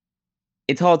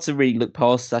it's hard to really look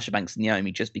past Sasha Banks and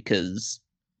Naomi just because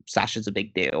Sasha's a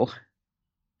big deal,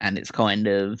 and it's kind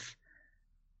of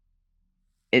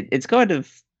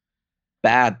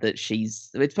bad that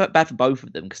it's bad for both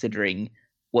of them considering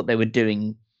what they were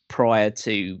doing prior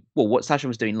to what Sasha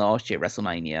was doing last year at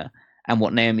WrestleMania and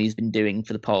what Naomi's been doing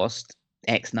for the past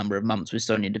X number of months with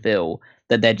Sonya Deville,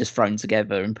 that they're just thrown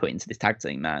together and put into this tag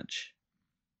team match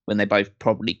when they both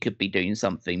probably could be doing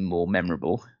something more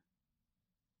memorable.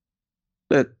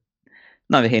 But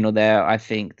neither here nor there, I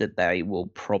think that they will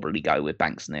probably go with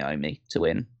Banks and Naomi to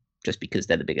win, just because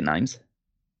they're the bigger names.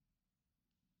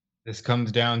 This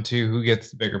comes down to who gets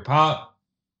the bigger pop.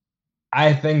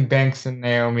 I think Banks and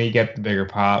Naomi get the bigger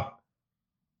pop.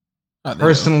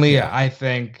 Personally, yeah. I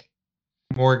think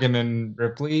Morgan and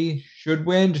Ripley should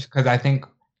win, just because I think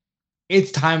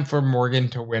it's time for Morgan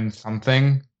to win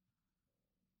something.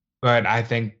 But I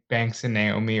think Banks and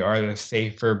Naomi are the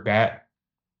safer bet.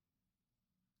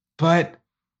 But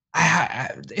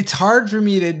it's hard for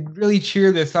me to really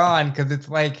cheer this on because it's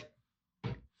like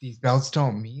these belts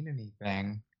don't mean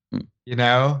anything, you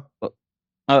know. Well,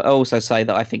 I'll also say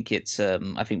that I think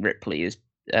I think Ripley is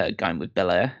going with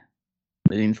Belair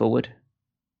moving forward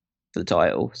for the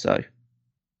title. So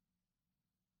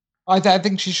I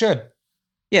think she should.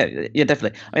 Yeah,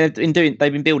 definitely. I mean, they've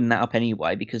been building that up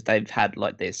anyway because they've had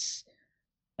like this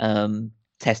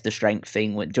test of strength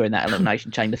thing during that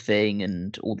Elimination Chamber thing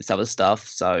and all this other stuff.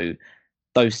 So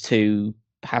those two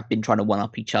have been trying to one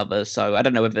up each other. So I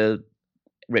don't know whether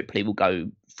Ripley will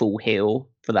go full heel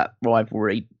for that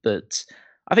rivalry, but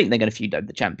I think they're going to feud over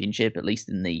the championship, at least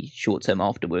in the short term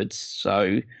afterwards.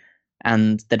 So,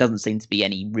 and there doesn't seem to be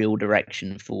any real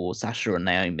direction for Sasha and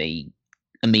Naomi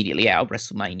immediately out of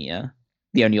WrestleMania.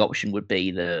 The only option would be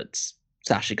that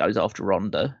Sasha goes after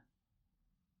Ronda.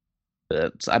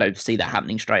 But I don't see that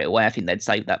happening straight away. I think they'd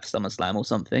save that for SummerSlam or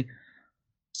something.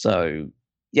 So,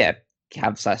 yeah,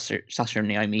 have Sasha and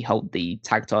Naomi hold the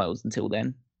tag titles until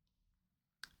then.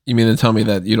 You mean to tell me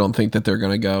that you don't think that they're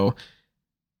going to go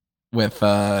with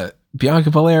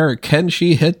Bianca Belair? Can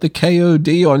she hit the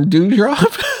KOD on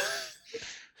Doudrop?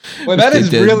 Well, that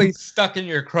is really stuck in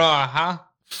your craw, huh?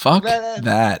 Fuck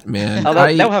that, man.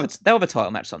 They'll have a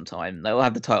title match sometime. They'll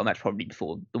have the title match probably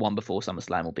before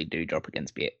SummerSlam will be Doudrop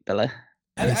against Belair.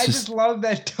 I just love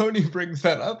that Tony brings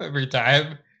that up every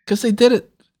time. Because they did it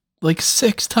like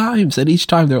 6 times, and each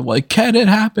time they're like, can it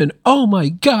happen? Oh my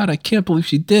god, I can't believe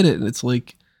she did it. And it's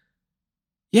like,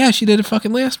 yeah, she did it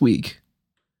fucking last week.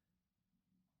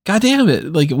 God damn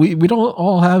it. Like, we don't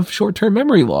all have short-term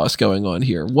memory loss going on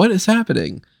here. What is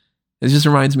happening? It just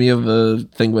reminds me of the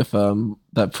thing with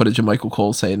that footage of Michael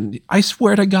Cole saying, I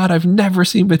swear to God, I've never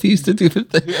seen Batista do the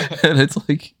thing. Yeah. And it's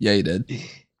like, yeah, you did.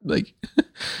 Like,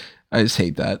 I just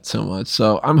hate that so much.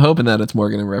 So I'm hoping that it's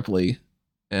Morgan and Ripley.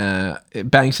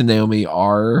 Banks and Naomi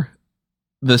are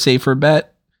the safer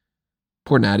bet.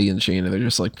 Poor Natty and Shayna, they're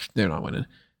just like, they're not winning.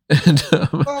 And,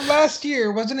 well, last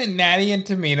year, wasn't it Natty and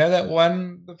Tamina that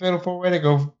won the Fatal 4-Way to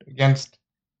go against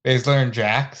Baszler and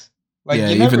Jax? Like, yeah,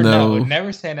 you never know.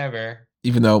 Never say never.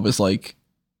 Even though it was like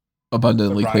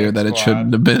abundantly clear that it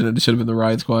shouldn't have been. It should have been the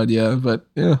Riot Squad. Yeah, but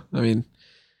yeah, I mean,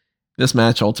 this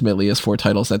match ultimately is 4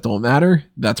 titles that don't matter.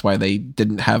 That's why they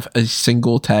didn't have a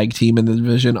single tag team in the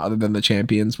division other than the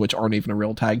champions, which aren't even a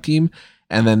real tag team.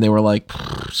 And then they were like,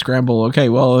 scramble. Okay,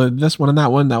 well, this one and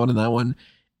that one, that one and that one.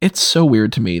 It's so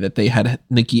weird to me that they had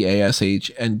Nikki ASH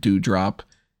and Doudrop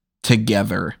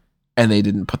together and they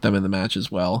didn't put them in the match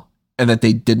as well. And that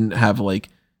they didn't have like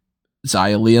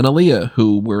Xia Li and Aaliyah,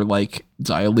 who were like,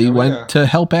 Xia Li went to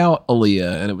help out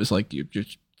Aaliyah, and it was like, you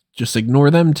just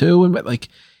ignore them too. And like,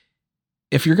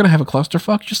 if you're gonna have a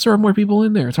clusterfuck, just throw more people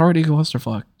in there. It's already a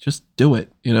clusterfuck. Just do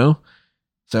it, you know.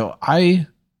 So I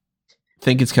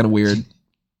think it's kind of weird.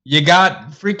 You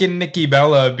got freaking Nikki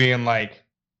Bella being like,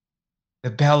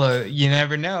 the Bella, you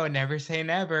never know, never say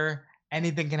never.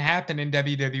 Anything can happen in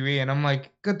WWE, and I'm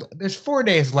like, good. There's 4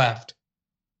 days left.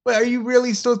 But are you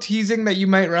really still teasing that you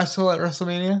might wrestle at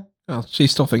WrestleMania? Well, she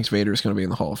still thinks Vader's going to be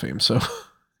in the Hall of Fame, so,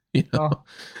 you know,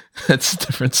 that's a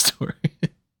different story.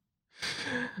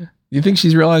 You think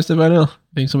she's realized it by now?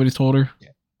 You think somebody told her? Yeah,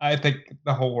 I think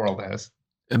the whole world has.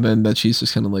 And then that she's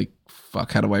just kind of like,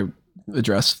 fuck, how do I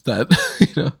address that?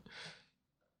 You know?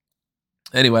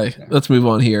 Anyway, let's move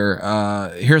on here.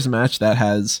 Here's a match that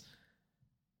has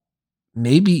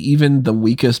maybe even the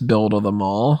weakest build of them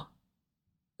all.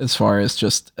 As far as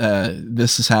just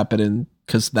this is happening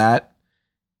because that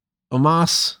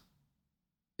Omos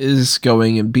is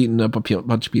going and beating up a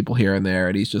bunch of people here and there,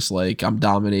 and he's just like, I'm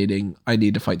dominating. I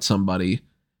need to fight somebody.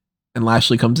 And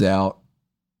Lashley comes out,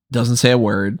 doesn't say a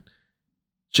word,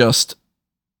 just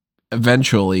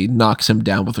eventually knocks him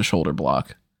down with a shoulder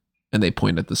block, and they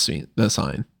point at the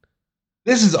sign.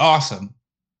 This is awesome.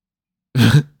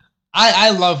 I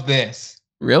love this.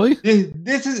 Really?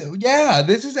 This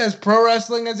is as pro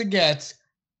wrestling as it gets.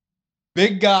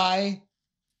 Big guy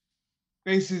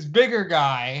faces bigger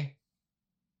guy.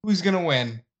 Who's gonna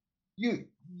win? You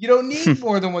don't need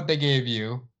more than what they gave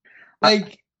you.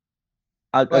 Like,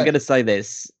 I'm gonna say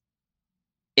this.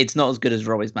 It's not as good as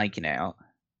Rob is making out.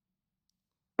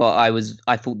 But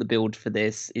I thought the build for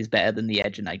this is better than the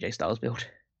Edge and AJ Styles build.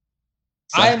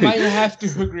 So, I might have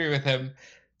to agree with him.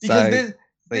 Because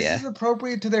this is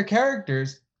appropriate to their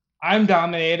characters. I'm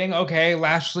dominating. Okay,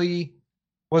 Lashley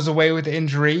was away with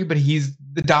injury, but he's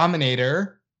the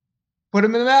dominator. Put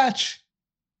him in the match.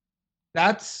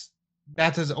 That's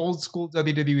as old school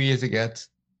WWE as it gets.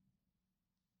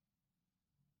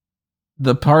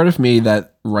 The part of me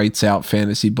that writes out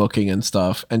fantasy booking and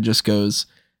stuff and just goes,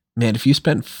 man, if you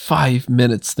spent 5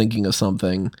 minutes thinking of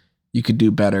something you could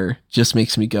do better, just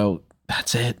makes me go,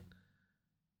 that's it.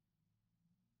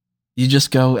 You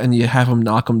just go and you have him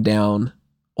knock him down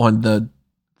on the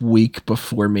week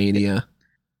before Mania.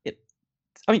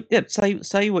 I mean, yeah,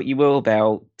 say what you will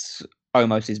about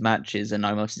Omos's matches and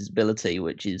Omos's ability,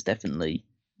 which is definitely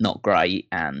not great,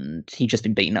 and he's just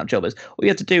been beating up jobbers. All you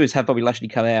have to do is have Bobby Lashley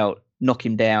come out, knock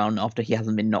him down after he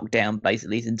hasn't been knocked down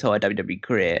basically his entire WWE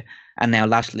career, and now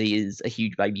Lashley is a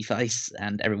huge babyface,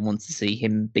 and everyone wants to see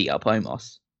him beat up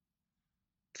Omos.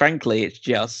 Frankly, it's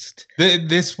just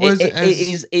it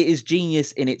is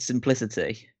genius in its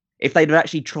simplicity. If they'd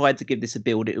actually tried to give this a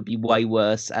build, it would be way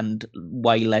worse and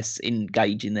way less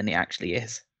engaging than it actually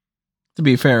is. To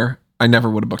be fair, I never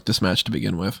would have booked this match to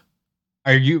begin with.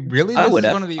 Are you really? I would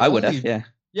have. Yeah.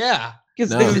 Yeah.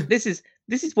 Because this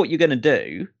is what you're going to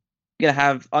do. gonna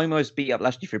have Omos beat up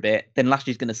Lashley for a bit, then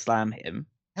Lashley's gonna slam him.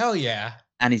 Hell yeah.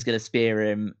 And he's gonna spear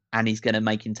him, and he's gonna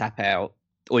make him tap out,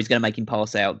 or he's gonna make him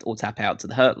pass out or tap out to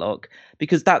the Hurt Lock,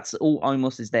 because that's all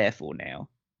Omos is there for now.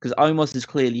 Because Omos has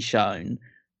clearly shown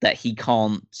that he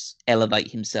can't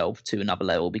elevate himself to another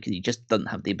level because he just doesn't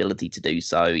have the ability to do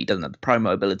so. He doesn't have the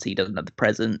promo ability, he doesn't have the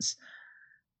presence.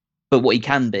 But what he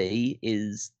can be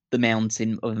is the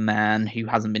mountain of a man who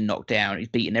hasn't been knocked down, who's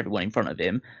beaten everyone in front of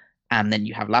him. And then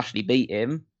you have Lashley beat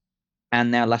him.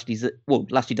 And now Lashley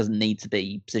doesn't need to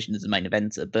be positioned as a main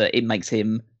eventer, but it makes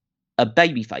him a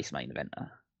babyface main eventer.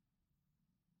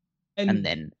 And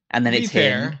then it's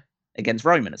him against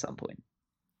Roman at some point.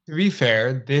 To be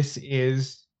fair, this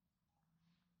is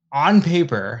on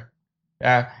paper.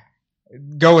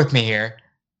 Go with me here.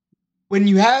 When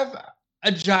you have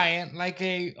a giant like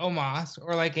a Omos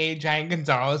or like a giant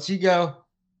Gonzalez, you go,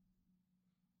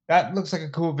 that looks like a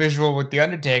cool visual with The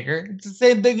Undertaker. It's the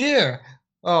same thing here.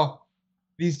 Oh,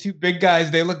 these two big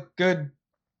guys, they look good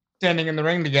standing in the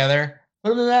ring together. Put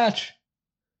them in the match.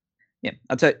 Yeah,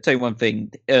 I'll tell you one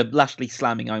thing. Lashley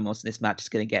slamming Omos in this match is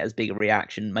going to get as big a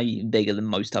reaction, maybe even bigger than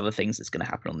most other things that's going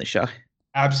to happen on this show.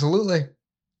 Absolutely.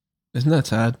 Isn't that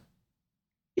sad?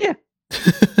 Yeah.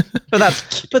 but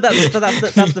that's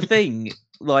the thing.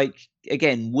 Like,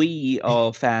 again, we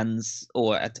are fans,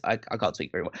 or I can't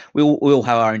speak very well. We all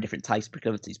have our own different tastes,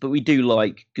 proclivities, but we do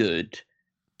like good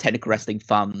technical wrestling,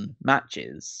 fun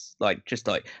matches, like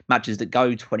matches that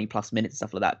go 20 plus minutes,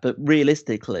 stuff like that. But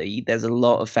realistically, there's a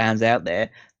lot of fans out there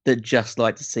that just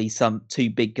like to see two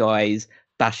big guys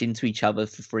bash into each other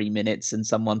for 3 minutes and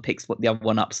someone picks the other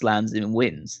one up, slams him and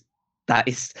wins.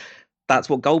 That's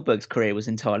what Goldberg's career was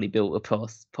entirely built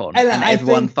upon. And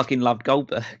everyone fucking loved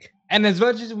Goldberg. And as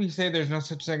much as we say there's no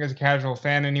such thing as a casual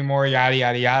fan anymore, yada,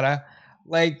 yada, yada,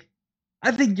 like,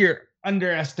 I think you're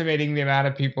underestimating the amount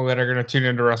of people that are going to tune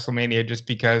into WrestleMania just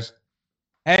because,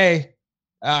 hey,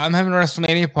 I'm having a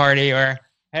WrestleMania party, or,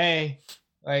 hey,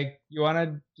 like, you want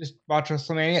to just watch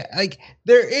WrestleMania? Like,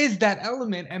 there is that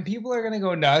element, and people are going to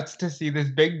go nuts to see this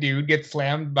big dude get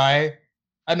slammed by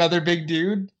another big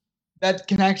dude that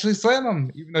can actually slam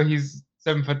him, even though he's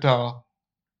 7 foot tall.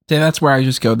 Yeah, that's where I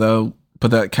just go, though, but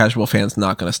the casual fan's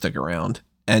not going to stick around.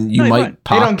 And you might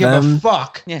pop them. They don't give a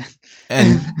fuck. Yeah.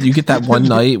 And you get that one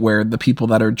night where the people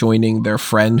that are joining their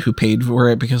friend who paid for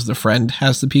it because the friend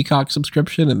has the Peacock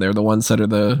subscription, and they're the ones that are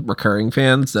the recurring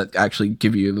fans that actually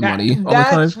give you the money all the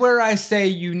time. That's where I say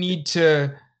you need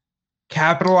to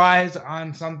capitalize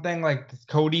on something like this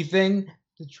Cody thing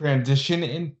to transition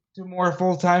into more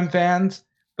full-time fans.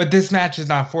 But this match is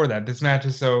not for that. This match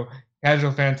is so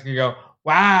casual fans can go,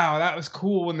 wow, that was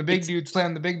cool when the big dude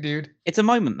slammed the big dude. It's a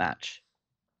moment match.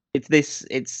 It's this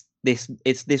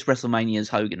WrestleMania's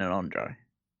Hogan and Andre.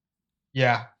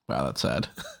 Yeah. Wow, that's sad.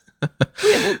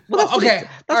 That's okay.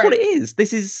 That's what it is.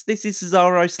 This is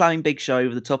Cesaro slamming Big Show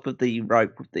over the top of the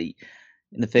rope with the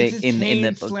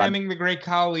slamming the Great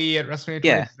Khali at WrestleMania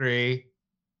 23.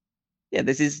 Yeah,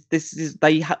 this is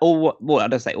I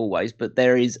don't say always, but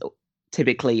there is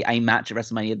typically a match at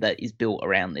WrestleMania that is built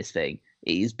around this thing.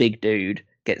 It is big dude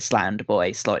gets slammed by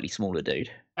a slightly smaller dude.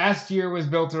 Last year was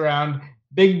built around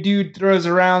big dude throws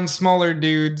around smaller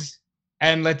dudes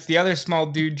and lets the other small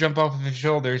dude jump off of his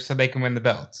shoulders so they can win the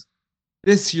belts.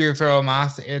 This year for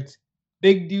Omos, it's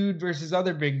big dude versus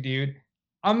other big dude.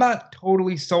 I'm not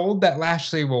totally sold that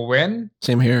Lashley will win.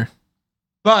 Same here.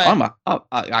 But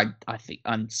I think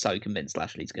I'm so convinced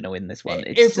Lashley's going to win this one.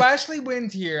 If Lashley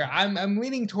wins here, I'm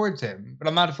leaning towards him, but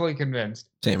I'm not fully convinced.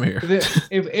 Same here.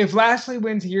 If Lashley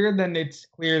wins here, then it's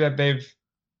clear that they've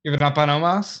given up on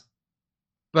Omos.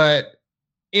 But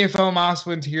if Omos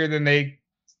wins here, then they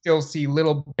still see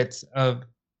little bits of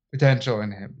potential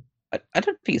in him. I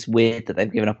don't think it's weird that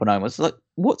they've given up on Omos. Like,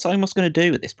 what's Omos going to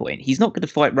do at this point? He's not going to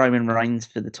fight Roman Reigns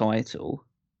for the title.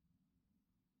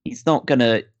 He's not going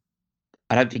to.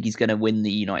 I don't think he's going to win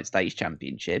the United States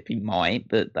Championship. He might,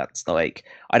 but that's like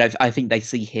I think they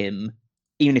see him.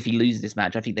 Even if he loses this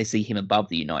match, I think they see him above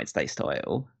the United States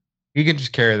title. He can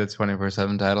just carry the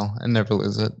 24/7 title and never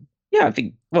lose it. Yeah, I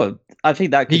think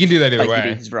that he can do that either way.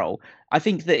 Be his role. I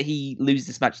think that he loses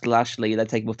this match to Lashley, they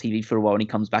take him off TV for a while, and he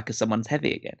comes back as someone's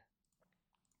heavy again.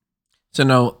 So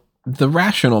no, the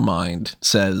rational mind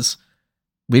says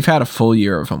we've had a full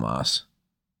year of Omos.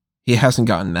 He hasn't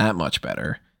gotten that much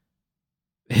better.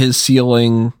 His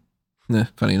ceiling,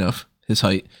 funny enough, his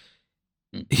height,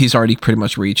 he's already pretty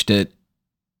much reached it.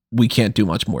 We can't do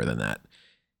much more than that.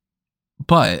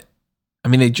 But, I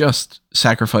mean, they just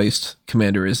sacrificed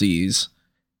Commander Aziz,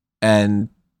 and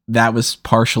that was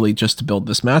partially just to build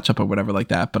this matchup or whatever like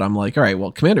that. But I'm like, all right,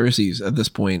 well, Commander Aziz at this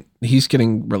point, he's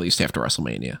getting released after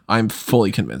WrestleMania. I'm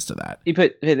fully convinced of that. You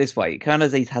put it this way, Commander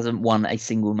Aziz hasn't won a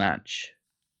single match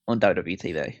on WWE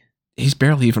TV. He's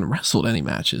barely even wrestled any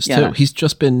matches, too. Yeah. He's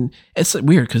just been, it's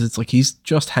weird because it's like he's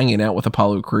just hanging out with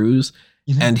Apollo Crews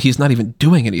and he's not even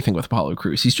doing anything with Apollo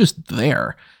Crews. He's just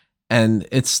there. And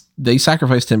they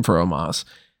sacrificed him for Omos.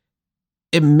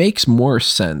 It makes more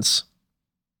sense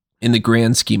in the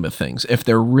grand scheme of things, if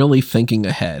they're really thinking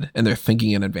ahead and they're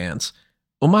thinking in advance.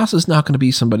 Omos is not going to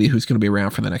be somebody who's going to be around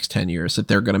for the next 10 years, that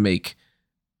they're going to make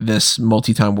this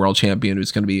multi-time world champion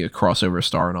who's going to be a crossover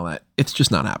star and all that. It's just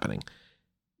not happening.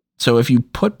 So if you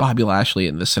put Bobby Lashley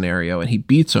in this scenario and he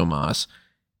beats Omos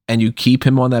and you keep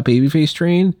him on that babyface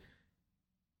train,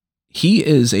 he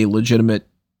is a legitimate,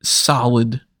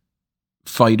 solid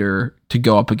fighter to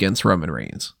go up against Roman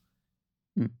Reigns.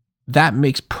 That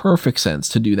makes perfect sense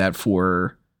to do that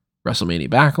for WrestleMania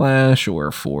Backlash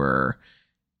or for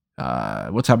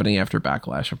what's happening after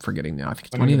Backlash. I'm forgetting now. I think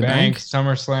it's Money in the Bank,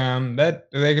 SummerSlam.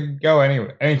 That they could go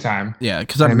anytime. Yeah,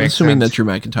 because I'm assuming that Drew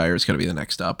McIntyre is going to be the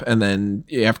next up, and then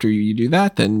after you do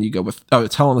that, then you go with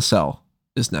it's Hell in a Cell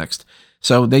is next.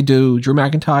 So they do Drew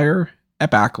McIntyre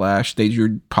at Backlash. They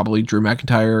do probably Drew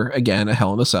McIntyre again at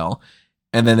Hell in a Cell,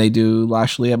 and then they do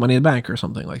Lashley at Money in the Bank or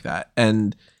something like that,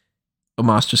 and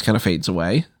Omos just kind of fades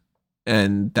away,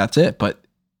 and that's it. But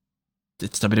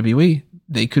it's WWE.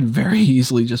 They could very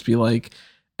easily just be like,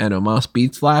 and Omos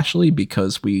beats Lashley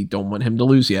because we don't want him to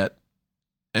lose yet.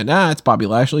 And it's Bobby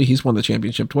Lashley. He's won the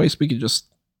championship twice. We could just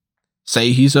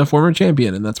say he's a former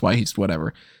champion, and that's why he's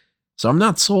whatever. So I'm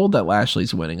not sold that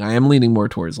Lashley's winning. I am leaning more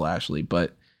towards Lashley,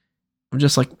 but I'm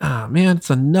just like, man, it's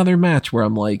another match where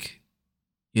I'm like,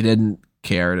 you didn't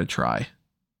care to try.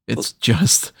 It's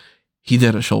just... he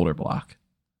did a shoulder block.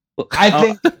 Well, I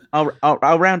think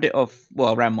I'll round it off. Well,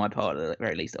 I'll round my part at the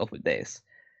very least off with this.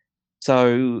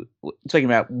 So, talking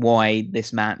about why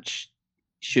this match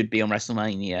should be on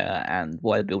WrestleMania and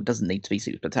why the build doesn't need to be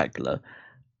super spectacular.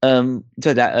 Said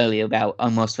that earlier about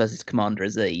Omos versus Commander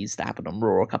Aziz that happened on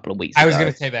Raw a couple of weeks ago. I was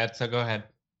going to say that, so go ahead.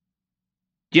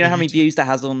 Do you know how many views that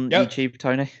has on YouTube,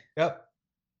 Tony? Yep.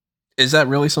 Is that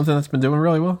really something that's been doing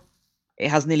really well? It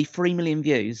has nearly 3 million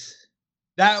views.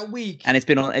 That week, and it's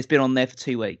been on there for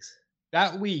 2 weeks.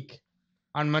 That week,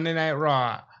 on Monday Night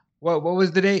Raw, what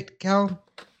was the date, Cal?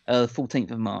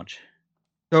 14th of March.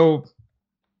 So,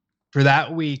 for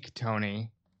that week,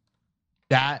 Tony,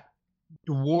 that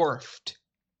dwarfed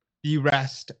the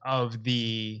rest of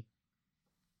the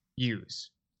views.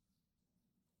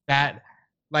 That,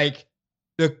 like,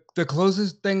 the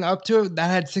closest thing up to it, that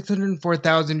had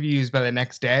 604,000 views by the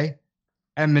next day,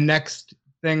 and the next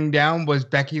thing down was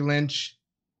Becky Lynch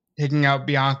taking out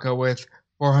Bianca with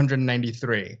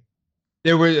 493.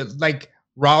 There were like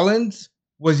Rollins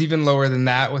was even lower than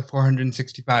that with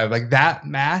 465. Like that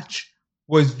match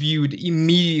was viewed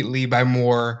immediately by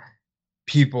more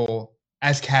people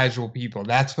as casual people.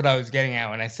 That's what I was getting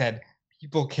at when I said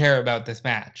people care about this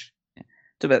match.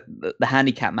 So about the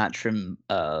handicap match from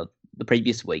the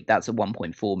previous week, that's a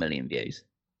 1.4 million views.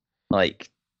 Like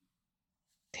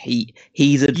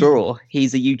he's a draw.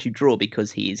 He's a YouTube draw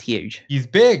because he is huge. He's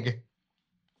big.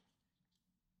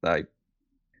 So,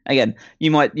 again, you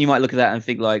might look at that and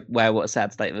think like, wow, what a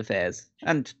sad state of affairs.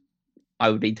 And I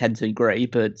would tend to agree,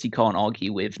 but you can't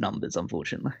argue with numbers,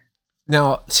 unfortunately.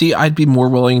 Now, see, I'd be more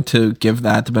willing to give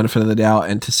that the benefit of the doubt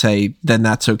and to say then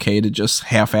that's okay to just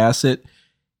half-ass it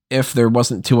if there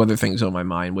wasn't two other things on my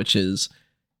mind, which is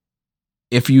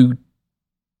if you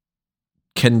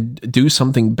can do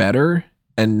something better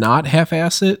and not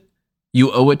half-ass it,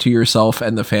 you owe it to yourself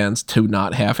and the fans to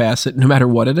not half-ass it, no matter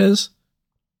what it is.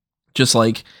 Just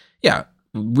like, yeah,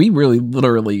 we really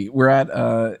literally, we're at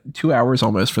 2 hours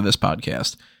almost for this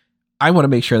podcast. I want to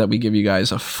make sure that we give you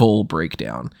guys a full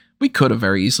breakdown. We could have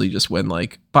very easily just win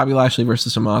like Bobby Lashley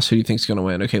versus Omos. Who do you think's going to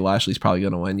win? Okay, Lashley's probably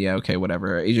going to win. Yeah, okay,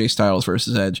 whatever. AJ Styles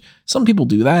versus Edge. Some people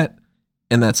do that,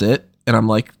 and that's it. And I'm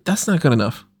like, that's not good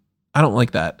enough. I don't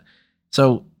like that.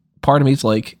 So part of me is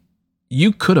like,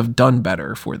 you could have done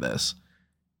better for this.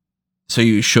 So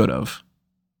you should have.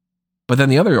 But then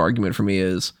the other argument for me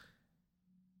is,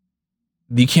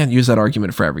 you can't use that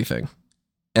argument for everything.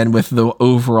 And with the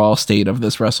overall state of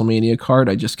this WrestleMania card,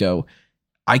 I just go,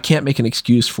 I can't make an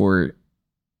excuse for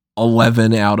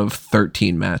 11 out of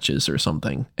 13 matches or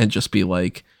something and just be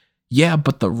like, yeah,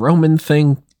 but the Roman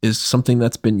thing is something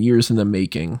that's been years in the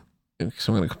making.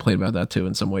 So I'm going to complain about that too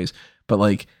in some ways. But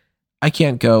like, I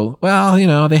can't go, well, you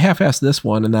know, they half-assed this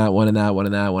one and that one and that one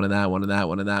and that one and that one and that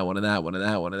one and that one and that one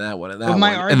and that one and that one and that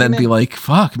one. And then be like,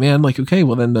 fuck, man, like, okay,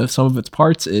 well then the sum of its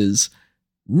parts is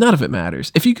None of it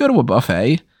matters. If you go to a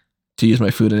buffet, to use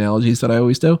my food analogies that I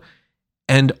always do,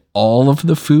 and all of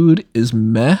the food is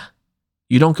meh,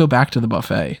 you don't go back to the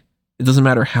buffet. It doesn't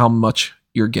matter how much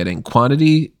you're getting.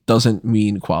 Quantity doesn't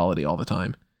mean quality all the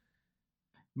time.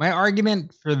 My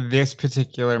argument for this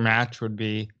particular match would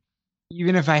be,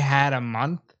 even if I had a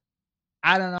month,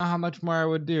 I don't know how much more I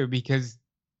would do, because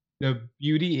the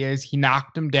beauty is he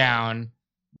knocked him down.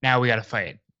 Now we got to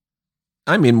fight.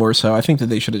 I mean, more so, I think that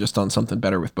they should have just done something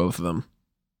better with both of them.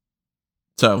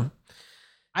 So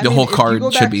the whole card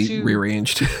should be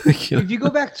rearranged. If you go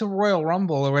back to Royal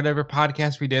Rumble or whatever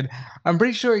podcast we did, I'm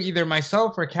pretty sure either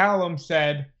myself or Callum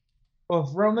said, well,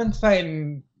 if Roman's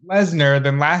fighting Lesnar,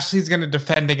 then Lashley's going to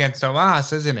defend against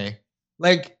Omos, isn't he?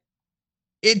 Like,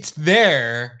 it's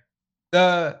there.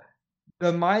 The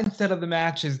mindset of the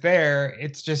match is there.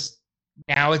 It's just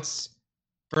now it's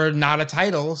for not a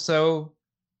title, so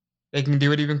they can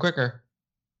do it even quicker.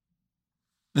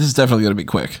 This is definitely going to be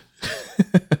quick.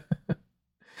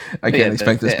 I can't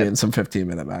expect this being some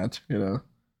 15-minute match, you know.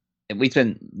 We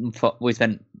spent a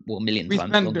million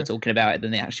times longer talking about it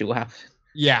than it actually will happen.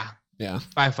 Yeah,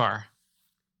 by far.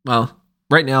 Well,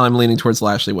 right now I'm leaning towards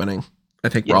Lashley winning. I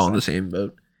think we're all in the same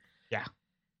boat. Yeah.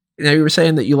 Now, you were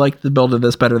saying that you like the build of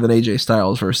this better than AJ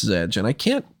Styles versus Edge, and I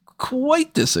can't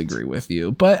quite disagree with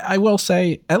you, but I will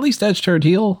say at least Edge turned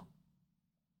heel.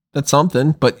 That's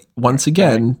something. But once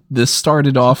again, this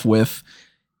started off with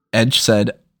Edge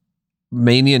said,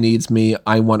 Mania needs me.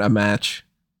 I want a match.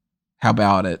 How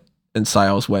about it? And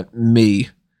Styles went, me.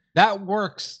 That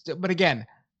works. But again,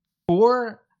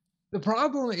 the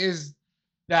problem is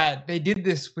that they did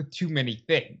this with too many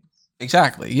things.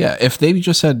 Exactly. Yeah. If they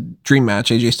just said dream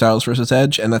match, AJ Styles versus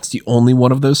Edge, and that's the only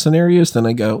one of those scenarios, then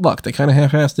I go, look, they kind of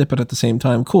half-assed it, but at the same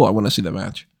time, cool. I want to see the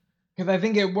match. Because I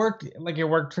think it worked. Like, it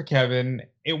worked for Kevin.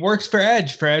 It works for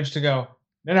Edge. For Edge to go,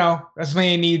 no,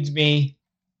 WrestleMania needs me.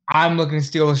 I'm looking to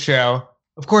steal the show.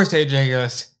 Of course, AJ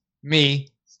goes, me,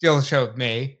 steal the show with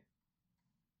me.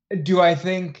 Do I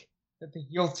think that the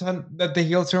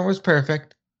heel turn was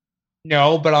perfect?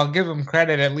 No, but I'll give him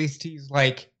credit. At least he's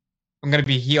like, I'm going to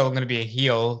be a heel. I'm going to be a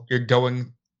heel. You're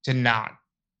going to not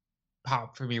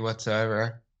pop for me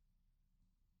whatsoever.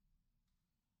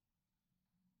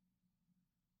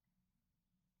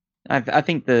 I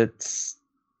think that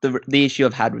the issue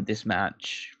I've had with this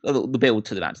match, the build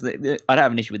to the match, I don't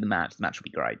have an issue with the match. The match will be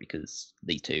great because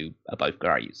these two are both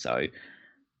great. So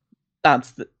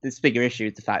that's this bigger issue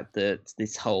is the fact that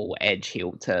this whole Edge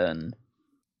heel turn,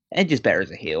 Edge is better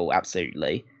as a heel,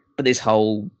 absolutely. But this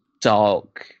whole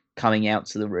dark coming out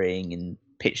to the ring in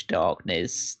pitch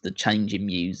darkness, the change in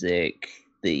music,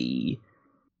 I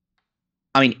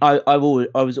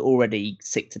was already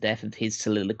sick to death of his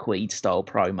soliloquy style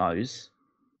promos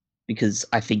because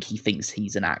I think he thinks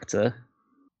he's an actor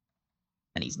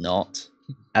and he's not.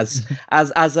 As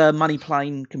Money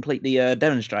Plane completely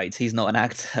demonstrates, he's not an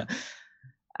actor.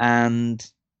 And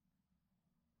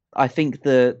I think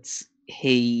that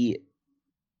he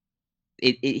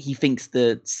thinks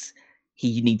that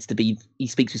he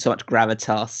speaks with so much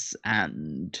gravitas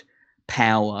and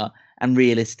power, and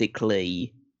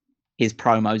realistically his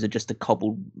promos are just a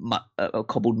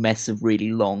cobbled mess of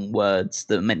really long words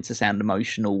that are meant to sound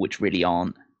emotional, which really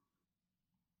aren't.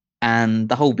 And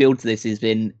the whole build to this has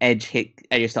been Edge hit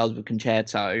AJ Styles with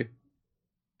Concerto.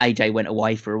 AJ went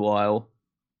away for a while.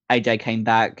 AJ came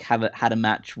back, had a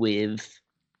match with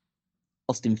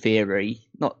Austin Theory.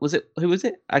 Who was it?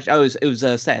 Actually, it was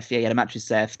Seth. Yeah, he had a match with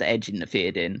Seth that Edge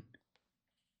interfered in.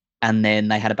 And then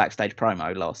they had a backstage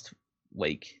promo last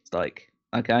week. It's like,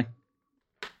 okay.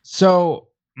 So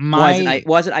why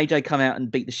hasn't AJ come out and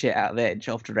beat the shit out of Edge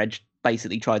after Edge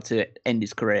basically tried to end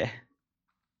his career?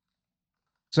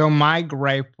 So my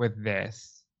gripe with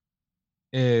this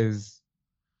is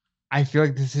I feel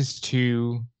like this is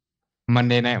too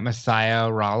Monday Night Messiah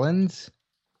Rollins,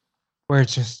 where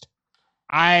it's just,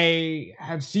 I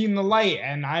have seen the light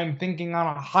and I'm thinking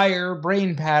on a higher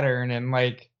brain pattern, and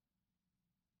like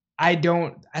I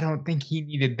don't think he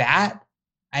needed that.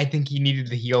 I think he needed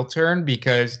the heel turn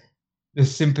because the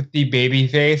sympathy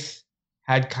babyface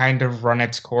had kind of run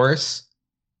its course.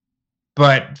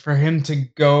 But for him to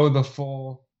go the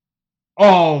full,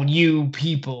 all you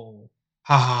people,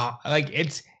 haha, like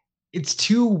it's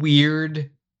too weird.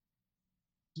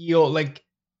 Heel, like,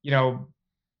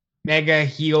 mega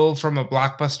heel from a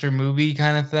blockbuster movie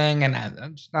kind of thing, and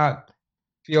I'm just not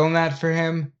feeling that for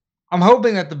him. I'm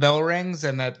hoping that the bell rings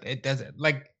and that it doesn't,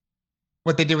 like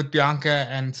what they did with Bianca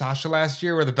and Sasha last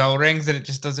year, where the bell rings and it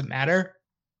just doesn't matter,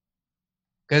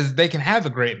 because they can have a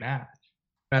great match.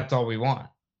 That's all we want.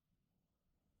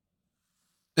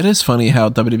 It is funny how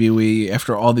WWE,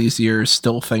 after all these years,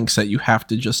 still thinks that you have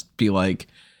to just be like,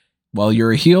 well,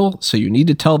 you're a heel, so you need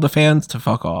to tell the fans to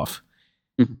fuck off.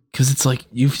 Because it's like,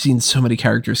 you've seen so many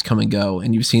characters come and go,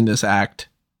 and you've seen this act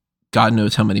God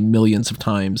knows how many millions of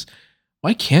times.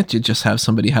 Why can't you just have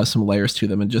somebody have some layers to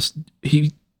them? And just,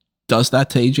 he does that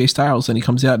to AJ Styles, and he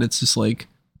comes out, and it's just like,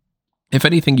 if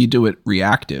anything, you do it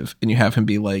reactive, and you have him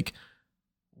be like,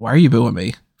 why are you booing me?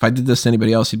 If I did this to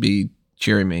anybody else, he'd be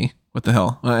cheering me. What the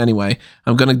hell? Anyway,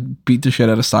 I'm going to beat the shit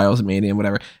out of Styles at Mania and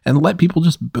whatever, and let people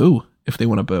just boo if they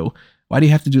want to boo. Why do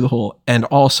you have to do the whole, and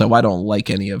also, I don't like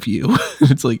any of you?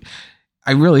 It's like,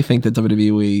 I really think that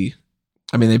WWE,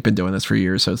 I mean, they've been doing this for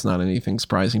years, so it's not anything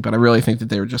surprising, but I really think that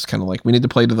they were just kind of like, we need to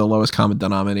play to the lowest common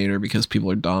denominator because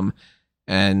people are dumb.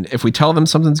 And if we tell them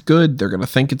something's good, they're going to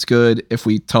think it's good. If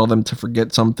we tell them to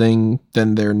forget something,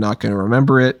 then they're not going to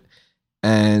remember it.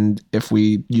 And if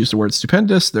we use the word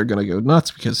stupendous, they're going to go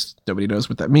nuts because nobody knows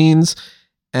what that means.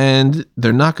 And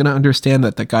they're not going to understand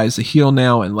that guy's a heel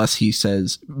now unless he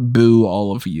says, boo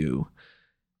all of you.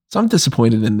 So I'm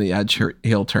disappointed in the Edge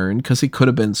heel turn because it could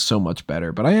have been so much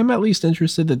better. But I am at least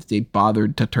interested that they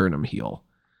bothered to turn him heel.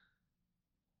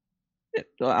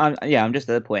 I'm just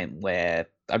at the point where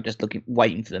I'm just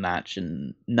waiting for the match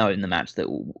and knowing the match that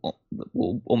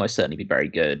will almost certainly be very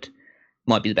good.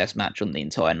 Might be the best match on the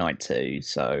entire night too.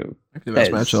 So the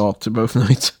best match at all to both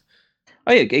nights.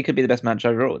 Oh yeah, it could be the best match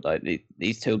overall. Like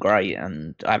these two are great,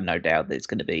 and I have no doubt that it's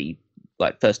going to be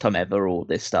like first time ever. All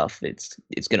this stuff, it's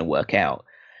going to work out.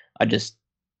 I just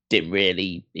didn't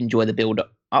really enjoy the build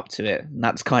up to it, and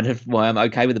that's kind of why I'm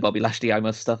okay with the Bobby Lashley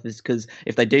Omos stuff. Is because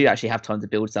if they do actually have time to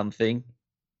build something,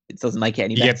 it doesn't make it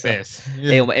any better. Get this.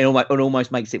 Yeah. It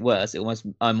almost makes it worse.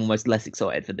 I'm almost less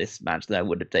excited for this match than I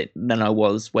would have been than I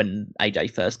was when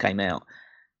AJ first came out.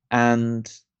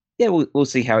 And yeah, we'll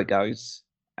see how it goes.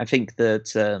 I think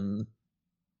that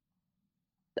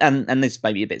and this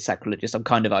may be a bit sacrilegious. I'm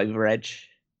kind of over Edge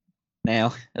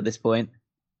now at this point.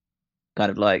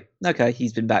 Kind of like, okay,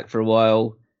 he's been back for a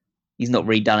while. He's not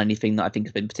really done anything that I think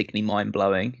has been particularly mind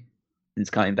blowing since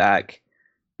coming back.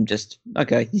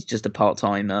 He's just a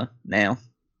part-timer now.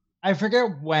 I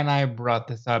forget when I brought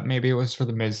this up. Maybe it was for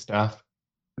the Miz stuff.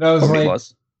 But I was Probably like,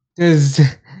 was.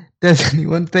 Does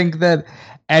anyone think that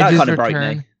Edge's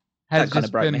return has that kind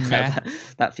of broke me.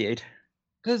 That feud.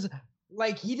 Because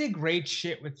like he did great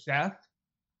shit with Seth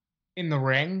in the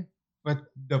ring, but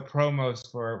the promos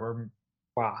for it were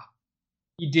wow.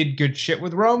 He did good shit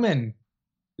with Roman.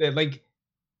 Like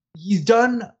he's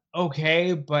done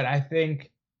okay, but I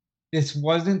think this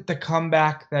wasn't the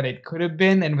comeback that it could have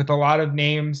been, and with a lot of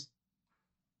names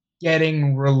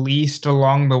getting released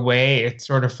along the way, it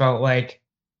sort of felt like,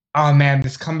 oh man,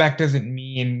 this comeback doesn't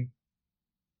mean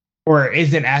or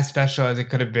isn't as special as it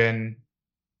could have been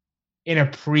in a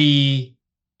pre-AEW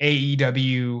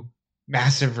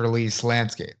massive release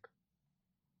landscape.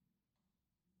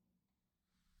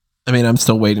 I mean, I'm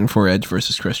still waiting for Edge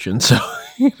versus Christian, so,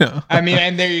 you know. I mean,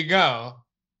 and there you go.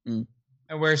 And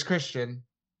where's Christian?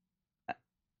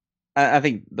 I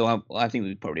think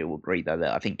we probably all agree though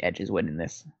that I think Edge is winning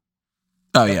this.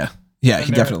 Oh yeah,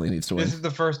 he definitely needs to win. This is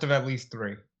the first of at least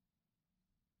 3.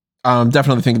 I'm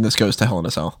definitely thinking this goes to Hell in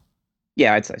a Cell.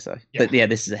 Yeah, I'd say so. Yeah. But yeah,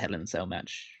 this is a Hell in a Cell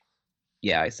match.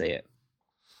 Yeah, I see it.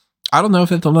 I don't know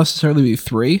if it'll necessarily be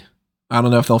 3. I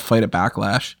don't know if they'll fight at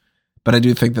Backlash, but I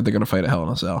do think that they're going to fight at Hell in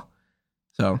a Cell.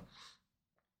 So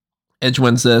Edge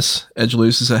wins this. Edge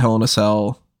loses at Hell in a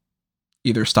Cell.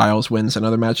 Either Styles wins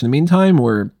another match in the meantime,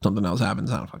 or something else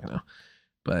happens. I don't fucking know.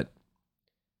 But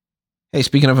hey,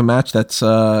 speaking of a match, that's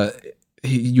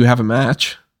you have a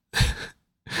match.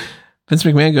 Vince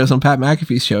McMahon goes on Pat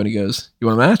McAfee's show and he goes, "You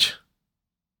want a match?"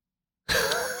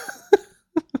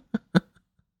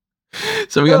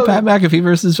 So we got Pat McAfee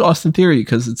versus Austin Theory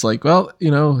because it's like, well,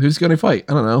 you know, who's going to fight?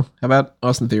 I don't know. How about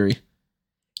Austin Theory?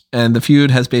 And the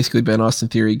feud has basically been Austin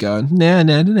Theory going, nah.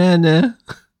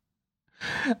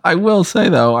 I will say,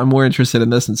 though, I'm more interested in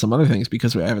this than some other things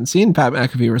because we haven't seen Pat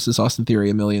McAfee versus Austin Theory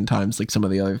a million times like some of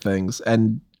the other things.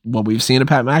 And what we've seen of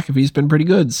Pat McAfee's been pretty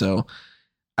good. So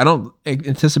I don't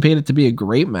anticipate it to be a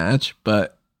great match,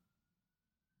 but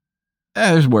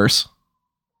there's worse.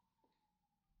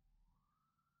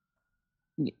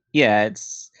 Yeah,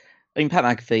 Pat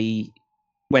McAfee,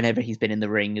 whenever he's been in the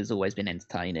ring, has always been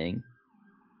entertaining.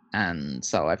 And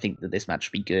so I think that this match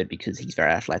should be good because he's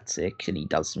very athletic and he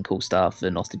does some cool stuff.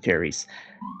 And Austin Theory's,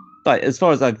 but as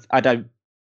far as I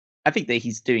think that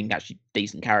he's doing actually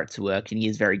decent character work and he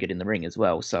is very good in the ring as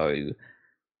well. So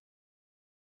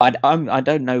I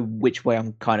don't know which way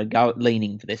I'm kind of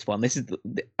leaning for this one.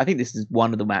 I think this is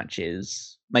one of the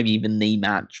matches, maybe even the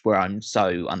match where I'm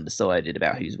so undecided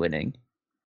about who's winning.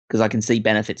 because I can see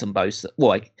benefits on both.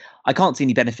 Well, I can't see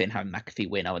any benefit in having McAfee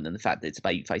win other than the fact that it's a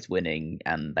babyface winning,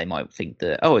 and they might think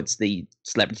that, oh, it's the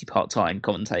celebrity part-time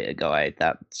commentator guy,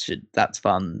 that's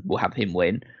fun, we'll have him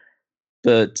win.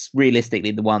 But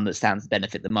realistically, the one that stands to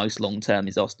benefit the most long-term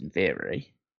is Austin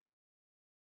Theory.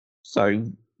 So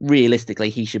realistically,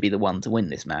 he should be the one to win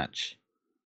this match.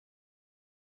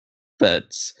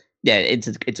 But yeah, it's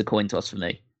a coin toss for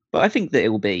me. But I think that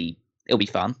it'll be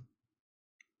fun.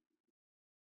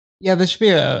 Yeah, this should be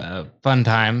a fun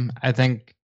time. I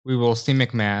think we will see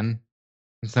McMahon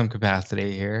in some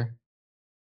capacity here.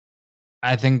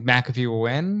 I think McAfee will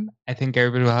win. I think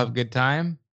everybody will have a good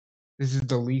time. This is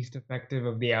the least effective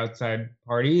of the outside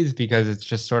parties because it's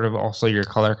just sort of also your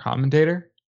color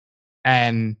commentator.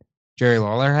 And Jerry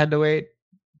Lawler had to wait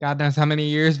God knows how many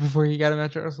years before he got a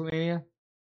match at WrestleMania.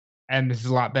 And this is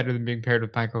a lot better than being paired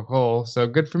with Michael Cole. So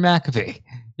good for McAfee.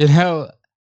 You know,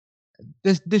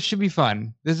 this should be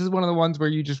fun. This is one of the ones where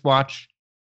you just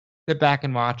sit back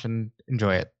and watch and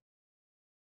enjoy it.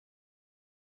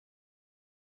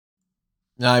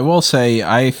 I will say,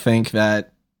 I think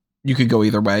that you could go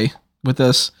either way with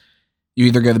this. You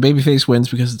either go the babyface wins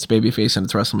because it's babyface and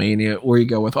it's WrestleMania, or you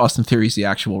go with Austin Theory's the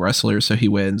actual wrestler, so he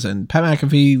wins. And Pat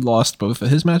McAfee lost both of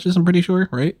his matches, I'm pretty sure,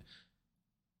 right?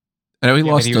 I know he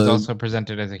lost. But he was also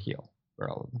presented as a heel for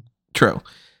all of them. True.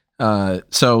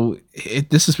 So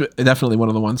this is definitely one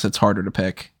of the ones that's harder to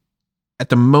pick. At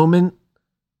the moment,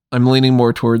 I'm leaning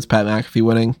more towards Pat McAfee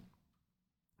winning,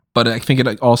 but I think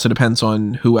it also depends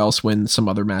on who else wins some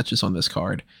other matches on this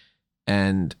card.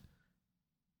 And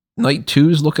Night 2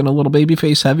 is looking a little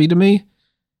babyface heavy to me.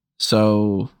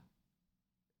 So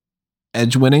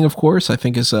Edge winning, of course, I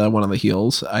think is one of the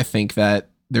heels. I think that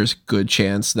there's a good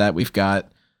chance that we've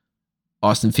got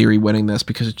Austin Theory winning this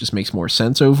because it just makes more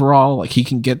sense overall. Like, he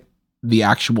can get the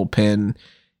actual pin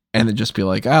and then just be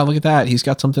like, look at that. He's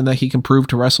got something that he can prove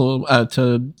to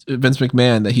to Vince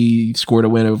McMahon, that he scored a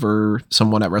win over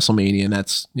someone at WrestleMania. And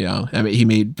that's, I mean, he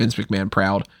made Vince McMahon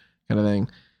proud, kind of thing.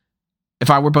 If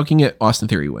I were booking it, Austin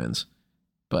Theory wins.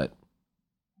 But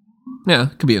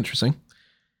yeah, it could be interesting.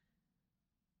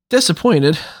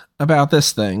 Disappointed about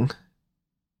this thing.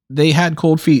 They had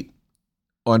cold feet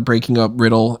on breaking up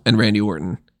Riddle and Randy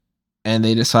Orton. And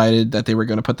they decided that they were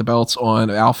going to put the belts on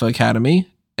Alpha Academy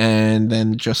and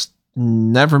then just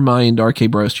never mind RK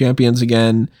Bros champions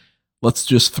again. Let's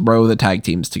just throw the tag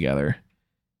teams together.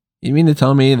 You mean to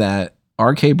tell me that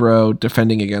RK Bro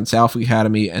defending against Alpha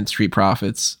Academy and Street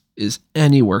Profits is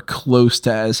anywhere close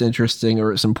to as interesting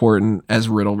or as important as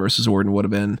Riddle versus Orton would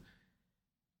have been?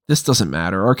 This doesn't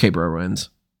matter. RK Bro wins.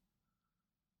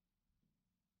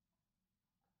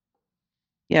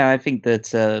 Yeah, I think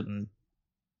that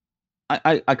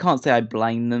I can't say I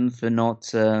blame them for not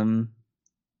pulling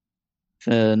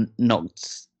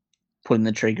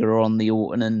the trigger on the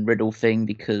Orton and Riddle thing,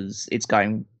 because it's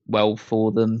going well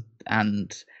for them,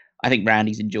 and I think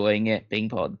Randy's enjoying it, being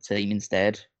part of the team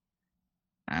instead.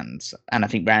 And I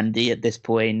think Randy at this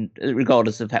point,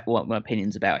 regardless of what my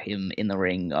opinions about him in the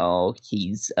ring are,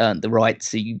 he's earned the right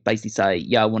to basically say,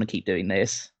 yeah, I want to keep doing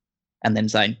this, and then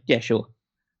saying, yeah, sure.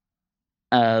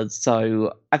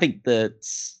 So I think that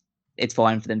it's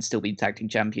fine for them to still be tag team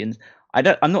champions.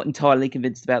 I'm not entirely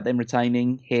convinced about them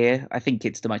retaining here. I think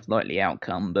it's the most likely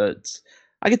outcome, but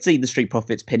I could see the Street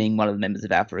Profits pinning one of the members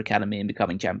of Alpha Academy and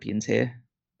becoming champions here.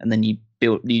 And then you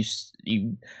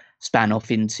span off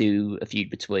into a feud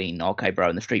between RK Bro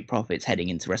and the Street Profits heading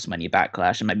into WrestleMania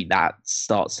Backlash, and maybe that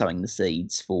starts sowing the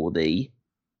seeds for the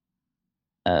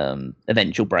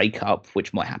eventual breakup,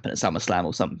 which might happen at SummerSlam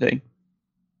or something.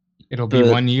 It'll be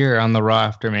 1 year on the Raw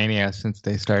after Mania since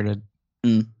they started.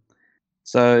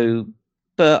 So,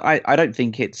 but I don't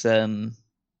think it's I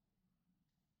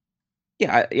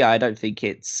don't think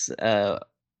it's a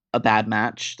bad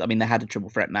match. I mean, they had a triple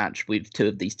threat match with two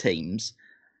of these teams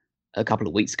a couple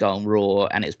of weeks ago on Raw,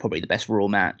 and it's probably the best Raw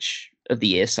match of the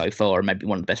year so far, and maybe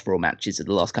one of the best Raw matches of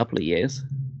the last couple of years.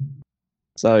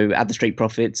 So add the Street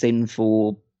Profits in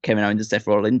for Kevin Owens and Seth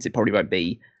Rollins. It probably won't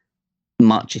be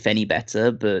much, if any,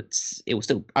 better, but it will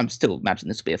still. I'm still imagining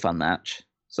this will be a fun match.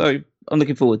 So I'm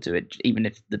looking forward to it, even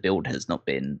if the build has not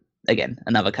been, again,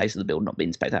 another case of the build not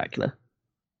being spectacular.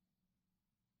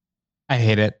 I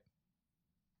hate it.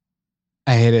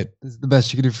 This is the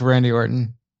best you could do for Randy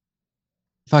Orton.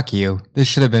 Fuck you. This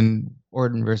should have been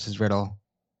Orton versus Riddle.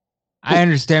 I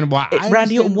understand why.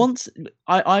 Randy Orton wants.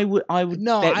 I would.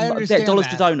 No, I understand dollars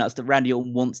that. to donuts that Randy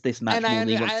Orton wants this match more than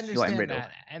he wants to fight Riddle.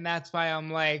 That. And that's why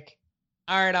I'm like,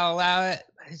 all right, I'll allow it.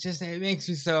 It's just, it makes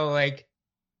me so like,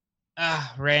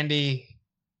 Randy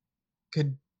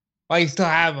could, well, you still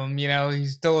have him,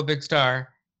 he's still a big star.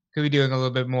 Could be doing a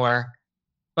little bit more.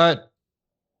 But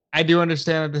I do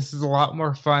understand that this is a lot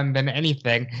more fun than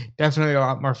anything. Definitely a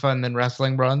lot more fun than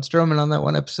wrestling Braun Strowman on that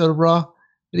one episode of Raw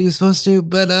that he was supposed to.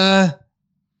 But, I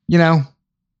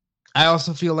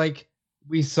also feel like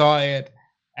we saw it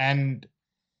and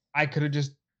I could have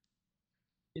just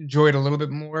enjoyed a little bit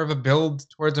more of a build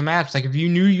towards a match. Like if you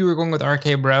knew you were going with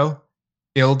RK Bro,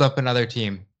 build up another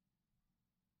team.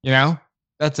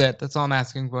 That's it. That's all I'm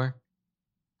asking for.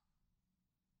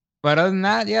 But other than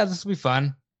that, yeah, this will be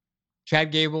fun.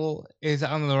 Chad Gable is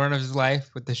on the run of his life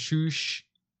with the swoosh.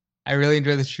 I really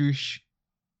enjoy the swoosh.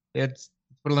 It's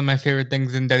one of my favorite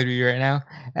things in WWE right now.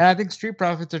 And I think Street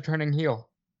Profits are turning heel.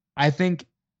 I think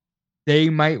they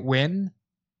might win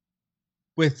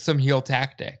with some heel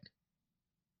tactic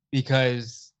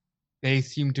because they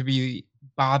seem to be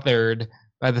bothered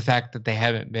by the fact that they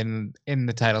haven't been in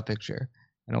the title picture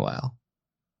in a while.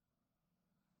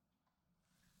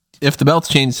 If the belts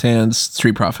change hands,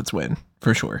 Street Profits win,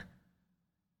 for sure.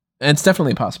 And it's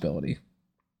definitely a possibility.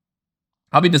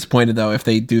 I'll be disappointed, though, if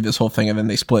they do this whole thing and then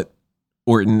they split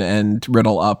Orton and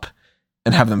Riddle up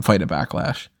and have them fight at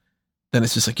Backlash. Then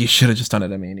it's just like, you should have just done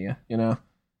it at Mania,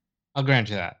 I'll grant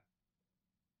you that.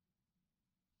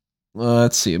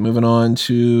 Let's see. Moving on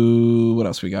to what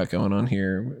else we got going on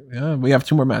here. Yeah, we have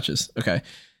 2 more matches. Okay.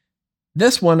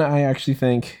 This one I actually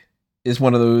think is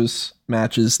one of those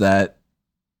matches that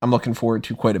I'm looking forward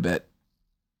to quite a bit.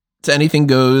 It's Anything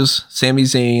Goes, Sami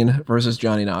Zayn versus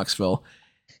Johnny Knoxville.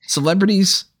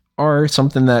 Celebrities are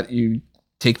something that you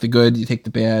take the good, you take the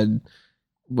bad,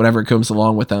 whatever comes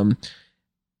along with them.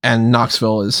 And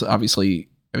Knoxville is obviously,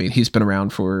 he's been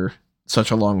around for such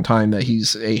a long time that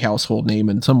he's a household name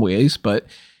in some ways, but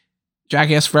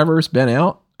Jackass Forever's been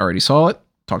out. Already saw it.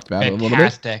 Talked about it a little bit.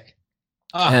 Fantastic.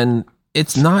 And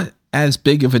it's not as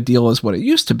big of a deal as what it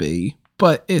used to be,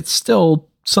 but it's still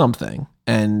something.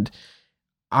 And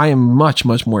I am much,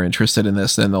 much more interested in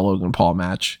this than the Logan Paul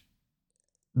match.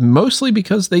 Mostly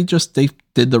because they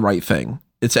did the right thing.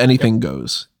 It's anything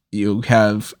goes. You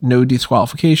have no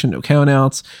disqualification, no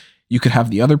countouts. You could have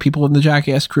the other people in the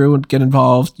Jackass crew get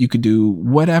involved. You could do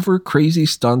whatever crazy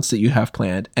stunts that you have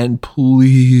planned, and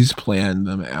please plan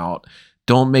them out.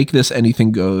 Don't make this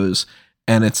anything goes,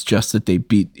 and it's just that they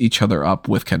beat each other up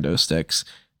with kendo sticks,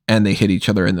 and they hit each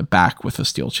other in the back with a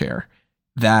steel chair.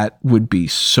 That would be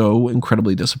so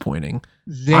incredibly disappointing.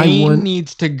 Zayn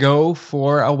needs to go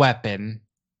for a weapon,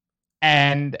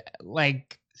 and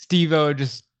Steve-O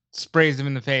just sprays him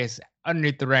in the face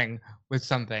underneath the ring with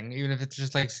something, even if it's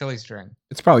just silly string.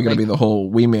 It's probably going to be the whole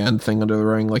Wee Man thing under the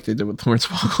ring like they did with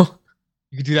Hornswoggle.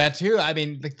 You could do that too.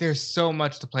 There's so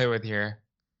much to play with here.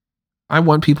 I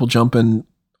want people jumping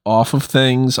off of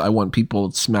things. I want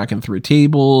people smacking through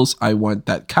tables. I want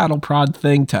that cattle prod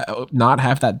thing to not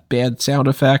have that bad sound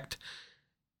effect.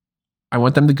 I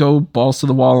want them to go balls to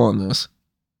the wall on this.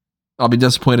 I'll be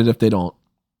disappointed if they don't.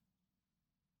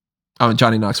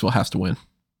 Johnny Knoxville has to win.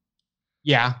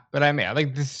 Yeah, but I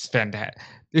think this is fantastic.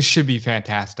 This should be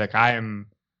fantastic. I am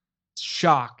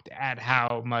shocked at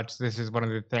how much this is one of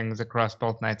the things across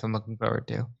both nights I'm looking forward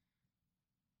to.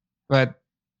 But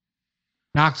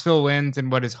Knoxville wins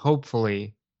in what is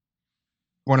hopefully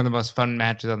one of the most fun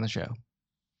matches on the show.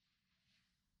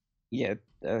 Yeah,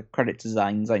 credit to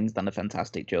Zayn. Zayn's done a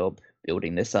fantastic job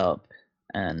building this up,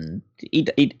 and he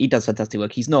does fantastic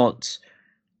work. He's not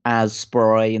as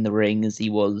spry in the ring as he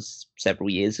was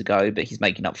several years ago, but he's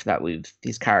making up for that with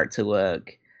his character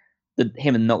work.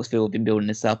 Him and Knoxville have been building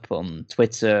this up on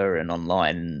Twitter and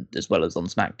online as well as on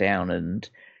SmackDown, and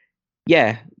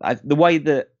yeah, the way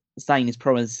that Zayn is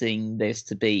promising this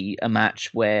to be a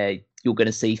match where you're going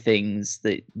to see things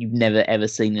that you've never ever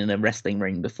seen in a wrestling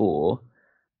ring before,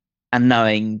 and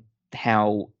knowing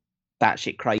how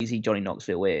batshit crazy Johnny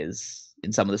Knoxville is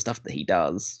in some of the stuff that he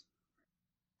does,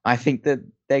 I think that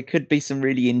there could be some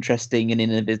really interesting and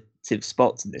innovative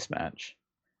spots in this match.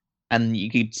 And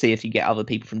you could see if you get other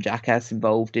people from Jackass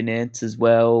involved in it as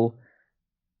well.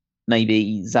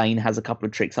 Maybe Zayn has a couple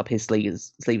of tricks up his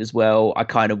sleeve as well. I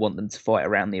kind of want them to fight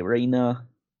around the arena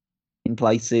in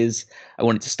places. I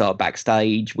want it to start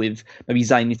backstage with maybe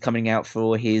Zayn is coming out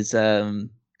for his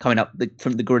coming up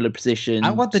from the gorilla position. I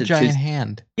want the giant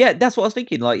hand. Yeah, that's what I was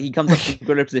thinking. He comes up from the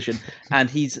gorilla position and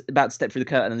he's about to step through the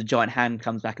curtain and the giant hand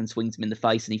comes back and swings him in the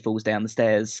face and he falls down the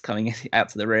stairs coming out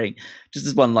to the ring. Just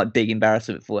as one big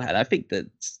embarrassment beforehand. I think that,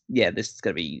 yeah, this is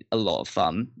going to be a lot of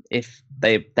fun if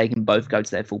they can both go to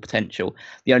their full potential.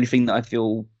 The only thing that I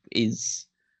feel is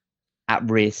at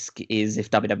risk is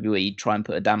if WWE try and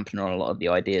put a dampener on a lot of the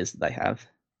ideas that they have.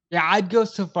 Yeah, I'd go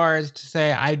so far as to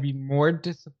say I'd be more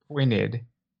disappointed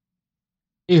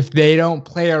if they don't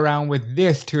play around with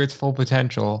this to its full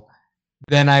potential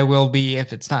than I will be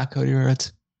if it's not Cody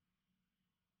Rhodes.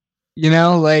 You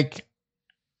know, like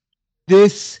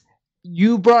this,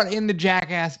 you brought in the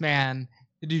Jackass man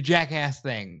to do jackass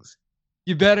things.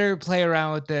 You better play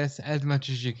around with this as much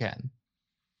as you can.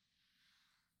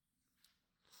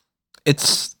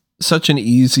 It's such an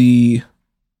easy,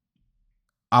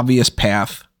 obvious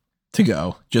path to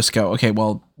go. Just go, okay,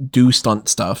 well, do stunt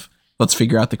stuff. Let's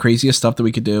figure out the craziest stuff that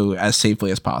we could do as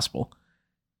safely as possible.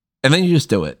 And then you just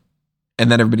do it.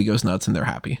 And then everybody goes nuts and they're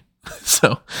happy.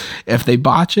 So if they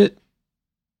botch it,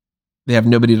 they have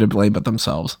nobody to blame but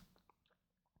themselves.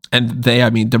 And I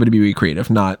mean WWE Creative,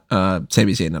 not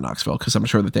Sami Zayn and Knoxville, because I'm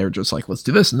sure that they're just like, let's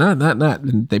do this and that and that and that.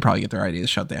 And they probably get their ideas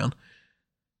shut down.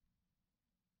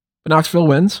 But Knoxville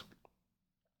wins.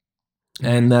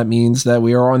 And that means that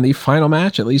we are on the final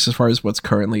match, at least as far as what's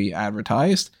currently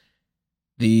advertised.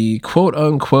 The quote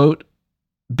unquote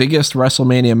biggest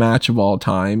WrestleMania match of all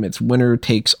time. It's winner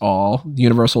takes all.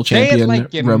 Universal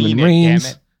Champion Roman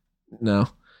Reigns. No.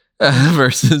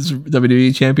 Versus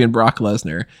WWE Champion Brock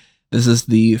Lesnar. This is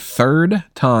the third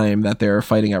time that they're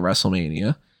fighting at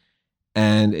WrestleMania.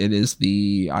 And it is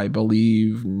the, I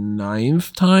believe,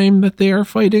 9th time that they are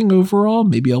fighting overall.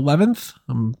 Maybe 11th.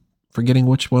 I'm forgetting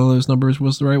which one of those numbers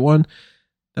was the right one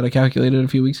that I calculated a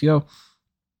few weeks ago.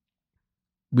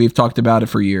 We've talked about it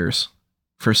for years.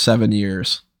 For 7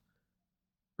 years.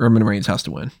 Roman Reigns has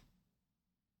to win.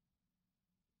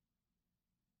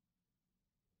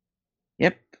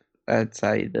 Yep. I'd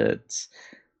say that.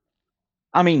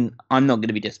 I mean, I'm not going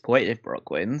to be disappointed if Brock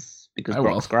wins because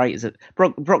Brock's great as a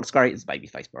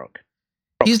babyface Brock.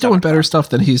 He's doing better stuff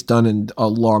than he's done in a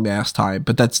long ass time,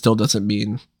 but that still doesn't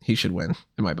mean he should win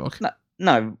in my book.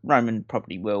 No, Roman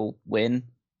probably will win.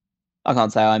 I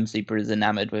can't say I'm super as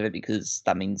enamored with it because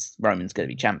that means Roman's going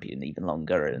to be champion even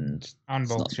longer and on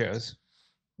both shows.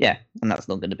 Yeah, and that's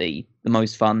not going to be the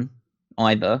most fun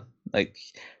either. But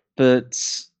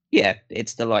yeah,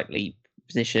 it's the likely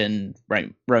position.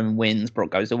 Roman wins, Brock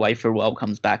goes away for a while,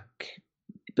 comes back,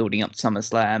 building up to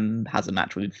SummerSlam, has a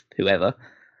match with whoever.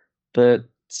 But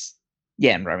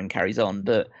yeah, and Roman carries on.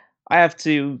 But I have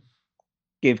to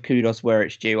give kudos where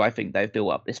it's due. I think they've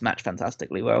built up this match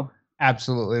fantastically well.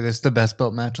 Absolutely. This is the best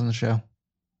built match on the show.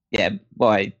 Yeah,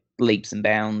 by leaps and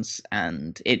bounds.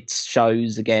 And it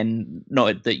shows, again,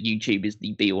 not that YouTube is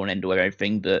the be-all and end-all of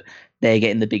everything, but they're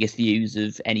getting the biggest views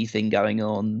of anything going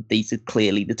on. These are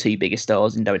clearly the two biggest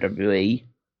stars in WWE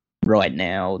right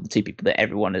now, the two people that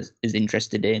everyone is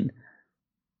interested in.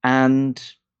 And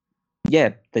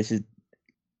yeah, this is,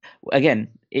 again,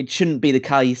 it shouldn't be the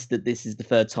case that this is the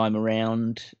third time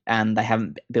around and they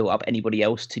haven't built up anybody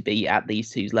else to be at these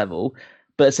two's level.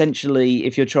 But essentially,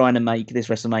 if you're trying to make this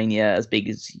WrestleMania as big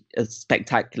as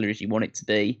spectacular as you want it to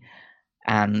be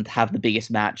and have the biggest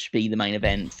match be the main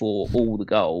event for all the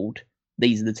gold,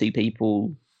 these are the two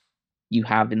people you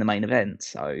have in the main event.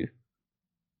 So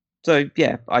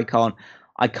yeah, I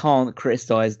can't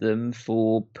criticize them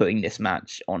for putting this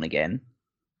match on again.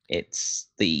 It's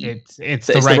the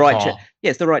right call.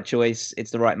 It's the right choice.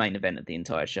 It's the right main event of the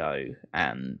entire show.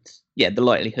 And yeah, the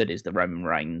likelihood is that Roman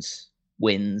Reigns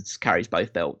wins, carries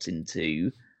both belts into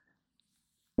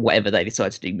whatever they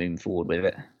decide to do moving forward with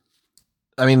it.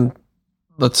 I mean,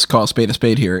 let's call a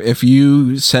spade here. If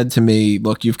you said to me,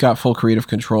 look, you've got full creative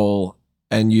control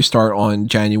and you start on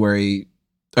January,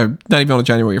 or not even on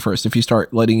January 1st, if you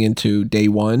start letting into day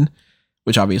one,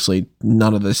 which obviously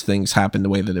none of these things happened the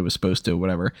way that it was supposed to,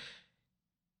 whatever,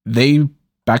 they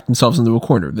backed themselves into a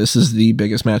corner. This is the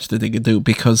biggest match that they could do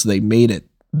because they made it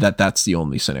that's the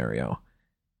only scenario.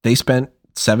 They spent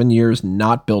 7 years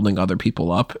not building other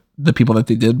people up. The people that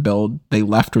they did build, they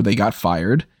left or they got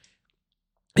fired,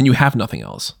 and you have nothing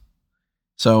else.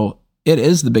 So it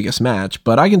is the biggest match,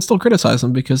 but I can still criticize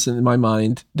them because in my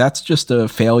mind, that's just a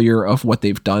failure of what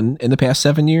they've done in the past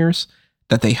 7 years,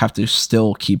 that they have to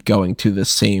still keep going to the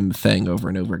same thing over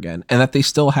and over again. And that they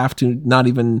still have to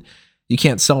you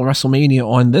can't sell WrestleMania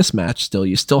on this match still.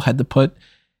 You still had to put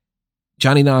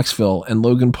Johnny Knoxville and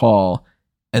Logan Paul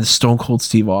and Stone Cold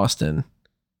Steve Austin.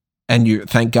 And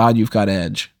thank God you've got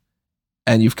Edge.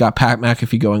 And you've got Pat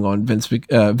McAfee going on Vince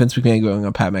McMahon going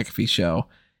on Pat McAfee's show.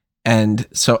 And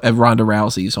Ronda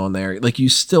Rousey's on there. Like, you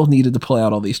still needed to pull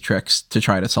out all these tricks to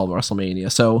try to sell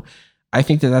WrestleMania. So I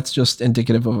think that's just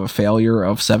indicative of a failure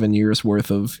of 7 years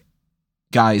worth of,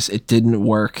 guys, it didn't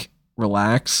work.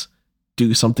 Relax,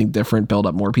 do something different, build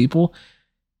up more people.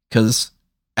 Because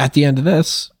at the end of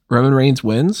this, Roman Reigns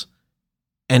wins,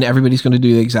 and everybody's going to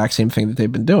do the exact same thing that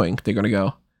they've been doing. They're going to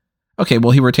go, okay,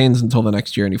 well, he retains until the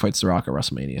next year and he fights The Rock at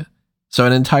WrestleMania. So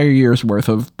an entire year's worth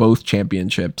of both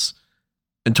championships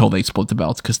until they split the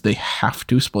belts, because they have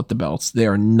to split the belts. They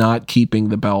are not keeping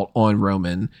the belt on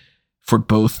Roman for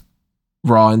both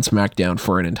Raw and SmackDown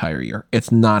for an entire year.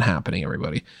 It's not happening,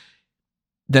 everybody.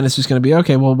 Then it's just going to be,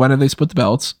 okay, well, when do they split the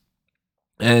belts?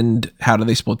 And how do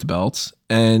they split the belts?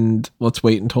 And let's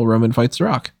wait until Roman fights The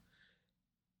Rock.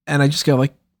 And I just go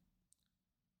like,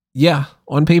 yeah,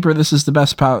 on paper, this is the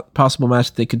best possible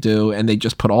match they could do. And they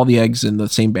just put all the eggs in the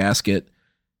same basket.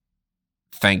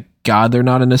 Thank God they're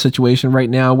not in a situation right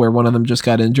now where one of them just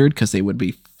got injured, because they would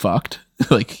be fucked,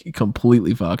 like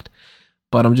completely fucked.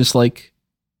 But I'm just like,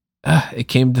 it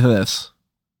came to this.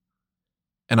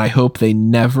 And I hope they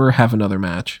never have another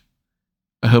match.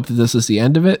 I hope that this is the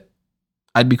end of it.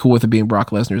 I'd be cool with it being Brock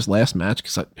Lesnar's last match,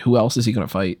 because who else is he going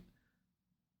to fight?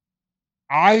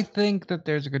 I think that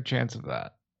there's a good chance of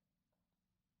that.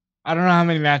 I don't know how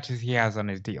many matches he has on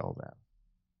his deal,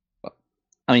 though.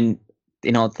 I mean,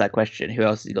 in answer to that question, who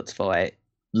else has he got to fight?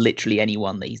 Literally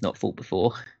anyone that he's not fought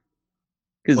before.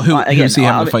 Because who's he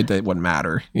having to fight that wouldn't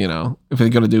matter? You know, if they're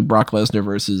going to do Brock Lesnar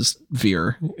versus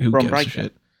Veer, who gives a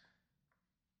shit?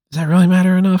 Does that really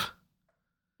matter enough?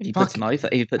 If he puts him over,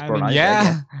 if he puts Braun over,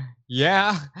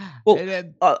 yeah.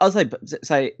 Well, I'll say,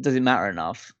 does it matter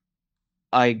enough?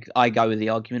 I go with the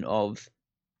argument of,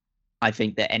 I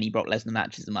think that any Brock Lesnar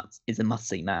match is a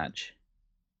must-see match,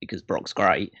 because Brock's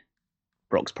great.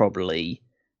 Brock's probably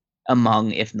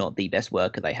among, if not the best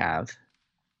worker they have.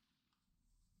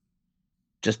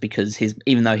 Just because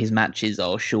even though his matches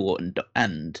are short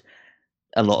and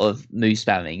a lot of move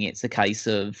spamming, it's a case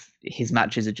of his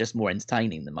matches are just more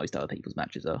entertaining than most other people's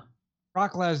matches are.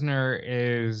 Brock Lesnar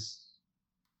is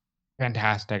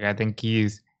fantastic. I think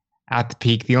he's at the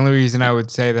peak. The only reason I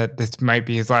would say that this might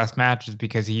be his last match is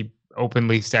because he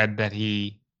openly said that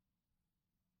he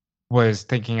was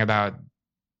thinking about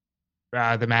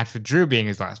the match with Drew being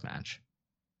his last match.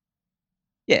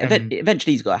 Yeah,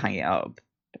 eventually he's got to hang it up.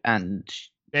 And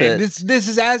this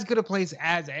is as good a place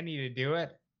as any to do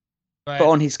it. But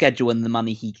on his schedule and the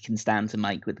money he can stand to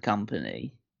make with the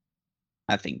company,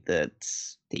 I think that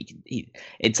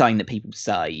it's something that people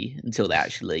say until they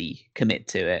actually commit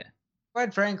to it.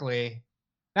 Quite frankly,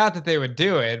 not that they would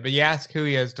do it, but you ask who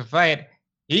he has to fight,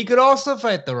 he could also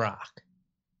fight The Rock.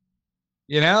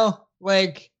 You know?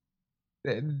 Like,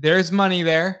 there's money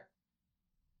there.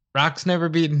 Rock's never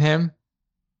beaten him.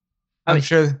 I'm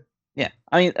sure. Yeah.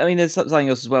 I mean, there's something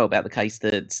else as well about the case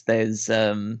that there's,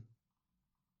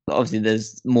 obviously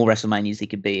there's more WrestleManias he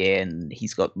could be in.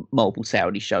 He's got multiple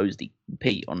Saudi shows to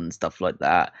compete on and stuff like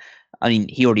that. I mean,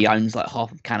 he already owns like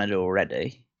half of Canada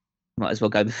already. Might as well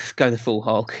go the full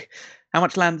hog. How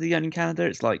much land does he own in Canada?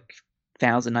 It's like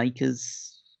 1,000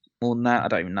 acres, more than that. I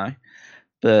don't even know.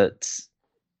 But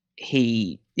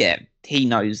he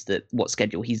knows that what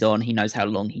schedule he's on. He knows how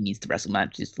long he needs to wrestle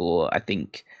matches for. I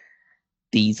think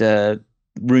these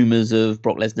rumors of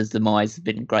Brock Lesnar's demise have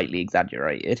been greatly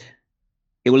exaggerated.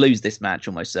 He will lose this match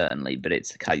almost certainly, but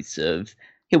it's a case of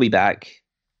he'll be back.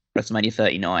 WrestleMania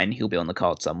 39, he'll be on the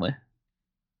card somewhere.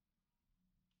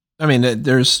 I mean,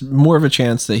 there's more of a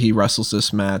chance that he wrestles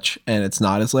this match and it's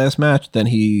not his last match that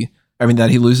he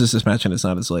loses this match and it's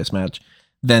not his last match,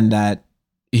 than that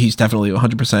he's definitely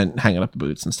 100% hanging up the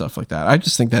boots and stuff like that. I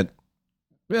just think that,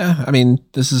 yeah, I mean,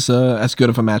 this is as good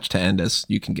of a match to end as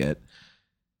you can get.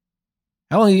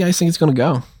 How long do you guys think it's going to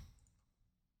go?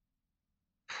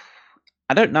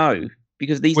 I don't know,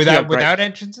 because these without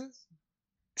entrances.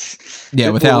 Yeah,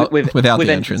 without the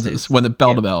entrances, when the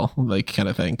bell to bell, like kind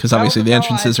of thing, because obviously the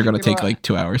entrances are going to take like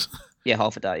 2 hours. Yeah,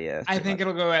 half a day. Yeah, I think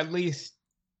it'll go at least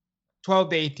 12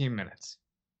 to 18 minutes.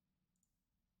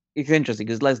 It's interesting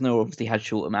because Lesnar obviously had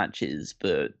shorter matches,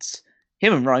 but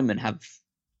him and Roman have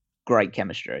great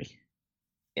chemistry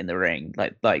in the ring.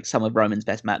 Like some of Roman's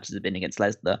best matches have been against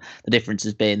Lesnar. The difference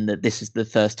has been that this is the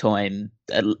first time,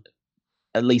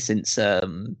 at least since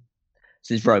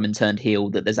Roman turned heel,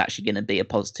 that there's actually going to be a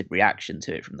positive reaction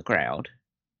to it from the crowd.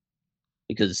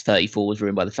 Because 34 was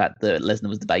ruined by the fact that Lesnar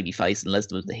was the babyface and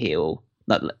Lesnar was the heel.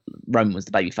 Roman was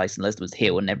the babyface and Lesnar was the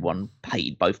heel, and everyone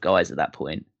hated both guys at that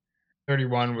point.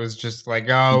 31 was just like,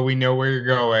 oh, we know where you're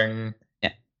going.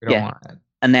 Yeah. We don't want it.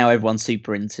 And now everyone's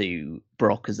super into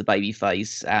Brock as the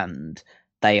babyface, and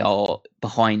they are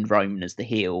behind Roman as the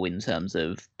heel in terms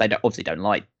of they obviously don't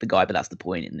like the guy, but that's the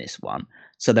point in this one.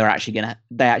 So they're actually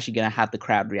gonna have the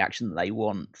crowd reaction that they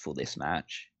want for this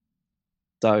match.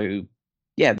 So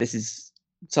yeah,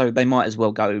 so they might as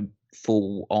well go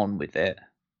full on with it.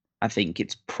 I think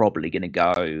it's probably going to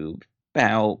go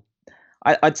about,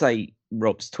 I'd say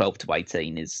Rob's 12 to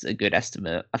 18 is a good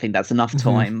estimate. I think that's enough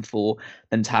time for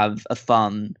them to have a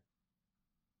fun,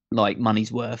 like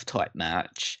money's worth type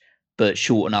match, but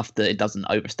short enough that it doesn't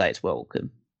overstay its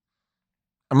welcome.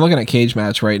 I'm looking at Cage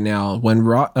Match right now. When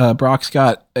Brock's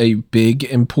got a big,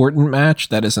 important match,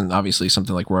 that isn't obviously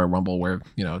something like Royal Rumble where,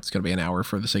 it's going to be an hour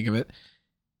for the sake of it.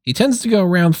 He tends to go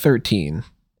around 13.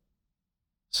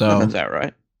 So, is that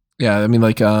right? Yeah, I mean,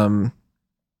 like, Goldberg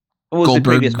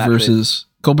versus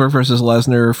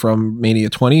Lesnar from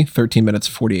Mania 20, 13 minutes,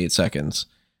 48 seconds.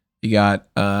 You got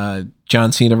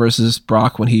John Cena versus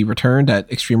Brock when he returned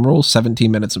at Extreme Rules, 17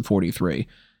 minutes and 43.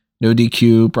 No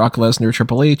DQ, Brock Lesnar,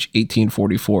 Triple H,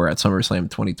 1844 at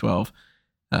SummerSlam 2012.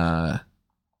 Lesnar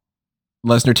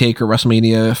Taker,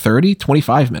 WrestleMania 30,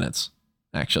 25 minutes,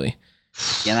 actually.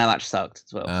 Yeah, that match sucked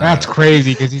as well. That's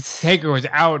crazy because Taker was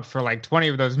out for like 20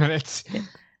 of those minutes. Yeah.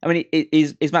 I mean,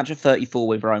 his match of 34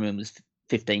 with Roman was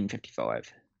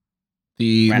 15:55.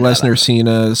 The Lesnar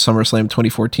Cena SummerSlam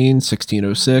 2014,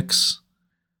 16:06.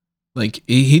 Like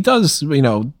he does,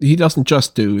 he doesn't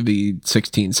just do the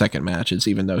 16-second matches,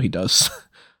 even though he does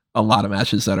a lot of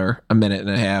matches that are a minute and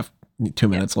a half, 2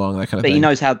 minutes long, that kind of thing. But he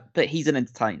knows how. But he's an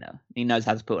entertainer. He knows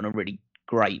how to put on a really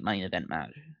great main event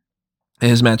match.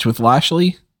 His match with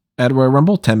Lashley at Royal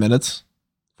Rumble, 10 minutes,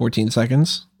 14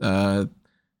 seconds.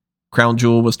 Crown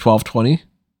Jewel was 12:20.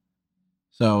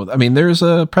 So I mean, there's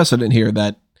a precedent here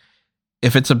that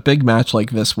if it's a big match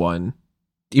like this one.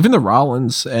 Even the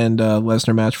Rollins and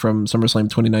Lesnar match from SummerSlam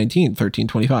 2019,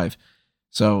 13:25.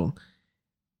 So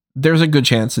there's a good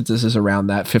chance that this is around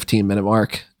that 15-minute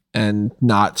mark and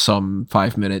not some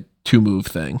 5-minute 2-move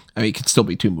thing. I mean, it could still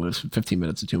be 2 moves, 15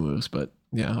 minutes of 2 moves, but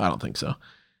yeah, I don't think so.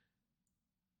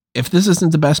 If this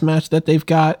isn't the best match that they've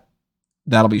got,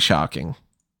 that'll be shocking.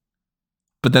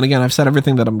 But then again, I've said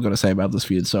everything that I'm going to say about this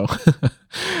feud, so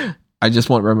I just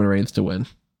want Roman Reigns to win.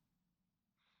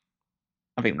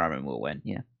 I think Roman will win,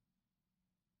 yeah.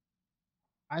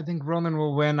 I think Roman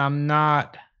will win. I'm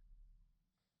not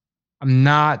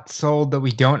sold that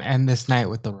we don't end this night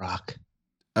with The Rock.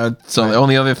 So the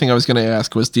only other thing I was going to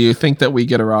ask was, do you think that we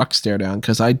get a Rock stare down?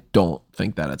 Because I don't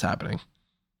think that it's happening.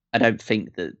 I don't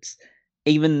think that,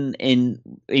 even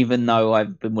though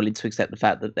I've been willing to accept the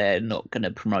fact that they're not going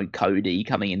to promote Cody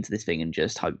coming into this thing and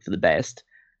just hope for the best,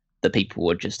 that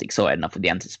people are just excited enough with the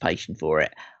anticipation for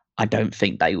it. I don't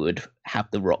think they would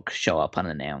have The Rock show up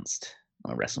unannounced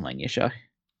on a WrestleMania show.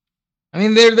 I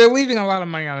mean, they're leaving a lot of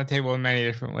money on the table in many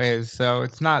different ways, so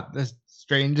it's not the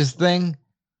strangest thing.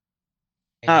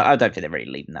 I don't think they're really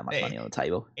leaving that much money on the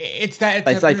table. It's that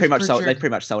they pretty much sold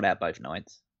out both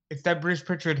nights. It's that Bruce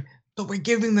Pritchard, but we're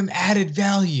giving them added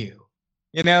value.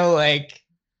 That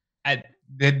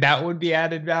would be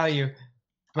added value.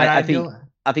 But I think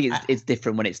it's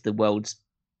different when it's the world's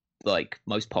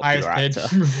most popular actor.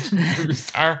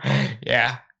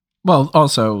 Yeah. Well,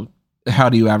 also, how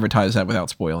do you advertise that without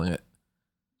spoiling it?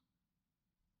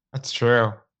 That's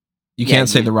true. You can't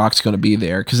say The Rock's going to be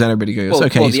there because then everybody goes,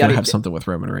 he's going to have something with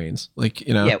Roman Reigns.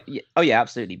 Yeah. Oh, yeah,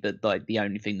 absolutely. But the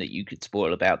only thing that you could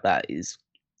spoil about that is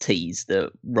tease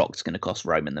that Rock's going to cost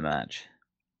Roman the match.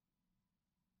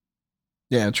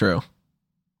 Yeah, true.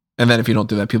 And then if you don't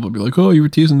do that, people will be like, oh, you were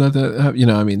teasing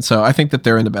that. So I think that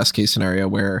they're in the best case scenario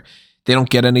where they don't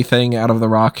get anything out of The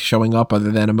Rock showing up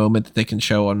other than a moment that they can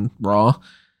show on Raw.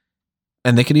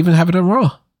 And they could even have it on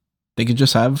Raw. They could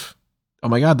just have, oh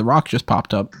my God, The Rock just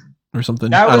popped up or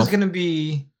something. That was going to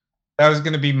be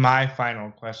my final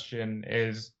question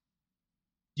is,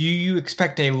 do you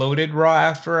expect a loaded Raw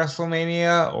after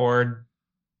WrestleMania, or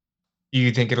do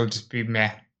you think it'll just be meh?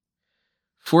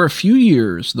 For a few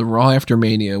years, the Raw after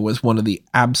Mania was one of the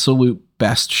absolute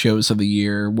best shows of the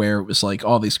year, where it was like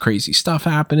all this crazy stuff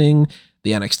happening.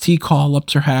 The NXT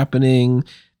call-ups are happening.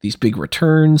 These big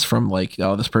returns from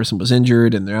this person was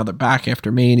injured and now they're back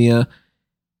after Mania.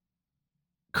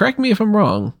 Correct me if I'm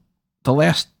wrong. The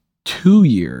last 2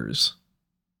 years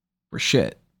were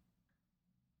shit.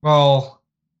 Well,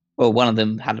 one of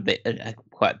them had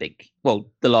quite big.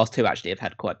 Well, the last two actually have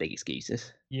had quite big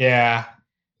excuses. Yeah.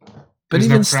 But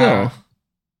even still,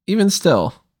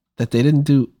 that they didn't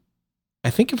do, I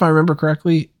think if I remember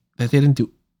correctly, that they didn't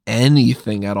do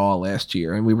anything at all last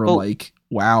year. And we were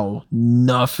wow,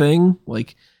 nothing.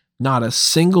 Not a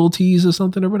single tease or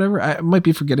something or whatever. I might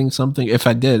be forgetting something. If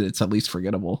I did, it's at least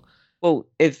forgettable. Well,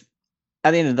 if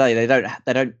at the end of the day,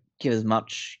 they don't give as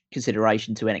much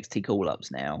consideration to NXT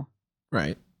call-ups now.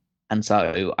 Right. And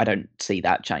so I don't see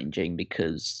that changing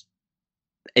because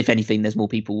if anything, there's more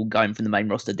people going from the main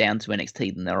roster down to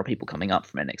NXT than there are people coming up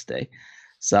from NXT.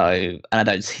 So, and I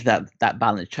don't see that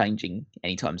balance changing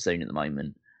anytime soon at the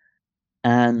moment.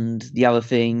 And the other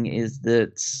thing is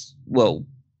that, well,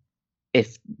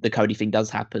 if the Cody thing does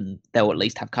happen, they'll at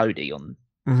least have Cody on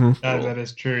That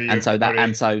is true. And so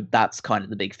that's kind of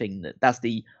the big thing. That's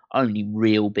the only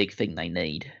real big thing they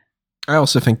need. I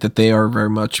also think that they are very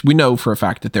much, we know for a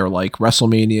fact that they're like,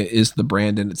 WrestleMania is the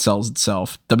brand and it sells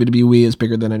itself. WWE is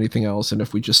bigger than anything else. And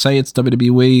if we just say it's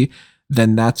WWE,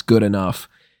 then that's good enough.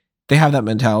 They have that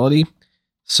mentality.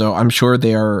 So I'm sure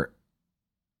they are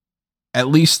at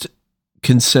least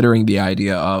considering the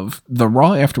idea of the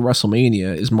Raw after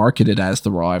WrestleMania is marketed as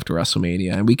the Raw after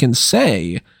WrestleMania. And we can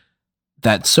say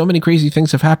that so many crazy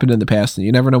things have happened in the past and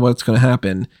you never know what's going to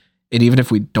happen. And even if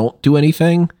we don't do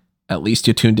anything, at least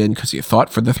you tuned in because you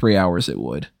thought for the 3 hours it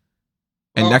would.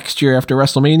 And next year after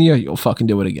WrestleMania, you'll fucking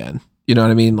do it again. You know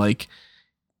what I mean? Like,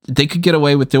 they could get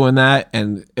away with doing that.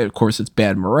 And of course, it's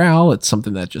bad morale. It's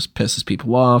something that just pisses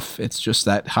people off. It's just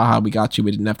that, haha, we got you.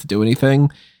 We didn't have to do anything.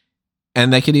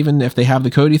 And they could even, if they have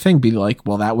the Cody thing, be like,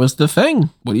 well, that was the thing.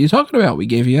 What are you talking about? We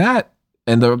gave you that.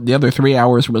 And the other 3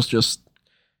 hours was just,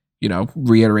 you know,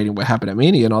 reiterating what happened at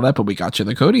Mania and all that, but we got you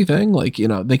the Cody thing. Like, you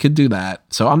know, they could do that.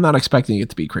 So I'm not expecting it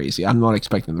to be crazy. I'm not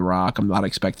expecting The Rock. I'm not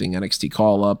expecting NXT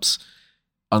call-ups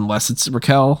unless it's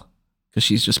Raquel, because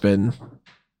she's just been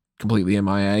completely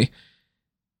MIA.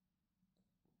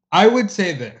 I would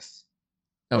say this.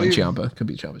 Oh, and Ciampa. Could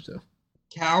be Ciampa too.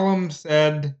 Callum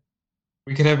said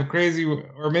we could have a crazy,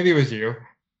 or maybe it was you,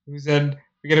 who said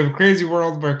we could have a crazy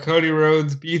world where Cody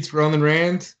Rhodes beats Roman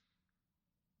Reigns.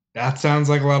 That sounds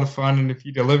like a lot of fun, and if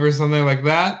you deliver something like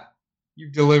that,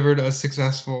 you've delivered a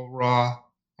successful Raw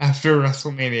after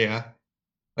WrestleMania.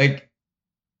 Like,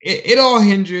 it all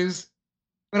hinges,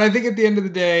 but I think at the end of the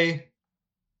day,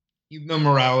 even though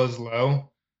morale is low,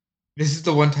 this is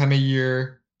the one time a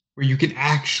year where you can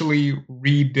actually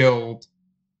rebuild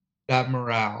that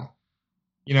morale.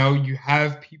 You know, you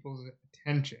have people's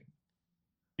attention.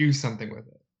 Do something with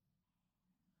it.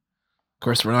 Of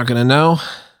course, we're not going to know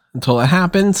until that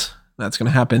happens. That's going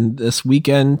to happen this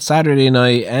weekend, Saturday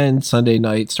night and Sunday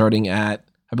night, starting at,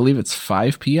 I believe it's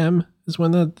 5 p.m. is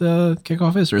when the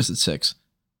kickoff is, or is it 6?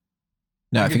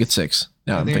 No, I think it's 6.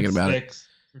 Now I'm thinking about it. 6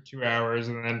 for 2 hours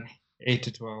and then 8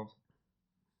 to 12.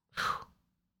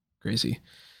 Crazy.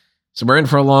 So we're in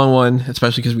for a long one,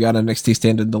 especially because we got NXT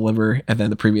Stand and Deliver, and then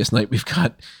the previous night we've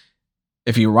got,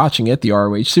 if you're watching it, the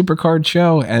ROH Supercard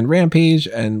show and Rampage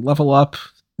and Level Up.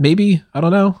 Maybe, I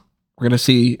don't know. We're going to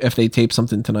see if they tape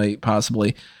something tonight,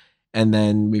 possibly. And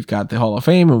then we've got the Hall of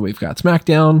Fame and we've got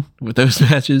SmackDown with those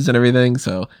matches and everything.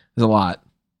 So there's a lot.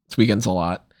 This weekend's a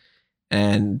lot.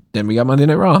 And then we got Monday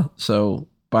Night Raw. So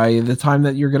by the time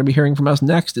that you're going to be hearing from us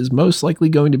next is most likely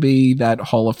going to be that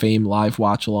Hall of Fame live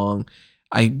watch along.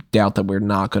 I doubt that we're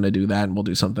not going to do that and we'll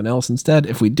do something else instead.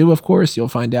 If we do, of course, you'll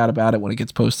find out about it when it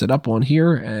gets posted up on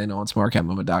here and on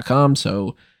smartcatmoment.com.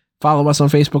 So follow us on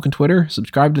Facebook and Twitter.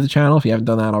 Subscribe to the channel if you haven't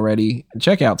done that already. And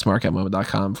check out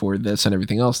smartcatmoment.com for this and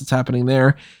everything else that's happening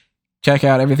there. Check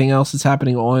out everything else that's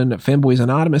happening on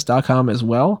fanboysanonymous.com as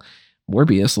well.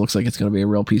 Morbius looks like it's going to be a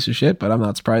real piece of shit, but I'm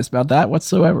not surprised about that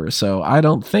whatsoever. So I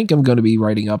don't think I'm going to be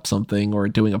writing up something or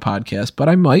doing a podcast, but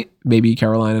I might. Maybe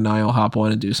Caroline and I will hop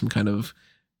on and do some kind of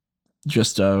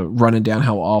just running down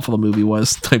how awful the movie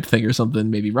was type thing or something.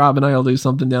 Maybe Rob and I will do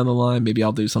something down the line. Maybe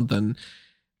I'll do something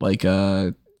like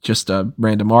just a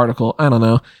random article. I don't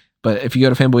know. But if you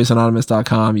go to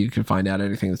fanboysanonymous.com, you can find out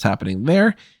anything that's happening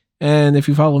there. And if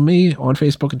you follow me on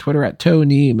Facebook and Twitter at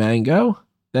Tony Mango,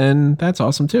 then that's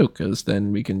awesome too, because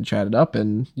then we can chat it up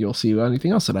and you'll see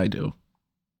anything else that I do.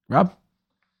 Rob?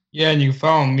 Yeah, and you can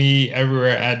follow me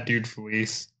everywhere at Dude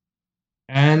Felice.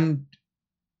 And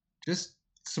just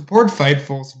support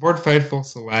Fightful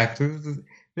Select.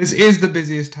 This is the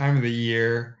busiest time of the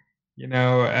year, you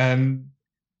know, and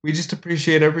we just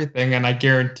appreciate everything, and I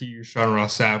guarantee you Sean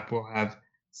Ross Sapp will have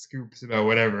scoops about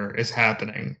whatever is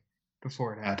happening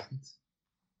before it happens.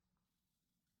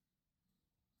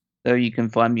 So you can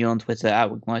find me on Twitter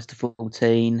at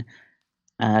Wigmeister14.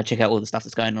 Check out all the stuff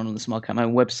that's going on the Smart Cat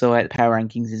Moment website. Power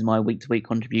Rankings is my week-to-week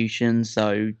contribution,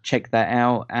 so check that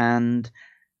out. And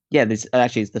yeah, this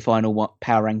actually is the final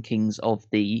Power Rankings of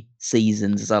the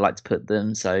seasons, as I like to put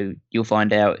them. So you'll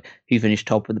find out who finished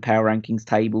top of the Power Rankings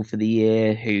table for the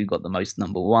year, who got the most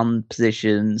number one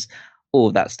positions, all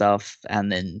of that stuff,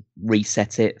 and then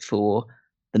reset it for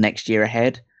the next year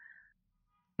ahead.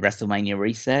 WrestleMania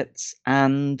resets.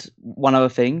 And one other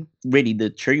thing, really the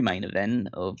true main event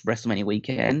of WrestleMania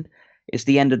weekend, is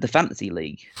the end of the Fantasy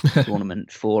League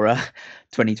tournament for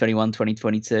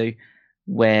 2021-2022,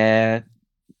 where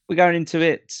we're going into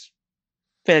it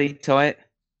fairly tight,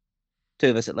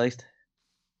 2 of us at least.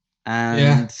 And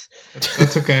yeah,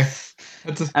 that's okay.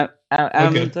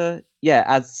 Yeah,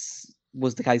 as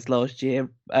was the case last year,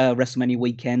 WrestleMania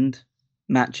weekend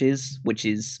matches, which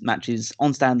is matches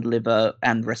on Stand Deliver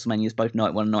and WrestleMania's both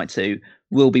night 1 and night 2,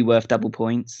 will be worth double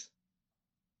points.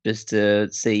 Just to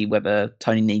see whether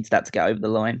Tony needs that to get over the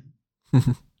line.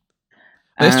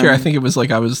 Last year, I think it was like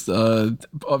I was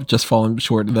just falling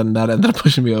short, and then that ended up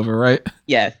pushing me over, right?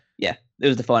 Yeah. It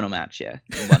was the final match, yeah.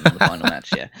 It won the final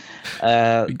match,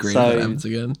 yeah. Be great if that happens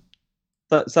again.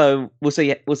 So we'll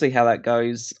see how that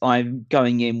goes. I'm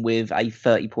going in with a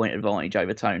 30-point advantage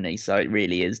over Tony, so it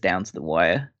really is down to the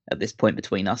wire at this point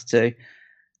between us two.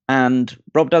 And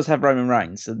Rob does have Roman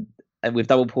Reigns, and with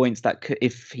double points, that could,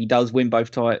 if he does win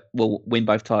both titles,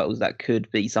 that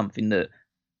could be something that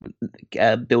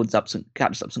catches up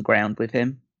some ground with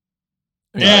him.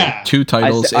 Yeah, 2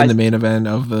 titles in the main event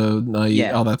of the night.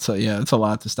 Yeah. Oh, it's a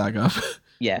lot to stack up.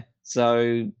 Yeah.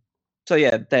 So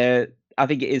yeah, I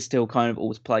think it is still kind of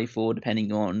always play for,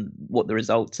 depending on what the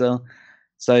results are.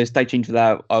 So stay tuned for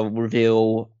that. I'll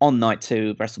reveal on night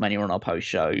 2 of WrestleMania on our post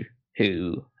show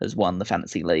who has won the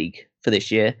Fantasy League for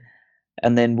this year,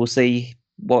 and then we'll see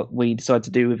what we decide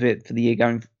to do with it for the year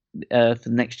going for the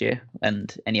next year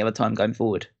and any other time going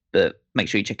forward. But make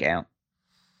sure you check it out.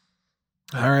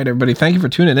 All right, everybody. Thank you for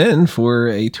tuning in for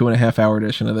a 2.5-hour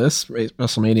edition of this.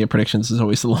 WrestleMania predictions is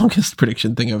always the longest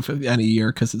prediction thing of any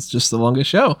year because it's just the longest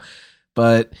show.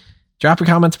 But drop your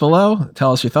comments below.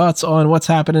 Tell us your thoughts on what's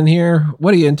happening here.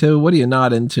 What are you into? What are you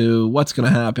not into? What's going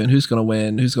to happen? Who's going to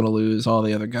win? Who's going to lose? All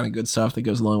the other kind of good stuff that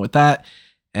goes along with that.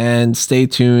 And stay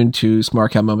tuned to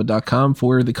smartcatmoment.com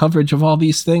for the coverage of all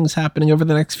these things happening over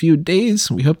the next few days.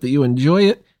 We hope that you enjoy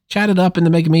it. Chat it up in the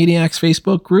Mega Maniacs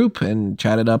Facebook group and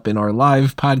chat it up in our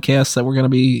live podcasts that we're going to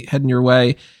be heading your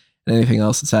way. And anything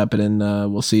else that's happening,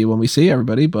 we'll see you when we see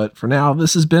everybody. But for now,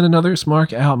 this has been another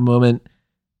Smart Out moment,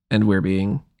 and we're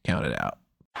being counted out.